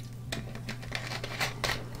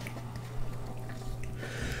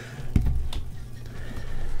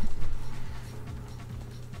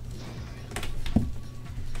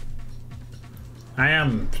 I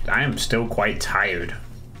am still quite tired.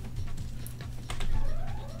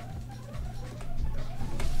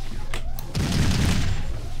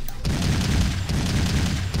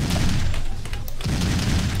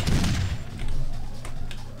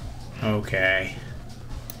 Okay.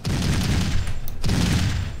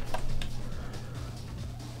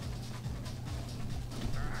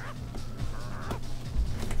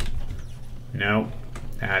 Nope,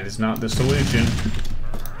 that is not the solution.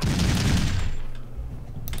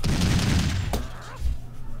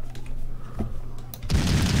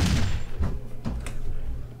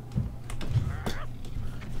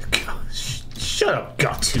 Shut up,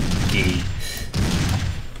 Got2D.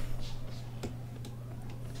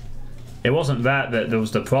 It wasn't that there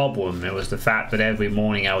was the problem, it was the fact that every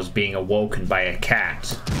morning I was being awoken by a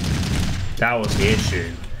cat. That was the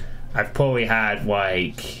issue. I've probably had,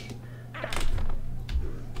 like...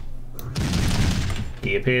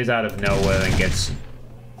 He appears out of nowhere and gets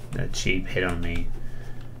a cheap hit on me.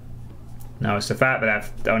 No, it's the fact that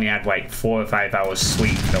I've only had like 4 or 5 hours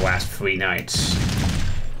sleep for the last 3 nights.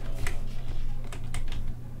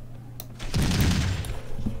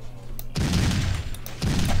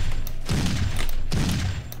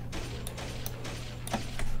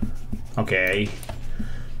 Okay.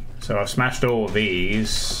 So I've smashed all of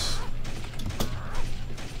these.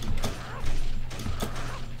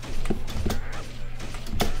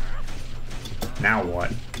 Now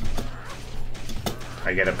what?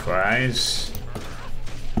 I get a prize?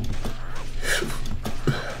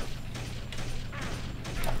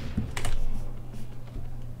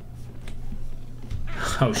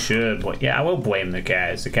 Oh sure, but yeah, I will blame the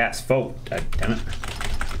cat. It's the cat's fault. God damn it.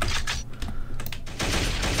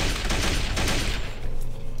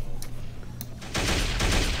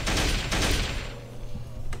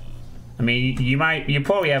 I mean, you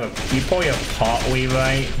probably have partly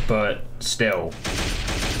right, but still.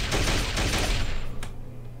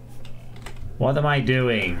 What am I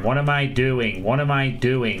doing? What am I doing? What am I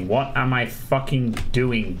doing? What am I fucking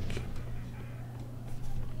doing?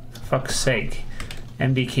 For fuck's sake.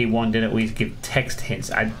 MDK2 didn't at least give text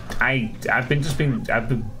hints. I've been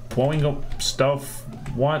blowing up stuff.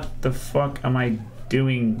 What the fuck am I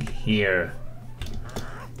doing here?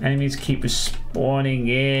 Enemies keep spawning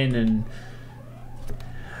in and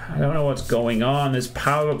I don't know what's going on. There's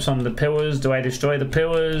power-ups on the pillars. Do I destroy the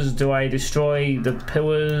pillars? Do I destroy the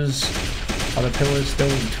pillars? Are the pillars still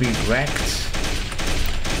to be wrecked?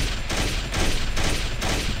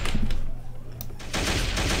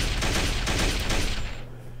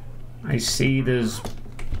 I see there's...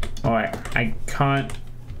 Alright, I can't...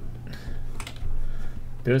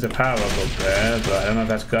 There's a power up there, but I don't know if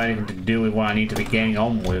that's got anything to do with what I need to be getting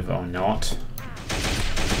on with or not.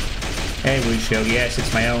 Hey Lucio, yes,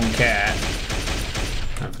 it's my own cat.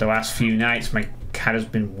 And for the last few nights, my cat has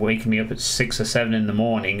been waking me up at 6 or 7 in the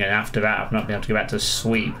morning, and after that I've not been able to go back to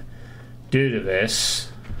sleep. Due to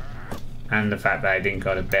this, and the fact that I didn't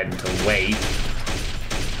go to bed until late,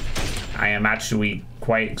 I am actually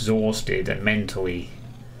quite exhausted and mentally.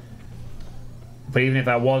 But even if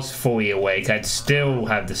I was fully awake, I'd still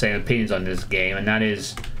have the same opinions on this game, and that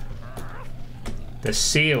is the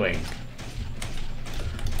ceiling.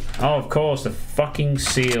 Oh, of course, the fucking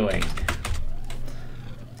ceiling.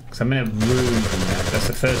 Because I'm in a room, that's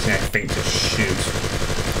the first thing I think to shoot.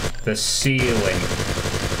 The ceiling.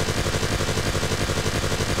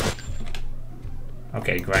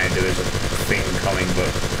 Okay, granted, there is a thing coming,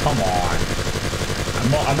 but come on.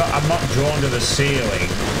 I'm not drawn to the ceiling.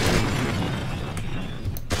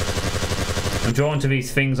 I'm drawn to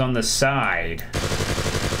these things on the side.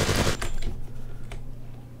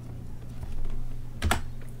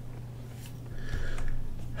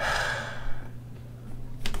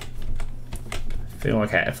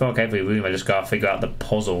 I feel like every room I just gotta figure out the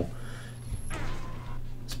puzzle.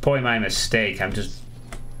 It's probably my mistake. I'm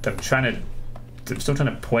still trying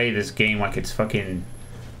to play this game like it's fucking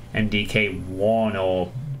MDK2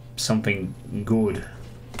 or something good.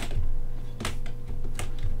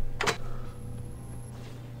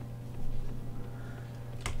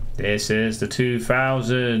 This is the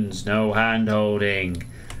 2000s, no hand-holding.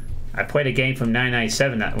 I played a game from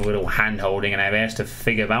 997, that little hand-holding, and I've asked to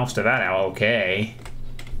figure most of that out okay.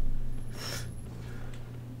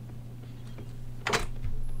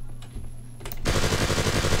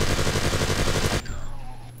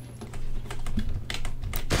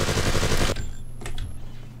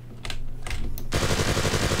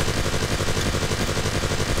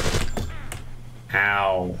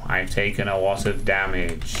 Ow, I've taken a lot of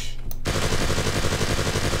damage.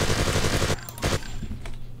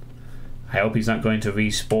 I hope he's not going to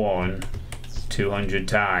respawn 200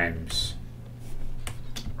 times.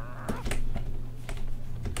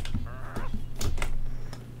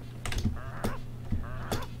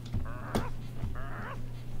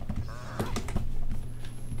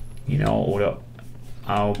 You know what?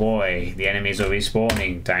 Oh boy, the enemies are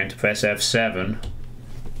respawning. Time to press F7.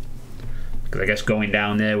 Because I guess going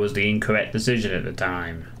down there was the incorrect decision at the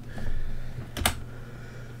time.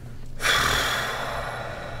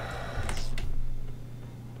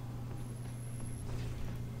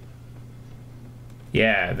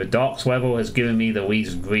 Yeah, the docks level has given me the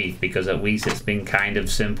least grief because at least it's been kind of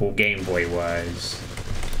simple gameplay-wise.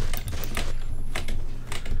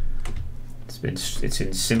 It's been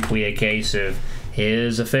simply a case of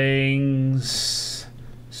here's the things,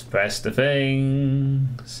 press the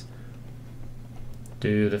things,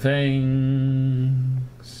 do the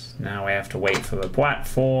things. Now I have to wait for the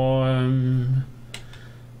platform.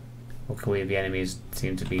 Luckily the enemies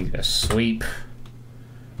seem to be asleep.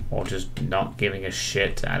 Or just not giving a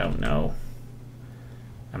shit, I don't know.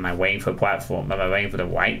 Am I waiting for a platform? Am I waiting for the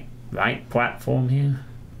right platform here?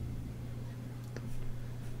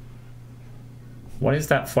 What is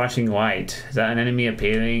that flashing light? Is that an enemy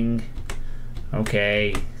appearing?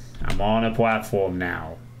 Okay, I'm on a platform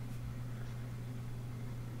now.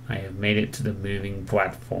 I have made it to the moving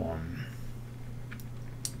platform.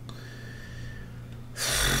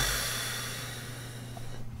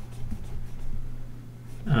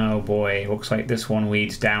 Oh boy, looks like this one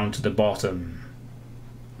leads down to the bottom.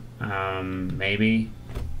 Maybe?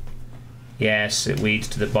 Yes, it leads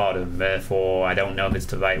to the bottom, therefore I don't know if it's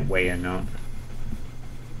the right way or not.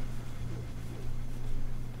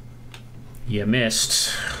 You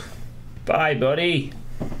missed. Bye, buddy.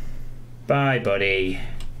 Bye, buddy.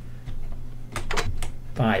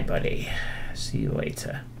 Bye, buddy. See you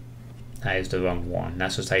later. That is the wrong one.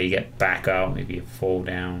 That's just how you get back up if you fall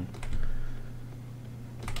down.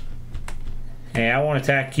 Hey, I won't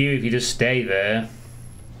attack you if you just stay there.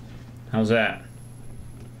 How's that?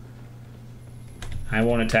 I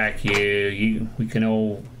won't attack you. We can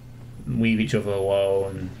all leave each other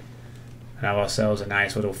alone and have ourselves a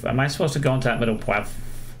nice little... Am I supposed to go into that middle platform?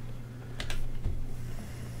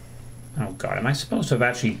 Oh god, am I supposed to have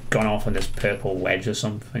actually gone off on this purple wedge or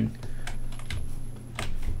something?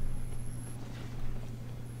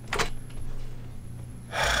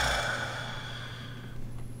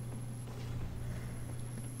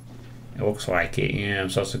 It looks like it, yeah. I'm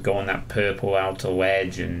supposed to go on that purple outer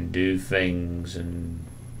wedge and do things, and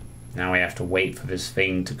now I have to wait for this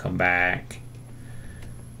thing to come back.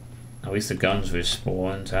 At least the guns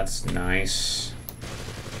respawned, that's nice.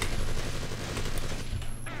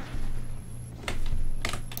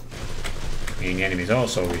 I mean, the enemies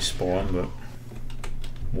also respawn, but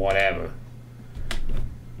whatever.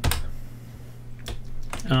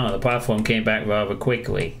 Oh, the platform came back rather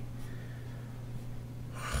quickly.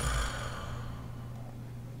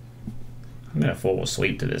 I'm gonna fall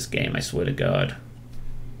asleep to this game, I swear to God.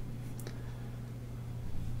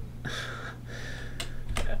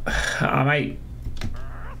 I might...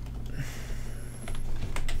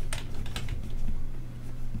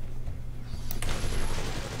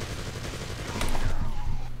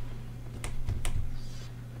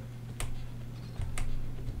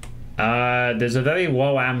 There's a very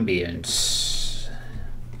low ambience.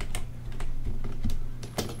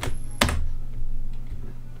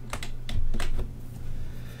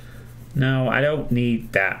 No, I don't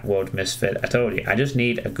need that World Misfit. I told you, I just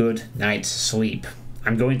need a good night's sleep.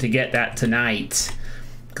 I'm going to get that tonight.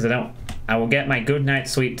 Because I will get my good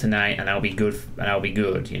night's sleep tonight and I'll be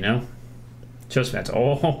good, you know? Trust me, that's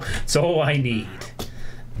all I need.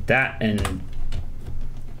 That and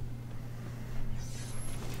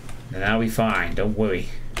then I'll be fine, don't worry.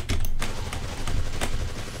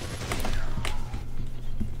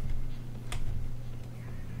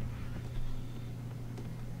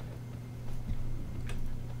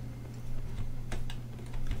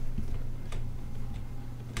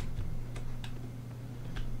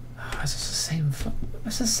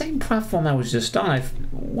 That's the same platform I was just on.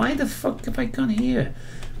 Why the fuck have I gone here?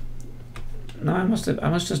 No, I must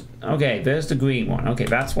just... Okay, there's the green one. Okay,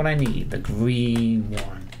 that's what I need. The green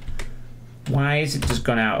one. Why is it just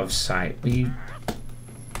gone out of sight? Will you...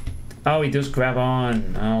 Oh, he does grab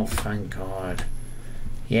on. Oh, thank God.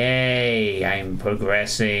 Yay, I'm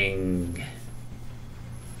progressing.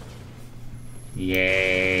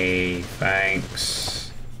 Yay,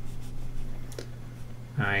 thanks.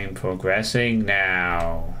 I'm progressing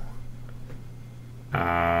now.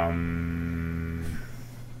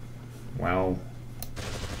 Well,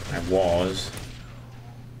 I was.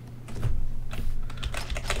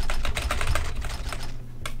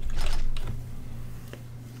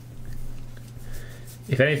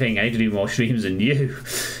 If anything, I need to do more streams than you.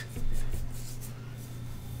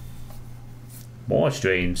 More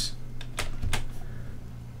streams.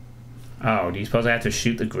 Oh, do you suppose I have to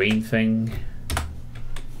shoot the green thing?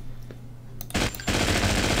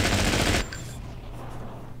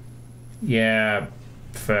 Yeah,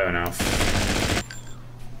 fair enough.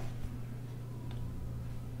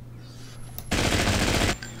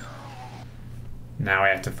 Now I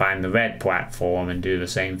have to find the red platform and do the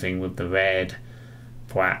same thing with the red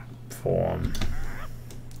platform.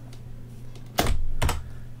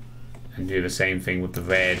 And do the same thing with the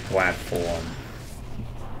red platform.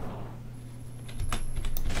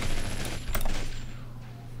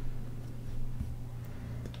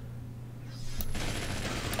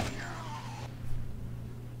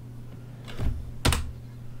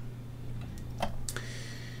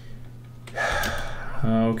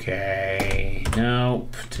 Okay,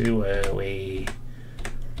 nope, too early.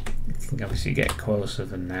 I can obviously get closer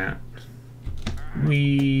than that.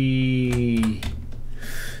 Whee!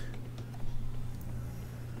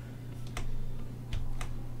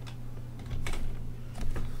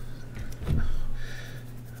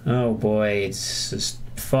 Oh boy, it's just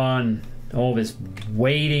fun. all this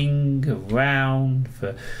waiting around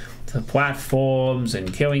for platforms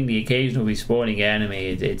and killing the occasional respawning enemy.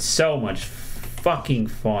 It's so much fucking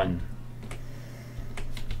fun.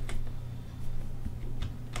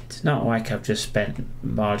 It's not like I've just spent a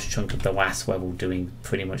large chunk of the last level doing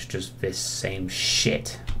pretty much just this same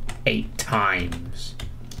shit 8 times.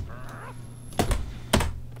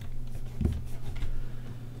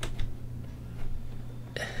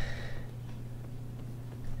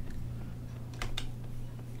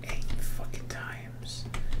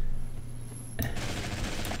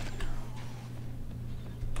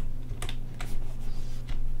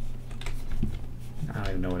 I don't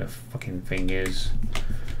even know what a fucking thing is.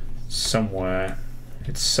 Somewhere.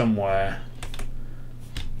 It's somewhere.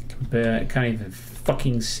 I can't even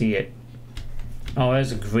fucking see it. Oh,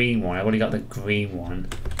 there's a green one. I've already got the green one.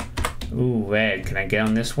 Ooh, red. Can I get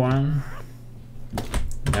on this one?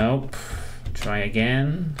 Nope. Try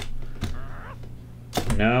again.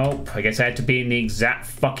 Nope. I guess I had to be in the exact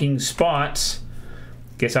fucking spot.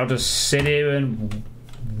 Guess I'll just sit here and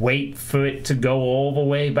wait for it to go all the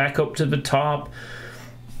way back up to the top.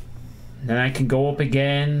 Then I can go up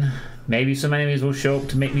again. Maybe some enemies will show up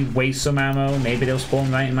to make me waste some ammo. Maybe they'll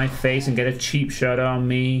spawn right in my face and get a cheap shot on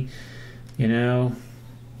me. You know?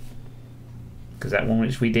 Because that one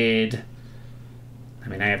which we did. I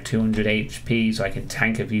mean, I have 200 HP, so I can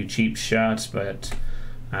tank a few cheap shots, but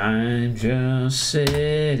I'm just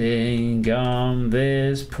sitting on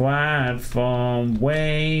this platform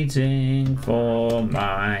waiting for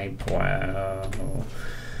my plow.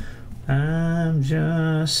 I'm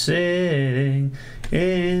just sitting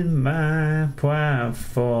in my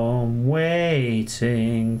platform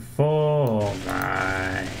waiting for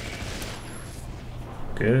my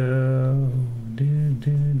girl. Do,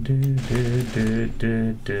 do, do, do, do,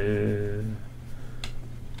 do, do.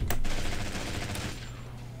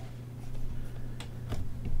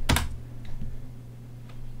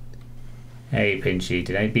 Hey Pinchy,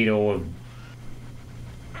 did I beat all of...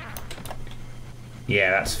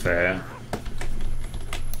 Yeah, that's fair.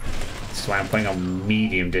 That's why I'm playing on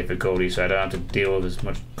medium difficulty, so I don't have to deal with as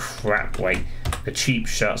much crap like the cheap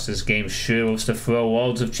shots. This game sure loves to throw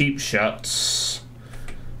loads of cheap shots.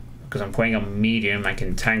 Because I'm playing on medium, I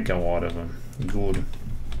can tank a lot of them. Good.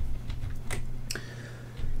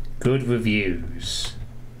 Good reviews.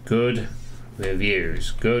 Good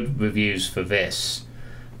reviews. Good reviews for this.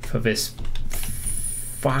 For this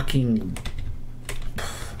fucking...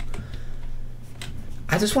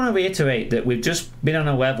 I just want to reiterate that we've just been on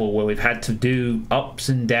a level where we've had to do ups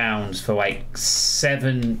and downs for like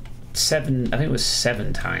seven, I think it was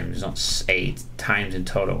 7 times, not 8 times in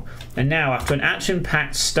total. And now, after an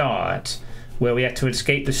action-packed start, where we had to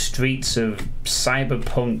escape the streets of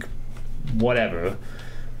cyberpunk whatever,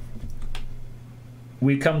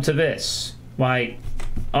 we come to this. Like,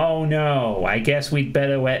 oh no, I guess we'd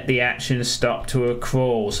better let the action stop to a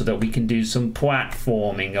crawl so that we can do some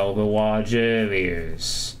platforming over large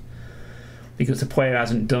areas. Because the player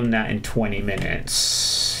hasn't done that in 20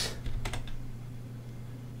 minutes.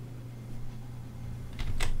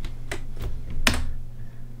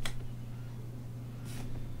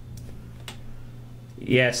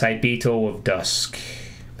 Yes, I beat all of Dusk,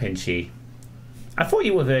 Pinchy. I thought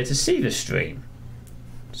you were there to see the stream.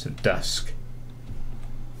 So Dusk.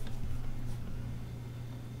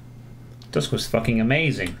 Dusk was fucking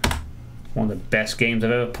amazing. One of the best games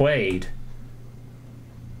I've ever played.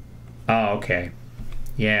 Oh, okay.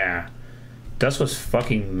 Yeah. Dusk was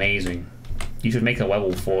fucking amazing. You should make a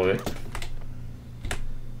level for it.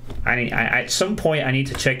 At some point I need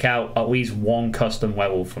to check out at least one custom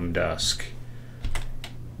level from Dusk.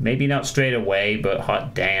 Maybe not straight away, but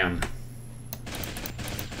hot damn.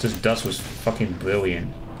 Just Dusk was fucking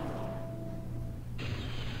brilliant.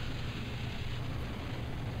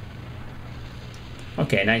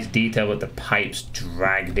 Okay, nice detail with the pipes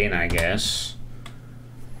dragged in, I guess.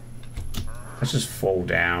 Let's just fall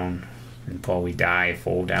down and probably die,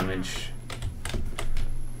 fall damage.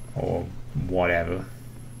 Or whatever.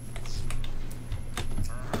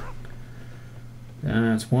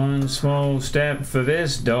 That's one small step for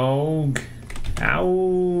this dog. Ow!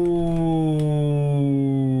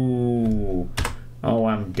 Oh,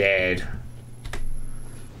 I'm dead.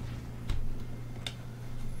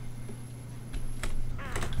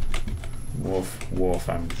 Woof, woof,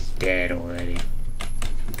 I'm dead already.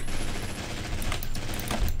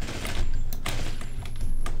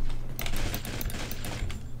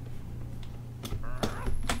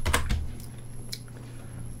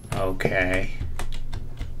 Okay.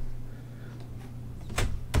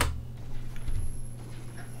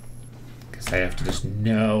 Guess I have to just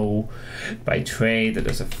know by trade that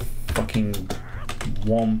there's a fucking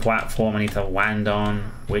one platform I need to land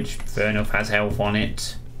on, which fair enough has health on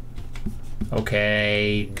it.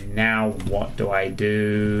 Okay, now what do I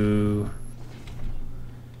do?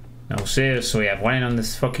 No, seriously, I've landed on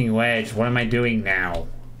this fucking ledge. What am I doing now?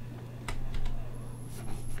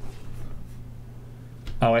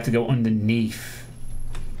 Oh, I have to go underneath.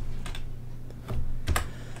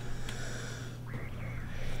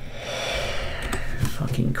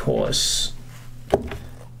 Fucking course.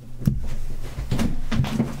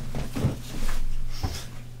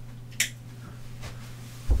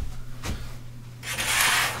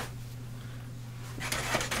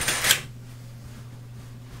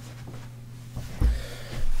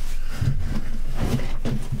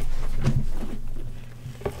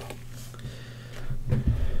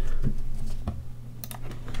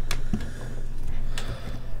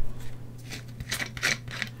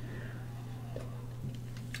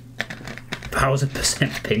 How's a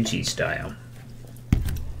percent pinchy style?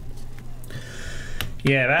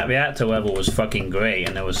 Yeah, that reactor level was fucking great,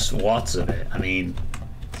 and there was lots of it. I mean,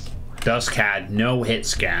 Dusk had no hit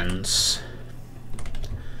scans,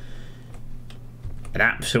 an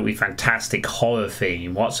absolutely fantastic horror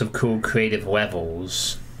theme, lots of cool creative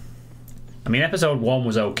levels. I mean, episode 1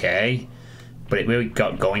 was okay, but it really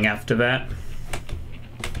got going after that.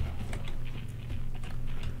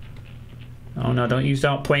 Oh no, don't you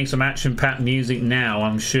start playing some action-packed music now.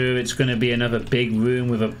 I'm sure it's going to be another big room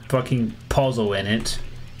with a fucking puzzle in it.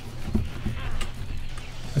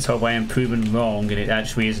 Let's hope I am proven wrong and it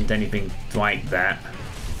actually isn't anything like that.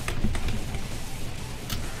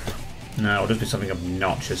 No, it'll just be something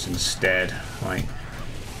obnoxious instead. Like,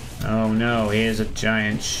 oh no, here's a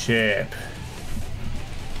giant ship.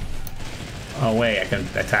 Oh wait, I can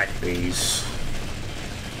attack these.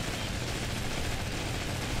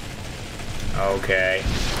 Okay.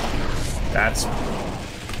 That's...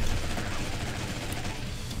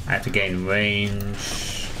 I have to gain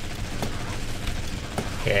range.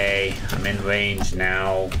 Okay, I'm in range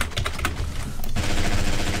now.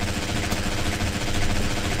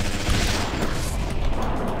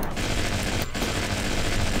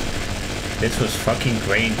 This was fucking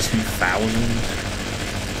Grain 2000.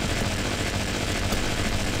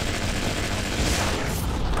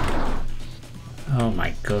 Oh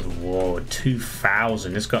my good lord,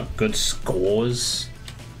 2000. It's got good scores.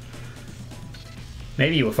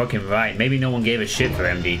 Maybe you were fucking right. Maybe no one gave a shit for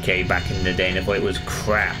MDK back in the day and they thought it was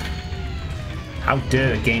crap. How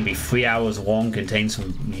dare a game be 3 hours long, contain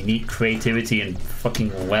some unique creativity and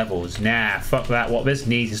fucking levels? Nah, fuck that. What this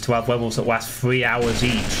needs is to have levels that last 3 hours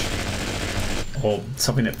each. Or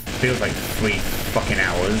something that feels like 3 fucking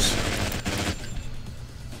hours.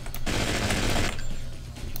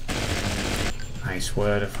 I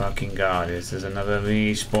swear to fucking God, this is another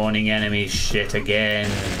respawning enemy shit again.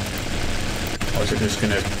 Or is it just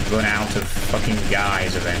gonna run out of fucking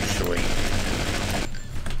guys eventually?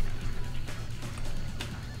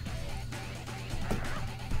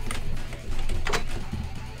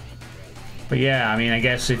 But yeah, I mean, I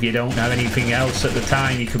guess if you don't have anything else at the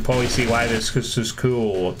time, you could probably see why this was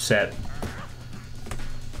cool, except...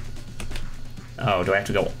 Oh, do I have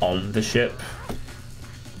to go on the ship?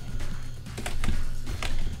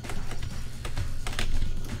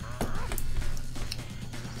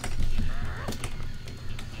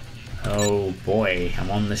 Oh boy,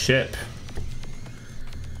 I'm on the ship.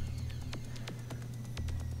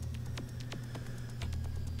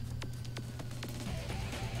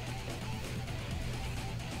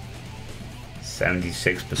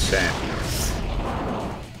 %.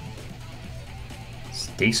 It's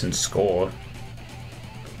a decent score.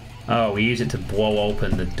 Oh, we use it to blow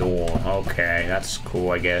open the door. Okay, that's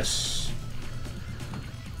cool, I guess.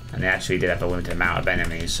 And they actually did have a limited amount of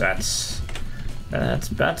enemies, so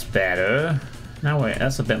that's better. No wait,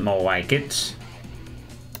 that's a bit more like it.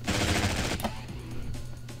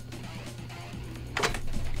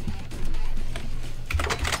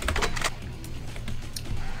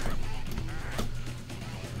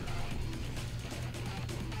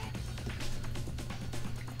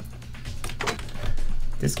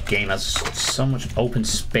 This game has so much open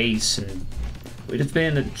space, and we just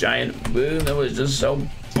been in a giant room that was just so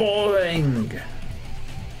boring.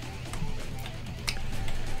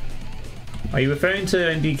 Are you referring to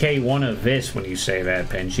MDK1 of this when you say that,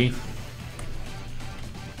 Penji?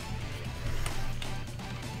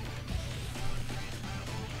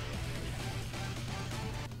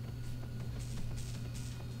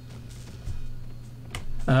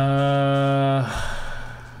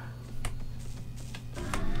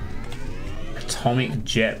 Atomic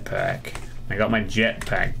jetpack. I got my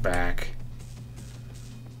jetpack back.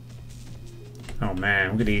 Oh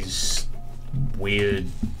man, look at these weird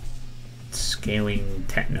scaling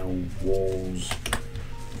techno walls.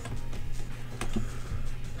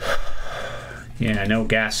 Yeah, no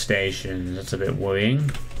gas stations. That's a bit worrying.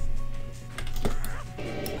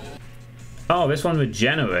 Oh, this one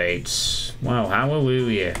regenerates. Wow,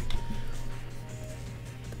 hallelujah.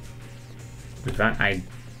 With that,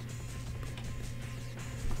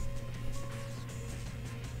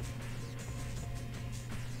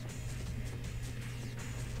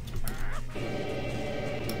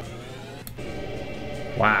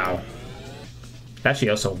 wow. It actually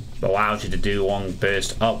also allows you to do long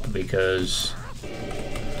burst up because...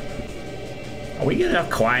 Are we gonna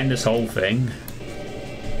climb this whole thing?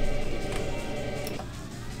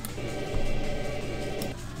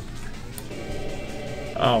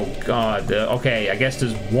 Oh god, okay, I guess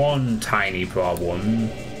there's one tiny problem.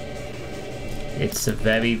 It's a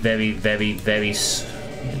very, very, very, very...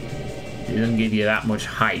 It doesn't give you that much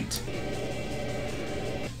height.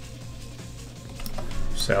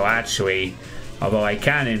 So actually, although I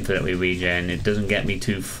can infinitely regen, it doesn't get me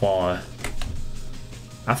too far.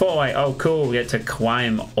 I thought like, oh cool, we get to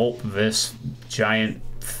climb up this giant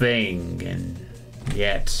thing, and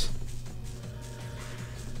yet...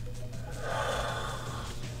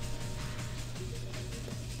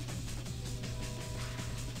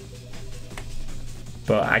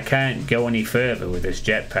 But I can't go any further with this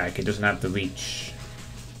jetpack, it doesn't have the reach.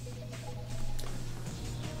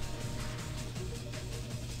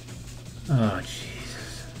 Oh, Jesus.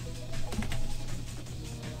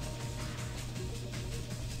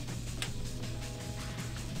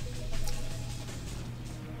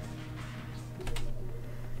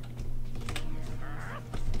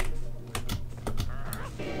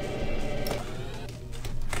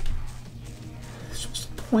 What's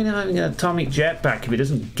the point of having an atomic jetpack if it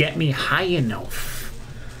doesn't get me high enough?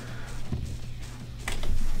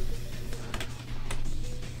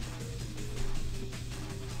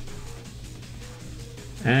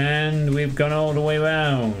 And we've gone all the way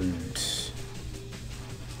around.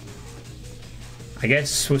 I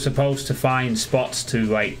guess we're supposed to find spots to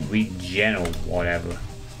like regen or whatever.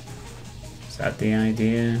 Is that the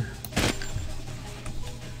idea?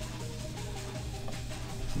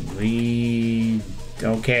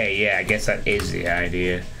 Okay, yeah, I guess that is the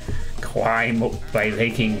idea. Climb up by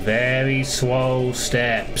taking very slow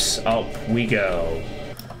steps. Up we go.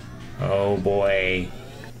 Oh boy.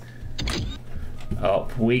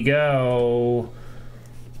 Up we go.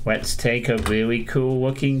 Let's take a really cool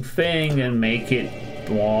looking thing and make it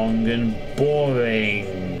long and boring.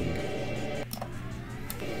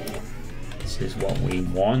 This is what we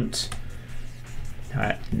want.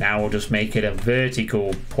 Now we'll just make it a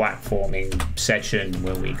vertical platforming section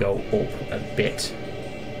where we go up a bit.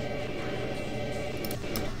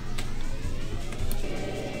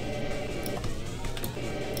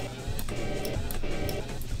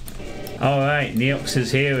 Alright, Neox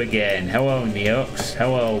is here again. Hello, Neox.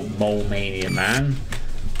 Hello, Mole Mania Man.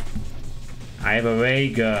 I have a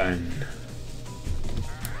ray gun.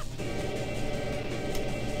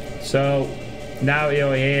 So, now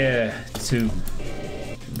you're here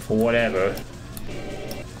for whatever.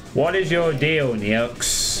 What is your deal,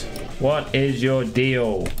 Neox? What is your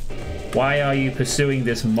deal? Why are you pursuing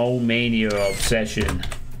this Mole Mania obsession?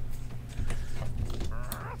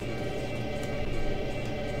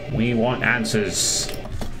 We want answers.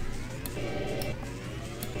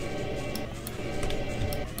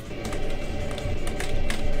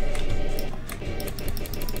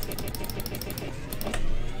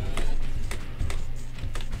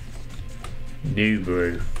 New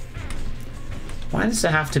brew. Why does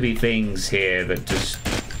there have to be things here that just...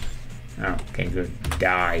 Oh, okay, good.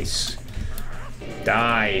 Dies.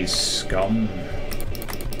 Dies, scum.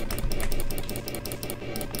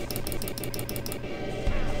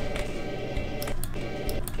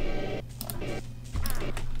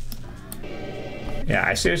 Yeah,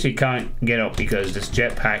 I seriously can't get up because this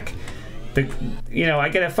jetpack... You know, I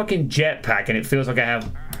get a fucking jetpack and it feels like I have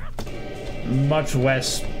much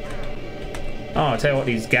less... Oh, I'll tell you what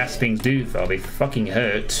these gas things do, though. They fucking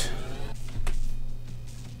hurt.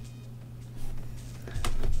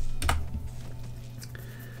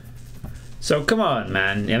 So come on,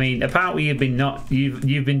 man. I mean, apparently you've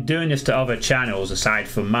been doing this to other channels aside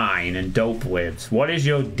from mine and Dope Lives. What is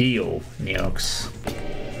your deal, Neox?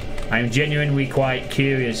 I'm genuinely quite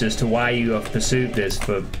curious as to why you have pursued this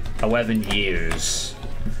for 11 years.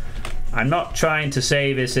 I'm not trying to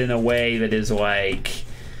say this in a way that is like,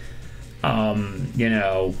 you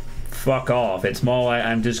know, fuck off. It's more like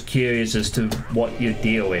I'm just curious as to what your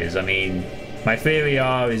deal is. I mean, my theory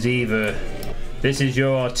is either this is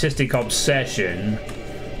your artistic obsession,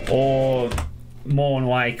 or more than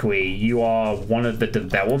likely you are one of the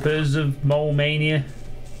developers of Mole Mania.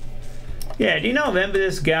 Yeah, do you not remember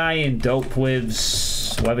this guy in Dope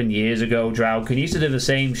Lives 11 years ago, Drowkin? He used to do the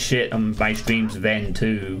same shit on my streams then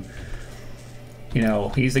too. You know,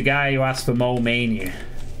 he's the guy who asked for Mole Mania.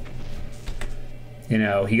 You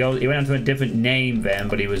know, he went on to a different name then,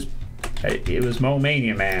 but it was Mole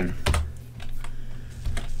Mania, man.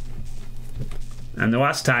 And the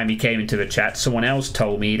last time he came into the chat, someone else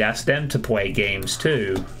told me he'd asked them to play games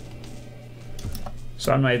too.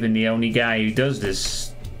 So I'm not even the only guy who does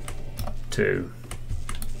this too.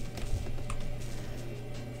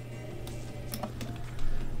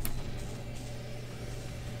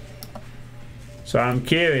 So I'm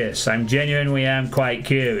curious. I'm genuinely quite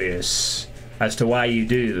curious as to why you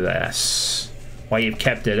do this, why you've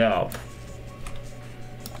kept it up.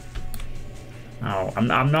 Oh,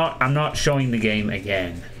 I'm not showing the game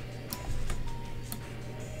again.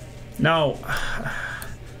 No.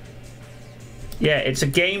 Yeah, it's a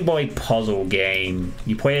Game Boy puzzle game.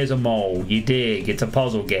 You play as a mole, you dig, it's a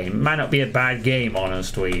puzzle game. It might not be a bad game,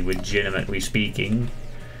 honestly, legitimately speaking.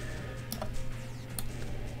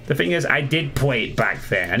 The thing is, I did play it back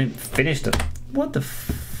then. I didn't finish the... What the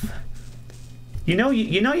f... You know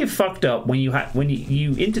you fucked up when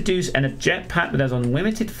you introduce a jetpack that has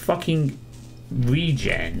unlimited fucking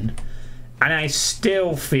regen, and I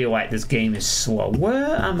still feel like this game is slow.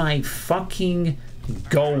 Where am I fucking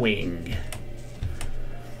going?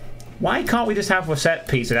 Why can't we just have a set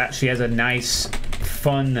piece that actually has a nice,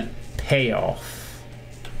 fun payoff?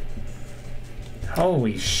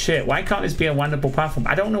 Holy shit, why can't this be a wonderful platform?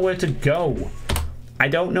 I don't know where to go. I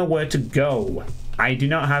don't know where to go. I do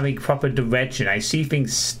not have a proper direction. I see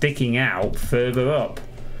things sticking out further up.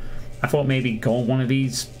 I thought maybe go on one of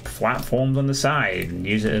these platforms on the side and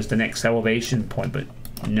use it as the next elevation point, but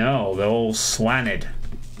no, they're all slanted.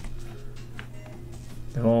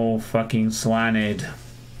 They're all fucking slanted.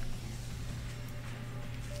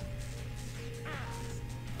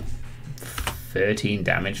 $13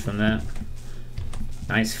 damage from that.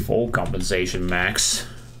 Nice fall compensation, Max.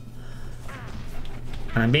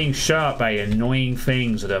 And I'm being shot by annoying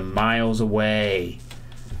things that are miles away.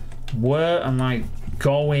 Where am I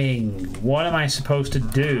going? What am I supposed to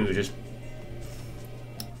do? Just...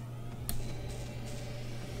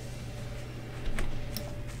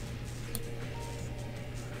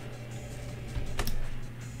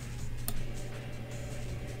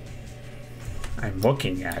 I'm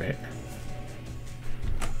looking at it.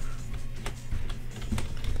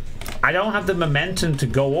 I don't have the momentum to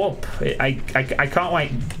go up. I can't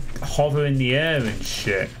like hover in the air and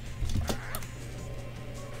shit.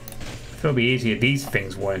 It would be easier if these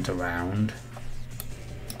things weren't around.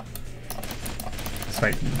 It's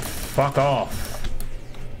like, fuck off.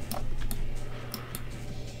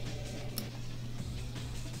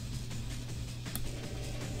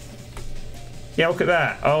 Yeah, look at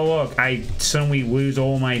that. Oh look, I suddenly lose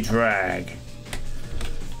all my drag.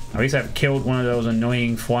 At least I've killed one of those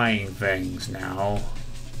annoying flying things now.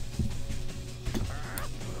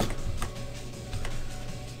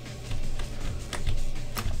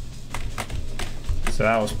 So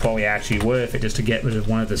that was probably actually worth it just to get rid of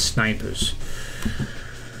one of the snipers.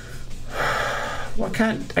 Well,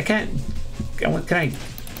 can I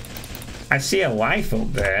see a life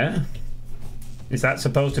up there. Is that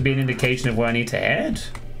supposed to be an indication of where I need to head?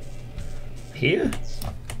 Here?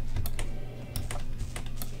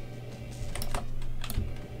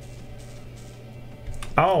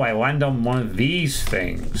 Oh, I land on one of these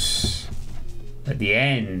things at the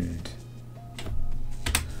end.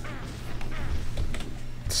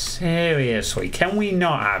 Seriously, can we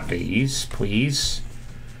not have these, please?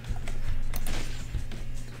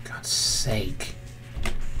 For God's sake.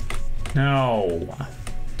 No.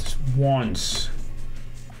 Just once.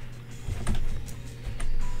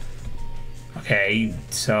 Okay,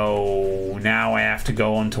 so now I have to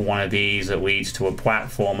go onto one of these that leads to a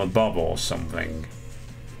platform above or something.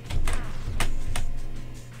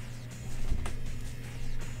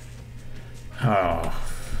 Oh,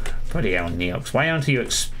 bloody hell, Neox. Why aren't you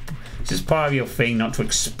is this part of your thing not to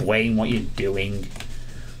explain what you're doing?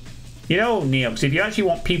 You know, Neox, if you actually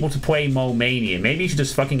want people to play Mole Mania, maybe you should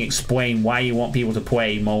just fucking explain why you want people to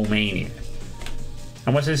play Mole Mania.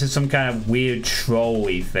 Unless this is some kind of weird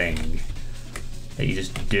trolly thing that you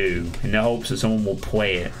just do in the hopes that someone will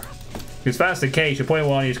play it. Because if that's the case, you're probably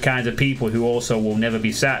one of these kinds of people who also will never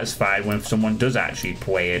be satisfied when someone does actually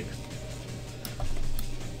play it.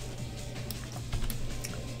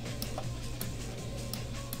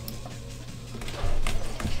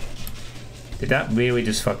 Did that really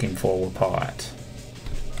just fucking fall apart?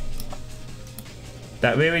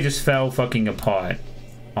 That really just fell fucking apart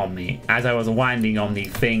on me as I was landing on the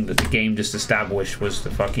thing that the game just established was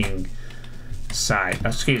the fucking side.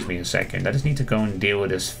 Excuse me a second. I just need to go and deal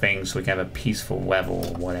with this thing so we can have a peaceful level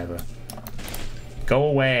or whatever. Go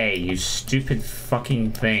away, you stupid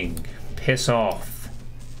fucking thing. Piss off.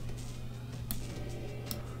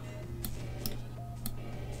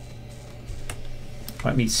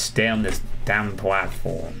 Let me stay on this damn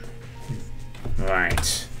platform.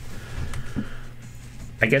 Right.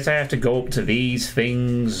 I guess I have to go up to these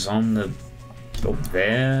things on the... up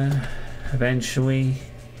there, eventually.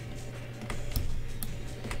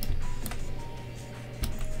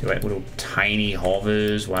 Do like little tiny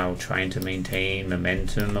hovers while trying to maintain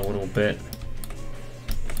momentum a little bit.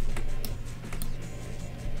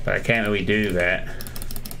 But I can't really do that.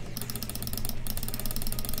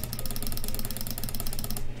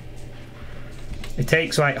 It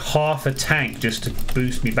takes like half a tank just to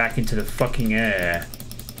boost me back into the fucking air.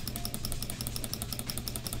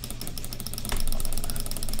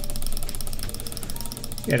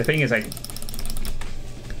 Yeah, the thing is, I'm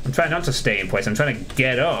trying not to stay in place. I'm trying to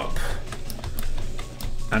get up.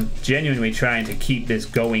 I'm genuinely trying to keep this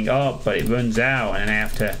going up, but it runs out, and I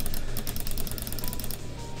have to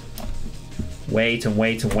wait and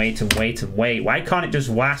wait and wait and wait and wait. Why can't it just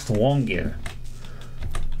last longer?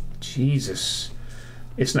 Jesus.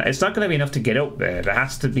 It's not going to be enough to get up there. There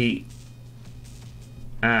has to be...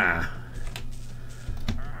 Ah.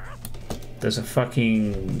 There's a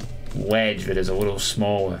fucking wedge that is a little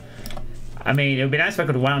smaller. I mean, it would be nice if I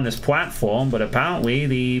could land this platform, but apparently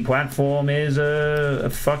the platform is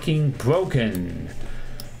fucking broken.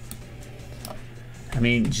 I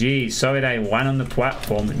mean, geez, sorry that I went on the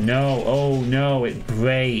platform. No, oh no, it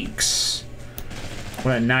breaks.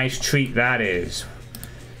 What a nice treat that is.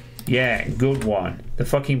 Yeah, good one. The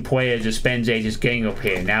fucking player just spends ages getting up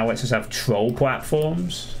here. Now let's just have troll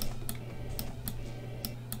platforms.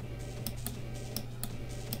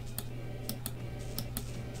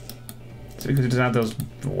 It's because it doesn't have those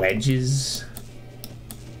wedges.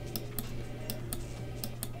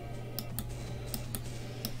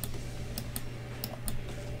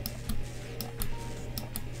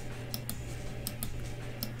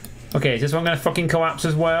 Okay, is this one gonna fucking collapse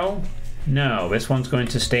as well? No, this one's going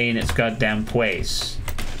to stay in its goddamn place.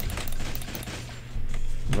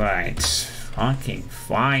 Right. Fucking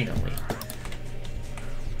finally.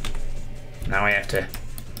 Now I have to...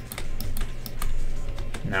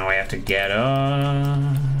 Now I have to get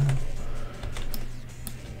up.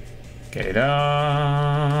 Get it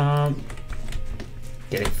up.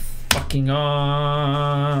 Get it fucking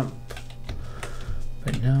up.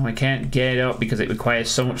 But no, I can't get it up because it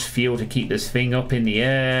requires so much fuel to keep this thing up in the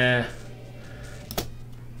air.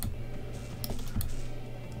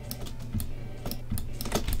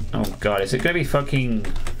 Oh god, is it gonna be fucking...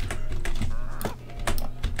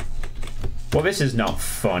 Well, this is not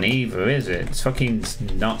fun either, is it? It's fucking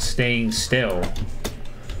not staying still.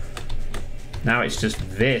 Now it's just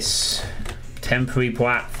this. Temporary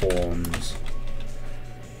platforms.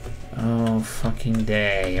 Oh, fucking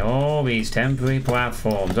day. All these temporary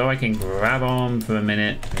platforms. Oh, I can grab on for a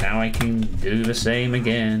minute. Now I can do the same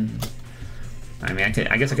again. I mean,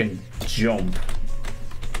 I guess I can jump.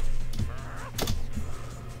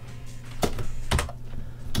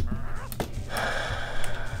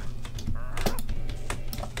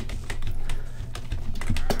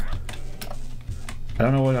 I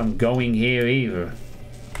don't know where I'm going here either.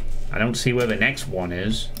 I don't see where the next one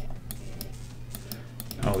is.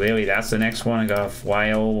 Oh, really? That's the next one? I gotta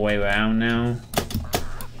fly all the way around now?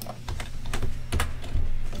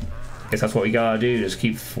 Guess that's what we gotta do, just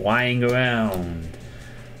keep flying around.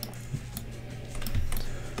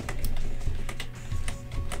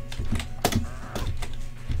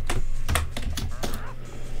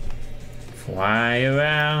 Fly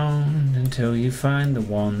around until you find the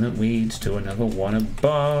one that leads to another one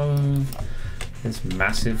above this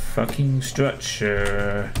massive fucking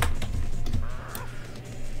structure.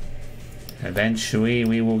 Eventually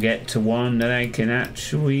we will get to one that I can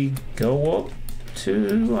actually go up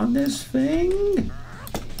to on this thing.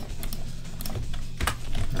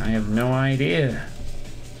 I have no idea.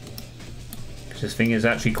 Because this thing is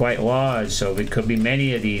actually quite large, so there could be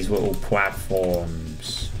many of these little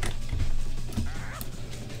platforms.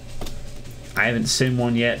 I haven't seen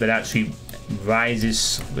one yet that actually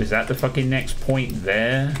rises. Is that the fucking next point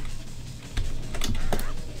there?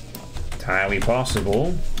 Entirely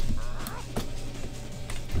possible.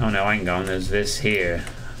 Oh no, hang on, there's this here.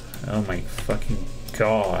 Oh my fucking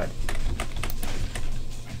god.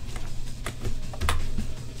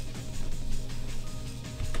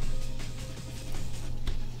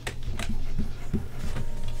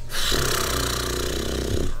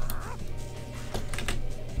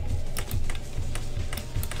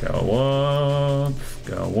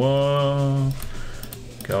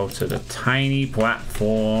 to the tiny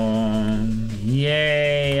platform.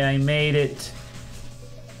 Yay, I made it.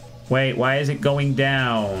 Wait, why is it going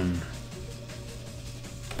down?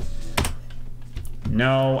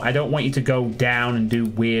 No, I don't want you to go down and do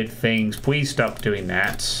weird things. Please stop doing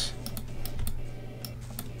that.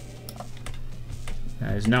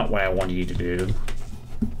 That is not what I wanted you to do.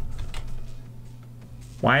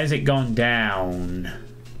 Why has it gone down?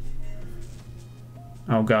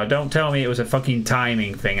 Oh god, don't tell me it was a fucking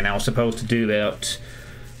timing thing and I was supposed to do that.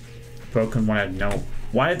 Broken one, no.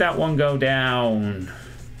 Why did that one go down?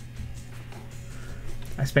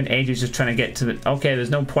 I spent ages just trying to get to the... Okay, there's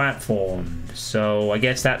no platform. So I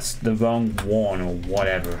guess that's the wrong one or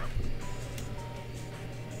whatever.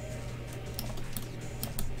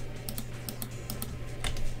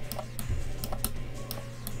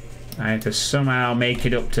 I have to somehow make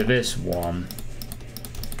it up to this one.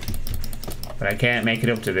 But I can't make it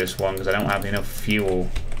up to this one because I don't have enough fuel.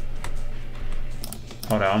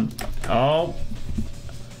 Hold on. Oh!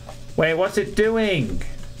 Wait, what's it doing?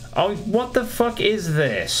 Oh, what the fuck is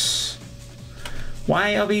this?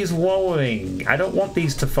 Why are these lowering? I don't want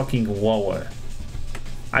these to fucking lower.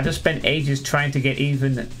 I just spent ages trying to get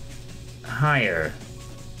even higher.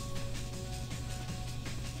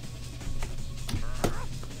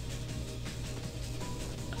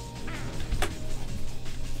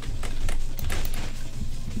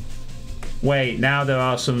 Wait, now there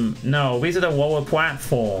are some... No, these are the lower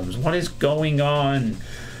platforms. What is going on?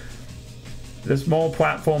 There's more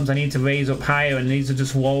platforms I need to raise up higher and these are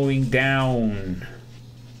just lowering down.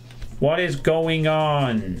 What is going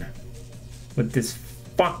on with this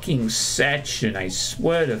fucking section? I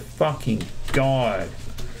swear to fucking God.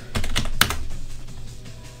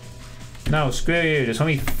 No, screw you. Just let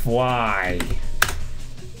me fly.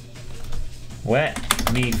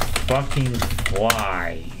 Let me fucking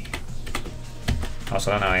fly. Also,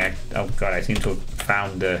 I don't know. Oh god, I seem to have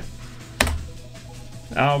found the...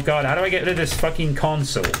 Oh god, how do I get rid of this fucking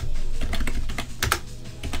console?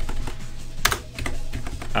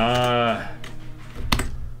 I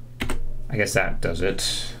guess that does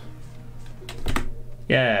it.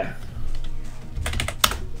 Yeah.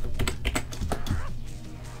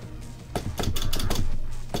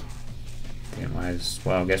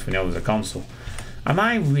 Well, I guess we know there's a console. Am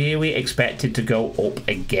I really expected to go up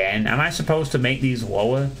again? Am I supposed to make these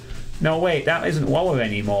lower? No, wait, that isn't lower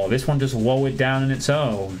anymore. This one just lowered down on its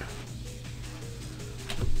own.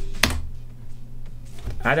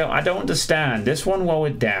 I don't understand. This one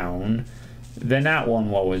lowered down, then that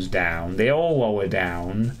one lowers down. They all lower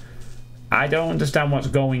down. I don't understand what's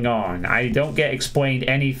going on. I don't get explained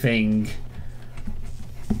anything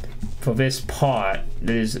for this part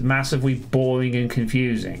that is massively boring and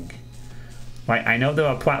confusing. Like, I know there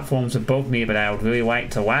are platforms above me that I would really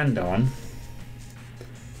like to land on.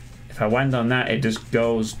 If I land on that, it just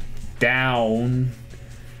goes down.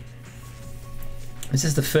 This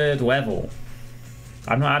is the third level.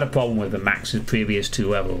 I've not had a problem with the max's previous two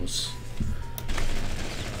levels.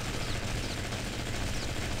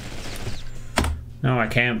 No, I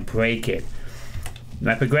can't break it.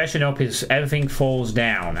 My progression up is everything falls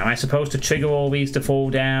down. Am I supposed to trigger all these to fall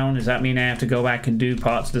down? Does that mean I have to go back and do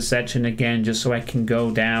parts of the section again just so I can go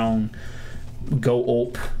down, go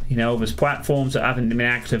up? You know, there's platforms that haven't been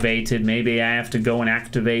activated. Maybe I have to go and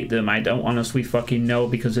activate them. I don't honestly fucking know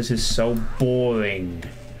because this is so boring.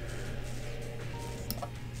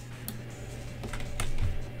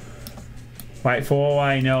 Right, for all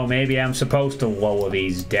I know, maybe I'm supposed to lower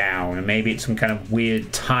these down, and maybe it's some kind of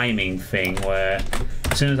weird timing thing where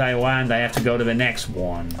as soon as I land, I have to go to the next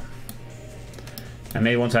one. And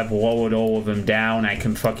maybe once I've lowered all of them down, I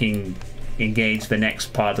can fucking engage the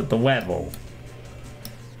next part of the level.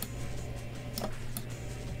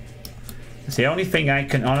 It's the only thing I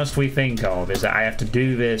can honestly think of is that I have to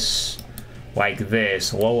do this like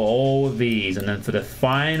this, lower all of these, and then for the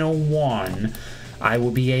final one, I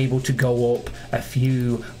will be able to go up a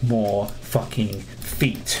few more fucking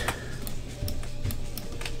feet.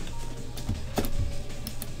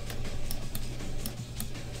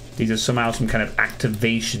 These are somehow some kind of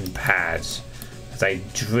activation pads as I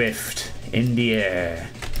drift in the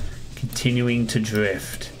air. Continuing to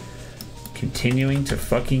drift. Continuing to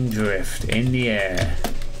fucking drift in the air.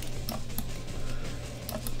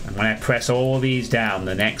 And when I press all these down,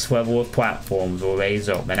 the next level of platforms will raise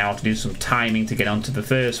up. Then I'll have to do some timing to get onto the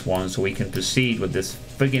first one so we can proceed with this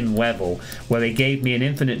friggin' level where they gave me an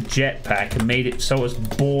infinite jetpack and made it so as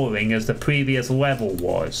boring as the previous level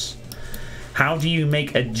was. How do you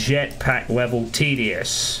make a jetpack level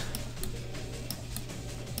tedious?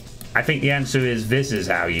 I think the answer is this is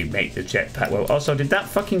how you make the jetpack level. Also, did that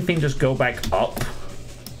fucking thing just go back up?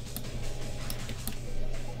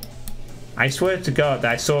 I swear to God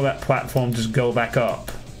that I saw that platform just go back up.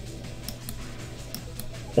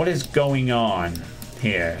 What is going on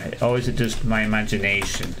here? Or is it just my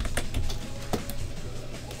imagination?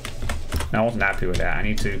 No, I wasn't happy with that. I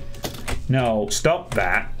need to... No, stop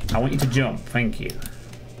that. I want you to jump. Thank you.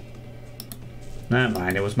 Never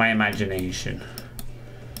mind, it was my imagination.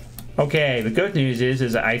 Okay, the good news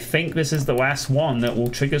is that I think this is the last one that will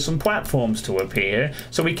trigger some platforms to appear,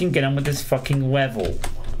 so we can get on with this fucking level.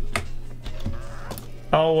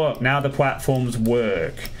 Oh look, now the platforms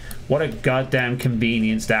work. What a goddamn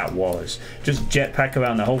convenience that was. Just jetpack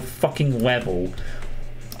around the whole fucking level.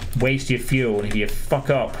 Waste your fuel, and if you fuck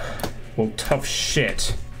up, well, tough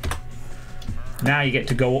shit. Now you get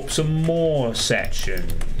to go up some more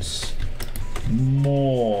sections.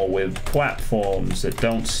 More with platforms that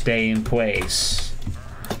don't stay in place.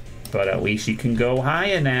 But at least you can go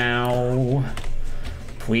higher now.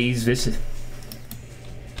 Please visit.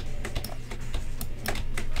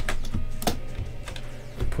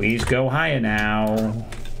 Please go higher now.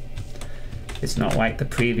 It's not like the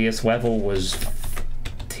previous level was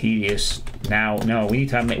tedious. Now, no, we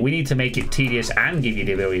need to make it tedious and give you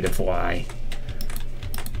the ability to fly.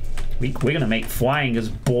 We're gonna make flying as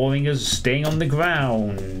boring as staying on the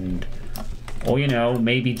ground. Or, you know,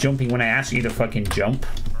 maybe jumping when I ask you to fucking jump.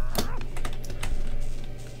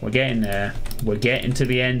 We're getting there. We're getting to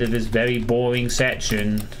the end of this very boring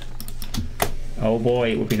section. Oh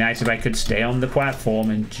boy, it would be nice if I could stay on the platform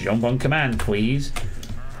and jump on command, please.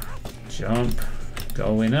 Jump.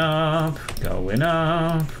 Going up. Going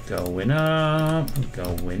up. Going up.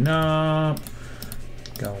 Going up.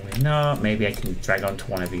 Going up. Maybe I can drag onto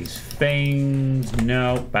one of these things.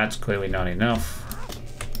 No, that's clearly not enough.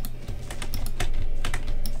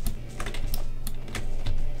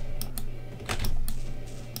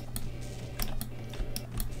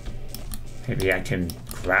 Maybe I can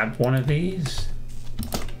grab one of these.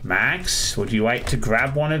 Max, would you like to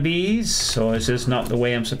grab one of these? Or is this not the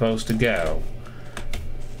way I'm supposed to go?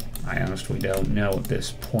 I honestly don't know at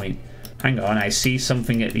this point. Hang on, I see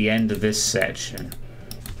something at the end of this section.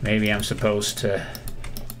 Maybe I'm supposed to...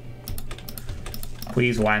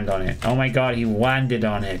 Please land on it. Oh my god, he landed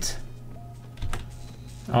on it.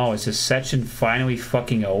 Oh, is this section finally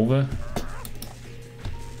fucking over?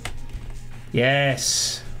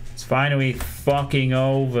 Yes! It's finally fucking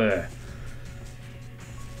over.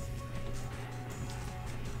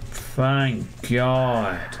 Thank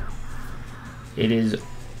God. It is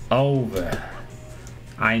over.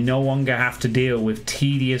 I no longer have to deal with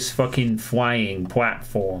tedious fucking flying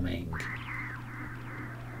platforming.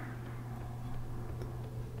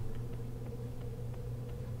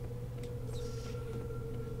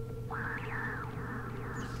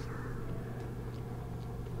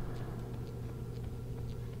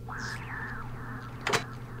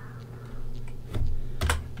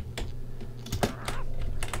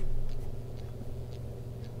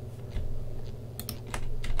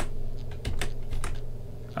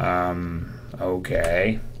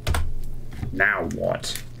 Okay. Now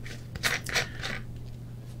what?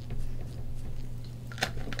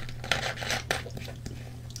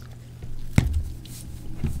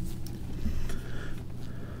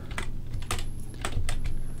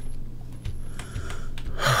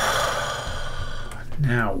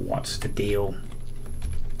 Now what's the deal?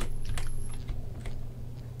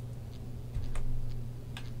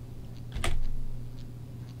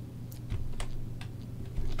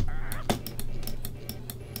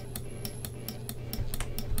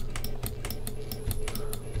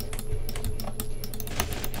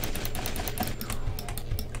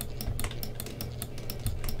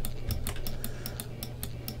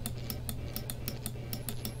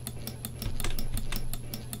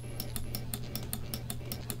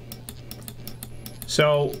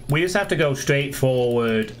 So we just have to go straight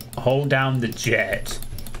forward, hold down the jet.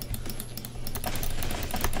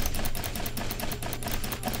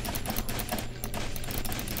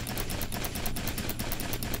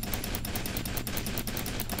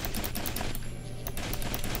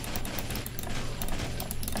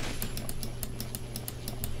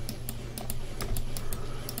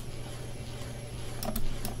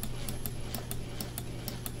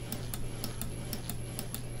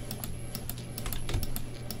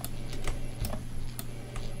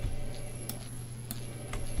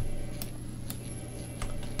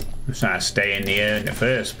 I'm trying to stay in the air in the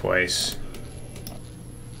first place.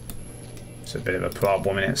 It's a bit of a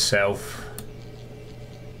problem in itself.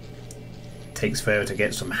 It takes forever to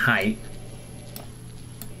get some height.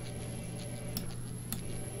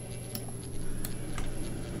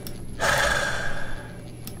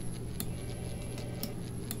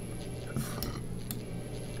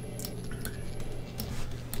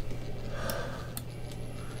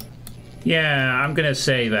 Yeah, I'm gonna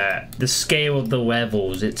say that. The scale of the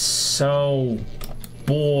levels, it's so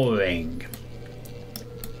boring.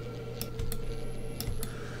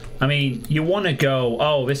 I mean, you want to go,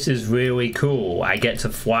 oh, this is really cool. I get to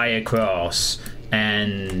fly across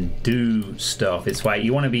and do stuff. It's like,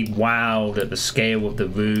 you want to be wowed at the scale of the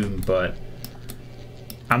room, but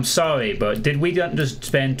I'm sorry, but did we not just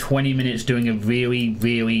spend 20 minutes doing a really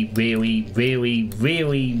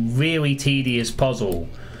tedious puzzle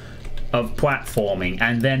of platforming,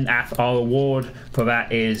 and then our reward for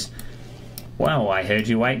that is, well, I heard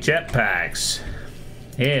you like jetpacks.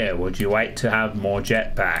 Here, would you like to have more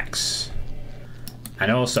jetpacks?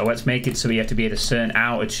 And also, let's make it so we have to be at a certain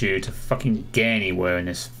altitude to fucking get anywhere in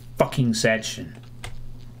this fucking section.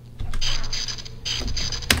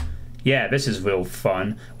 Yeah, this is real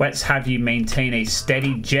fun. Let's have you maintain a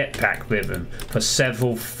steady jetpack rhythm for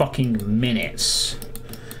several fucking minutes.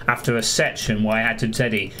 After a section where I had to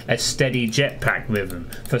study a steady jetpack rhythm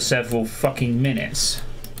for several fucking minutes.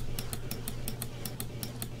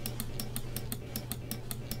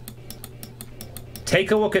 Take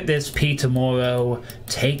a look at this, Peter Morrow.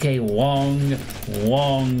 Take a long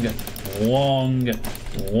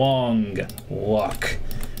look.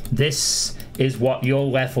 This is what your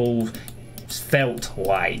level felt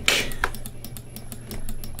like.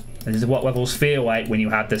 This is what levels feel like when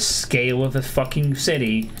you have the scale of the fucking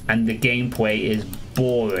city and the gameplay is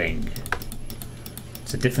boring.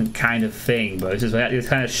 It's a different kind of thing, but this is the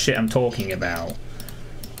kind of shit I'm talking about.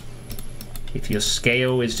 If your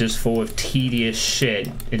scale is just full of tedious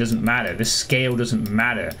shit, it doesn't matter. This scale doesn't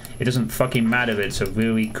matter. It doesn't fucking matter that it's a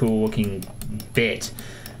really cool looking bit.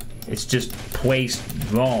 It's just placed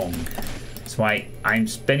wrong. It's like I'm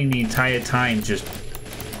spending the entire time just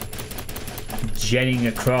jetting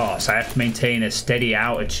across. I have to maintain a steady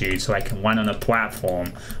altitude so I can land on a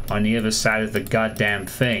platform on the other side of the goddamn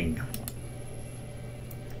thing.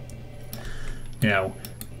 You know.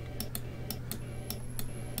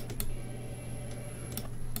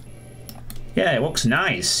 Yeah, it looks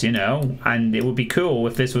nice, you know, and it would be cool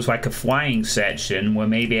if this was like a flying section where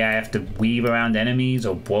maybe I have to weave around enemies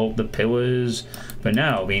or blow up the pillars. But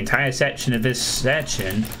no, the entire section of this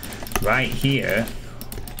section right here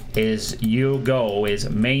is your goal is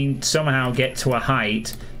somehow get to a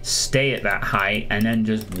height, stay at that height, and then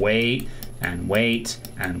just wait and wait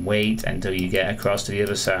and wait until you get across to the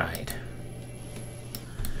other side.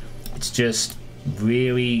 It's just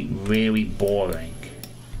really boring.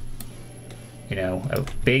 You know, a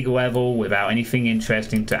big level without anything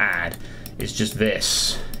interesting to add is just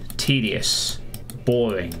this. Tedious.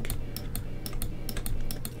 Boring.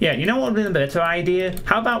 Yeah, you know what would be a better idea?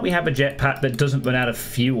 How about we have a jetpack that doesn't run out of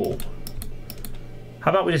fuel?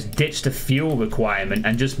 How about we just ditch the fuel requirement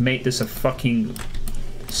and just make this a fucking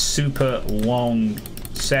super long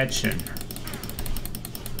section?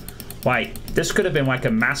 Like, this could have been like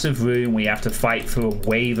a massive room where you have to fight through a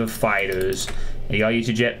wave of fighters. You gotta use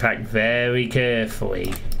your jetpack very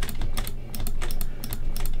carefully.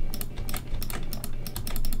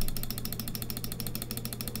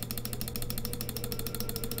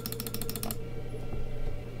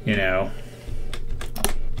 You know.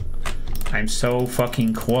 I'm so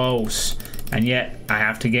fucking close. And yet, I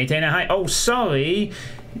have to maintain a height. Oh, sorry!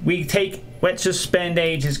 Let's just spend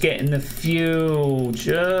ages getting the fuel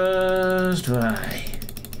just right.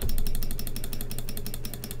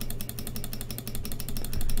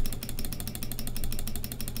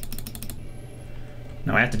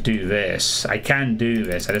 Now I have to do this. I can do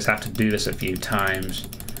this. I just have to do this a few times.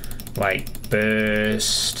 Like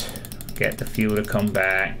burst. Get the fuel to come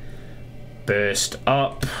back. Burst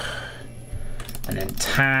up. And then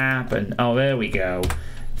tap. And oh, there we go.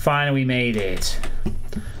 Finally made it.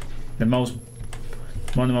 One of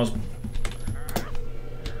the most.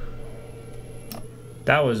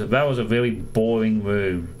 That was a really boring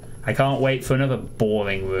room. I can't wait for another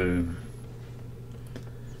boring room.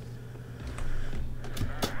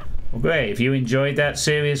 Well, great. If you enjoyed that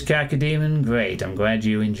series, Cacodemon, great. I'm glad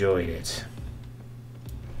you enjoyed it.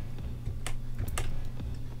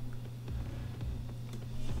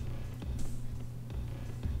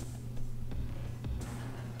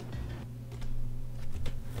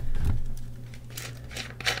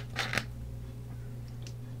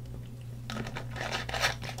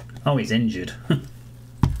 Oh, he's injured.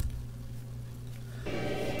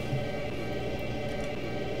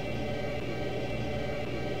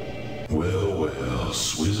 Well,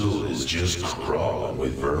 Swizzle is just crawling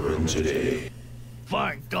with vermin today.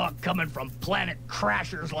 Fine talk coming from planet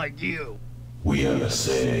crashers like you. We have a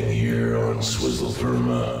saying here on Swizzle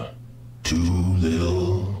Firma. Too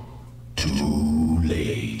little, too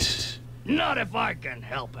late. Not if I can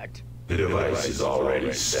help it. The device is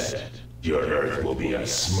already set. Your Earth will be a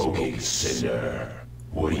smoking cinder.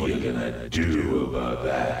 What are you gonna do about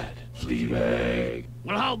that, Fleabag?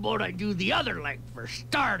 Well, how about I do the other leg for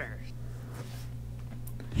starters?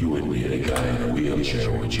 You wouldn't hit a guy in a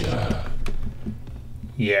wheelchair, would you?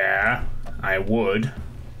 Yeah, I would.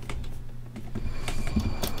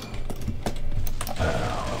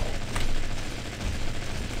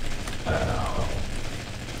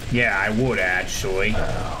 Yeah, I would actually.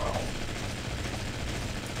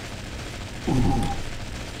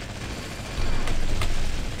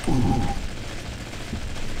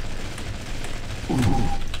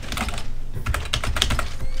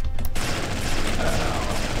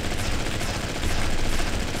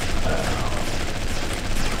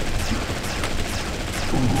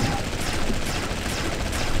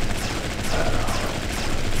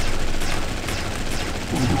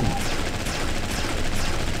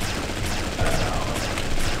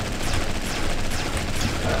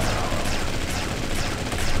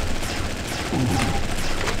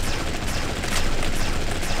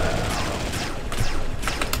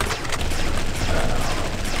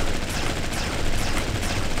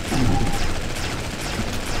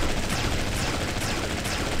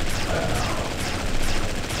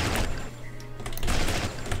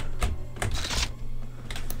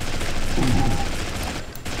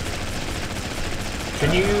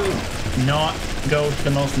 Can you not go to the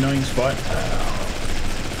most annoying spot?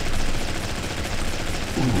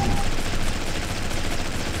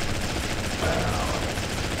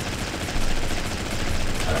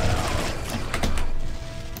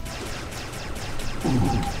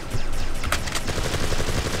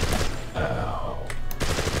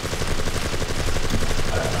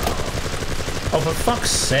 Oh, for fuck's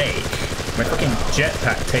sake. My fucking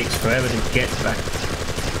jetpack takes forever to get back.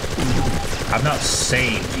 I've not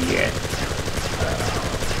saved yet.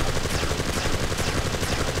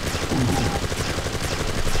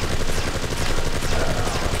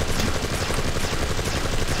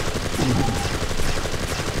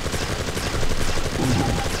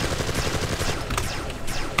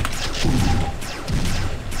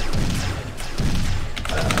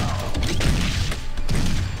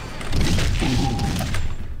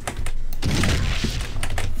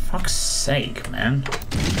 Fuck's sake, man.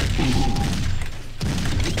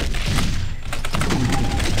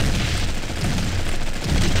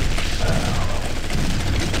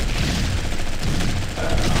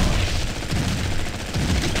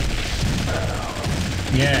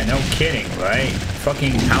 Yeah, no kidding, right?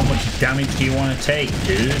 Fucking how much damage do you want to take,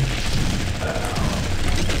 dude?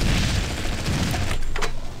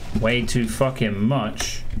 Way too fucking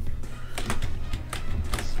much.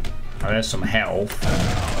 Oh, there's some health.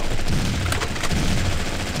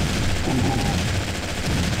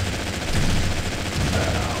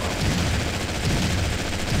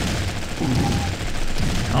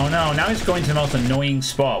 Oh no, now he's going to the most annoying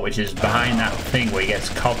spot, which is behind that thing where he gets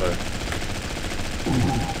cover.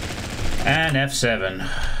 And F7.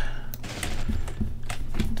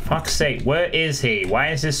 Fuck's sake, where is he? Why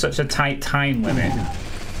is this such a tight time limit?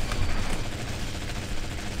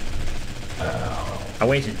 I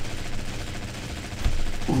waited.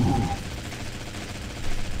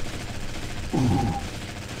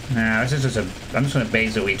 Nah, this is just a... I'm just gonna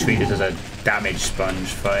basically treat this as a damage sponge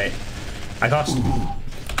fight. I got...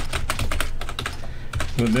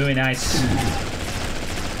 Really nice.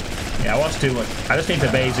 Yeah, what's doing? I just need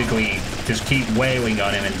to basically just keep wailing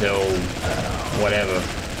on him until whatever.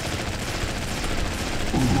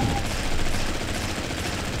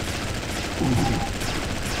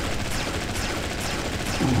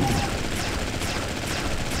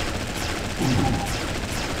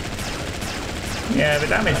 Yeah, the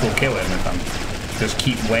damage will kill him if I'm just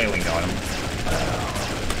keep wailing on him.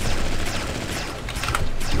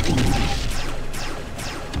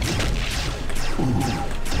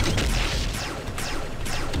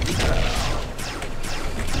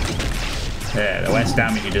 Yeah, the less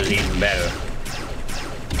damage he does, even better.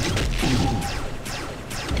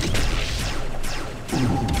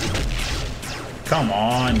 Come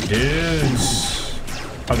on, dudes.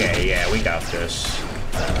 Okay, yeah, we got this.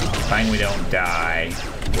 Fine, we don't die.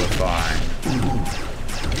 We're fine.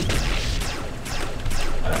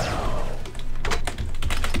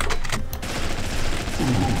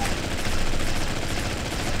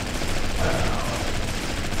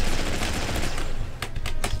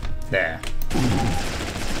 There.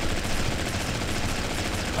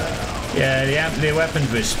 Yeah, the weapons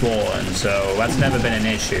respawn, so that's never been an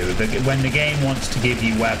issue. When the game wants to give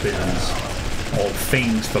you weapons or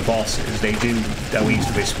things for bosses, they do at least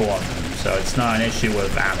respawn them, so it's not an issue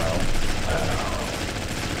with ammo.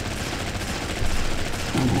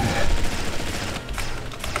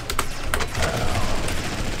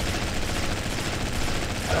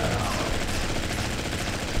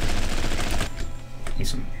 Need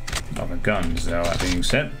some other guns though, that being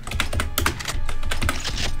said.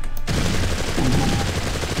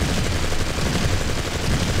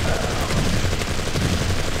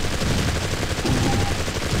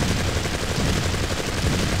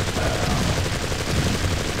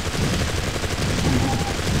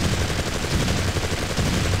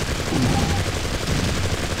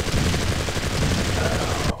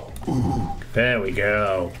 There we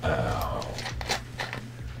go.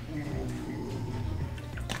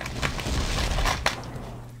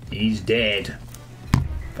 He's dead.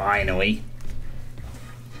 Finally.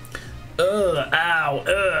 Ow,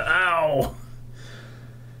 ow.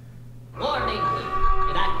 Warning!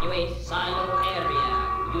 Evacuate silo area.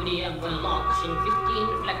 UDM will launch in 15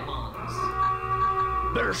 reflect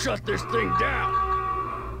bombs. Better shut this thing down.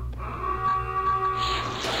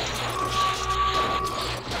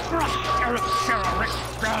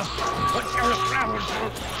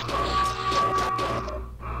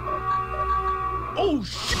 Oh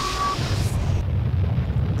shit!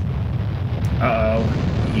 Uh-oh.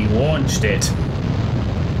 He launched it.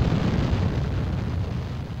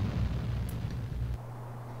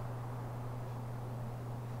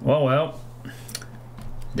 Well.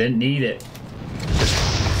 Didn't need it.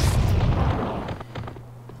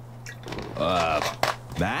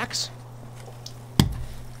 Max?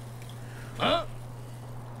 Huh?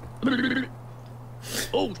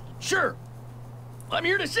 Oh, sure. I'm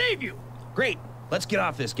here to save you. Great. Let's get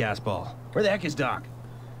off this gas ball. Where the heck is Doc?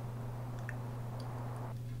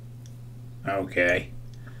 Okay.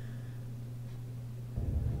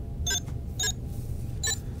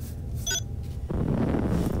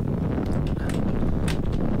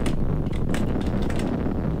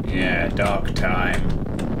 Yeah, dark time.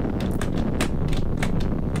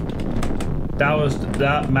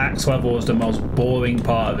 That max level was the most boring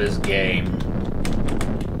part of this game.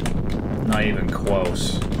 Not even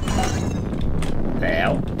close. The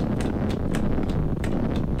hell?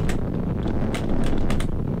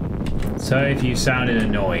 Sorry if you sounded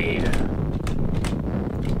annoyed.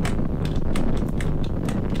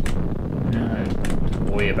 No,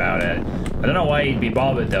 don't worry about it. I don't know why you'd be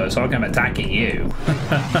bothered though, so I'm attacking you.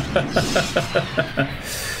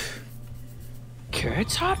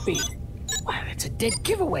 Kurt's heartbeat. Well, it's a dead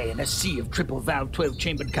giveaway in a sea of triple valve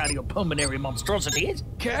 12-chambered cardiopulmonary monstrosities.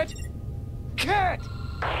 Kurt? Kurt!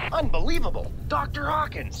 Unbelievable! Dr.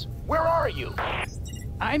 Hawkins, where are you?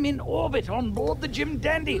 I'm in orbit on board the Jim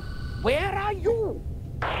Dandy. Where are you?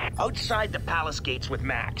 Outside the palace gates with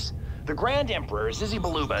Max. The Grand Emperor, Zizzy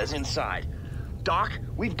Baluba, is inside. Doc,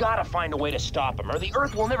 we've got to find a way to stop him, or the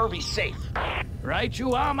Earth will never be safe. Right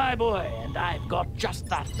you are, my boy, and I've got just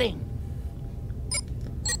that thing.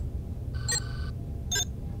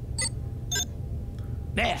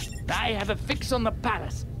 There, I have a fix on the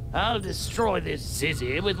palace. I'll destroy this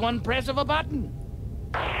Zizzy with one press of a button.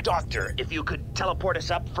 Doctor, if you could teleport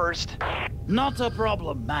us up first. Not a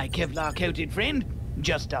problem, my Kevlar-coated friend.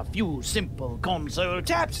 Just a few simple console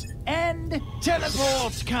taps, and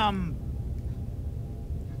teleport come.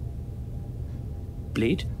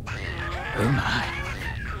 Bleed? Oh my.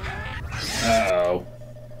 Uh-oh.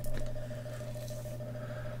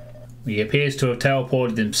 He appears to have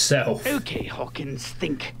teleported himself. Okay, Hawkins,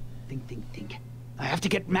 think. Think. I have to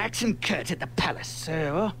get Max and Kurt at the palace,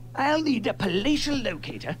 so I'll need a palatial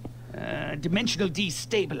locator, a dimensional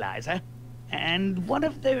destabilizer, and one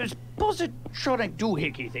of those positronic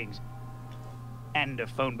doohickey things. And a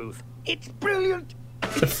phone booth. It's brilliant!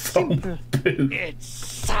 It's simple. Booth. It's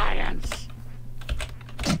science!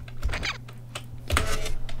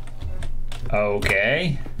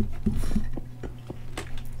 Okay.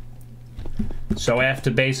 So I have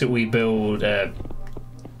to basically build a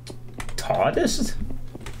TARDIS?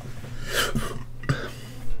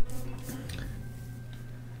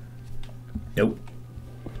 Nope.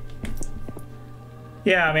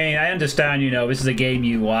 Yeah, I mean, I understand, this is a game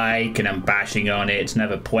you like and I'm bashing on it. It's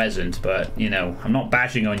never pleasant, but, I'm not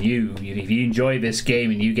bashing on you. If you enjoy this game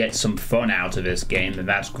and you get some fun out of this game, then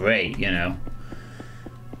that's great,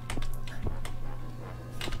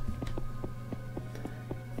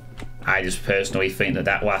 I just personally think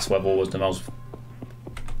that last level was the most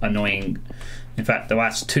annoying. In fact, the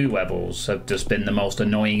last two levels have just been the most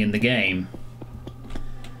annoying in the game.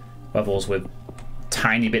 Levels with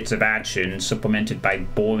tiny bits of action supplemented by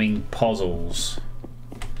boring puzzles.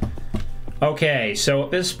 Okay, so at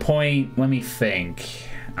this point, let me think.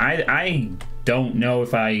 I don't know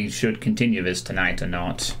if I should continue this tonight or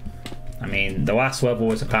not. I mean, the last level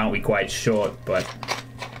was apparently quite short, but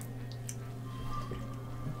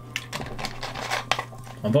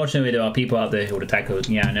Unfortunately, there are people out there who would attack us.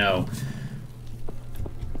 Yeah, I know.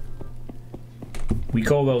 We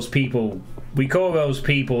call those people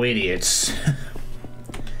idiots.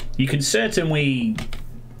 You can certainly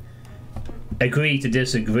agree to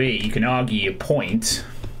disagree. You can argue your point.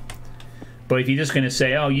 But if you're just going to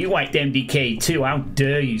say, oh, you liked MDK2, how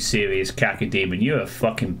dare you, Serious Cacodemon? You're a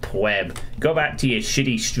fucking pleb. Go back to your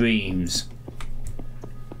shitty streams.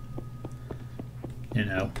 You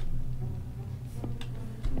know.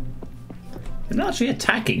 They're not actually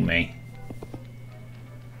attacking me.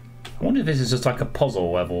 I wonder if this is just like a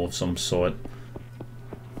puzzle level of some sort.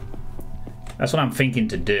 That's what I'm thinking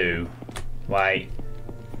to do. Like,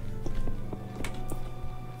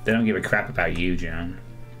 they don't give a crap about you, John.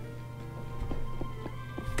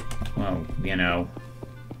 Well, you know,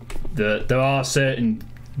 there are certain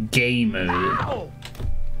gamers. Ow!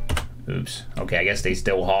 Oops. Okay, I guess they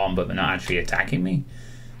still harm, but they're not actually attacking me.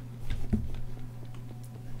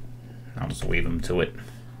 I'll just leave them to it.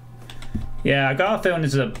 Yeah, I got a feeling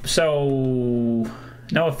this is a... So...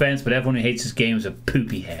 No offense, but everyone who hates this game is a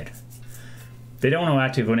poopy head. They don't want to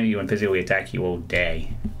actively run at you and physically attack you all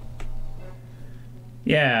day.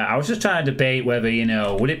 Yeah, I was just trying to debate whether, you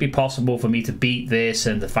know, would it be possible for me to beat this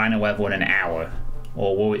and the final level in an hour?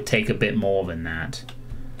 Or will it take a bit more than that?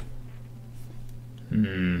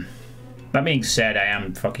 That being said, I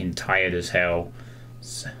am fucking tired as hell.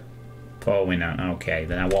 So, probably not. Okay,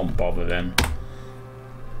 then I won't bother then.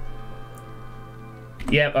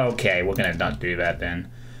 Yep, okay, we're gonna not do that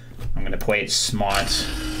then. I'm gonna play it smart.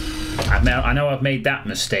 I know I've made that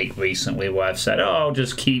mistake recently where I've said, oh, I'll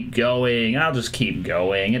just keep going,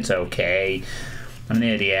 it's okay. And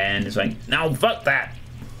near the end, it's like, no, fuck that.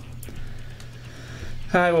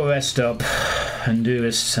 I will rest up and do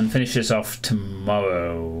this and finish this off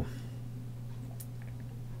tomorrow.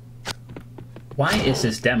 Why is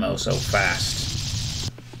this demo so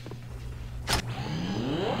fast?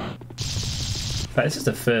 But this is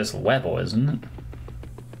the first level, isn't it?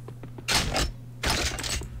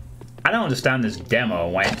 I don't understand this demo,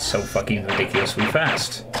 why it's so fucking ridiculously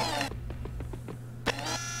fast.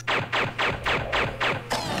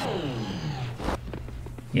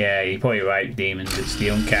 Yeah, you're probably right, Demons. It's the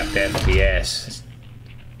uncapped FPS.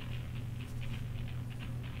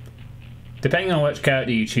 Depending on which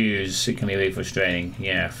character you choose, it can be really frustrating.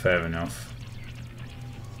 Yeah, fair enough.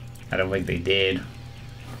 I don't think they did.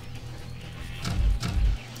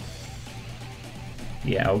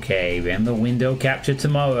 Yeah, okay, remember window capture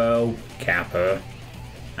tomorrow, Kappa.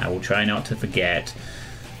 I will try not to forget.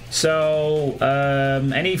 So,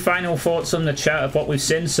 any final thoughts on the chat of what we've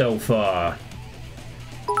seen so far?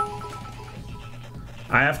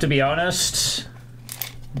 I have to be honest,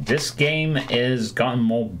 this game has gotten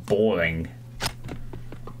more boring.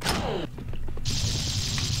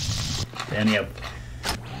 And yeah.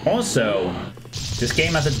 Also, this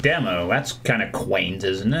game has a demo. That's kind of quaint,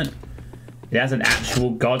 isn't it? It has an actual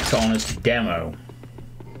God-honest demo.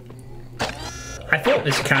 I thought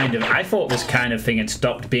this kind of thing had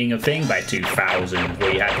stopped being a thing by 2000,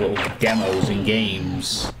 where you had little demos in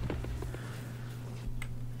games.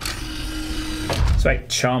 It's like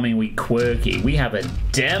charmingly quirky. We have a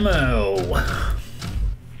demo!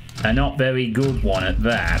 A not very good one at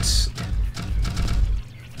that.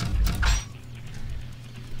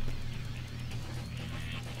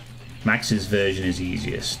 Max's version is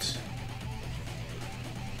easiest.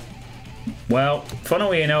 Well,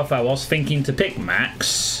 funnily enough, I was thinking to pick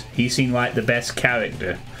Max. He seemed like the best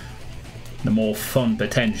character. The more fun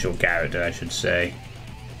potential character, I should say.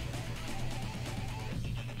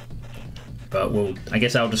 But well, I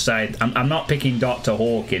guess I'll decide. I'm not picking Dr.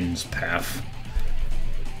 Hawkins' path.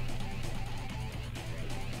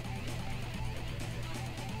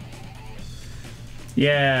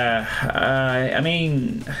 Yeah, I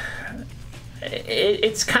mean,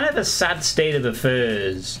 it's kind of a sad state of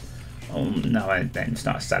affairs. Oh, no, it's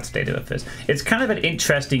not a sad state of affairs. It's kind of an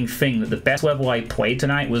interesting thing that the best level I played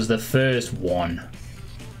tonight was the first one.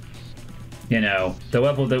 You know, the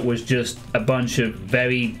level that was just a bunch of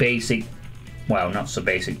very basic, well, not so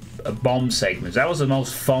basic, bomb segments. That was the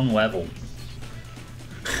most fun level.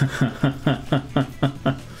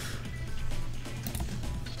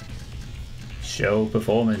 Show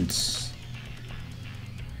performance.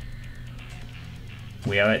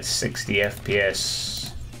 We are at 60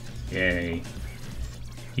 FPS. Yay.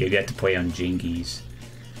 You get to play on Jinkies.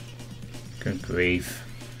 Good grief.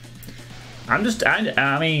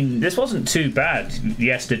 I mean, this wasn't too bad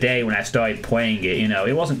yesterday when I started playing it, you know.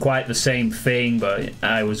 It wasn't quite the same thing, but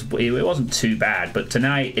it wasn't too bad. But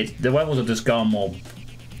tonight, the levels have just gone more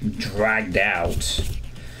dragged out.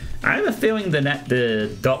 I have a feeling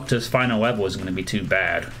the Doctor's final level isn't going to be too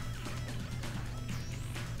bad.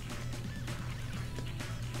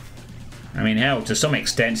 I mean, hell, to some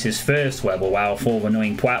extent, his first level, while full of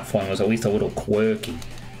annoying platform, was at least a little quirky.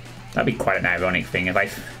 That'd be quite an ironic thing if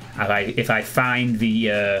I find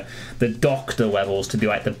the Doctor levels to be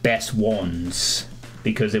like the best ones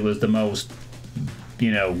because it was the most,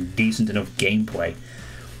 you know, decent enough gameplay.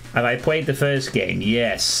 Have I played the first game?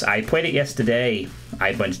 Yes, I played it yesterday.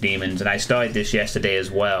 I Bunch Demons, and I started this yesterday as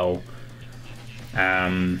well.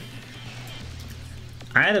 I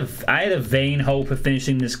had a vain hope of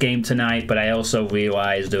finishing this game tonight, but I also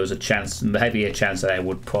realised there was a heavier chance that I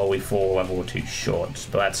would probably fall a level or two short,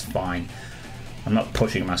 but that's fine. I'm not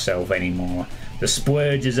pushing myself anymore. The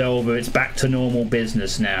splurge is over, it's back to normal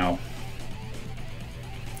business now.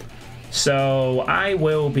 So I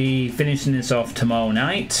will be finishing this off tomorrow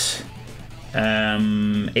night.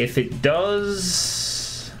 If it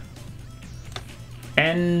does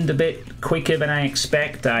end a bit quicker than I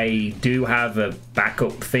expect, I do have a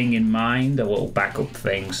backup thing in mind, a little backup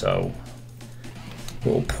thing, so a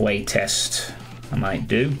little play test I might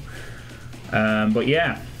do. But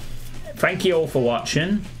yeah, thank you all for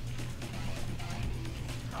watching.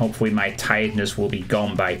 Hopefully my tiredness will be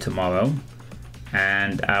gone by tomorrow,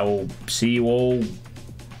 and I will see you all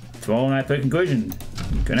tomorrow night for conclusion.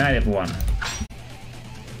 Good night, everyone.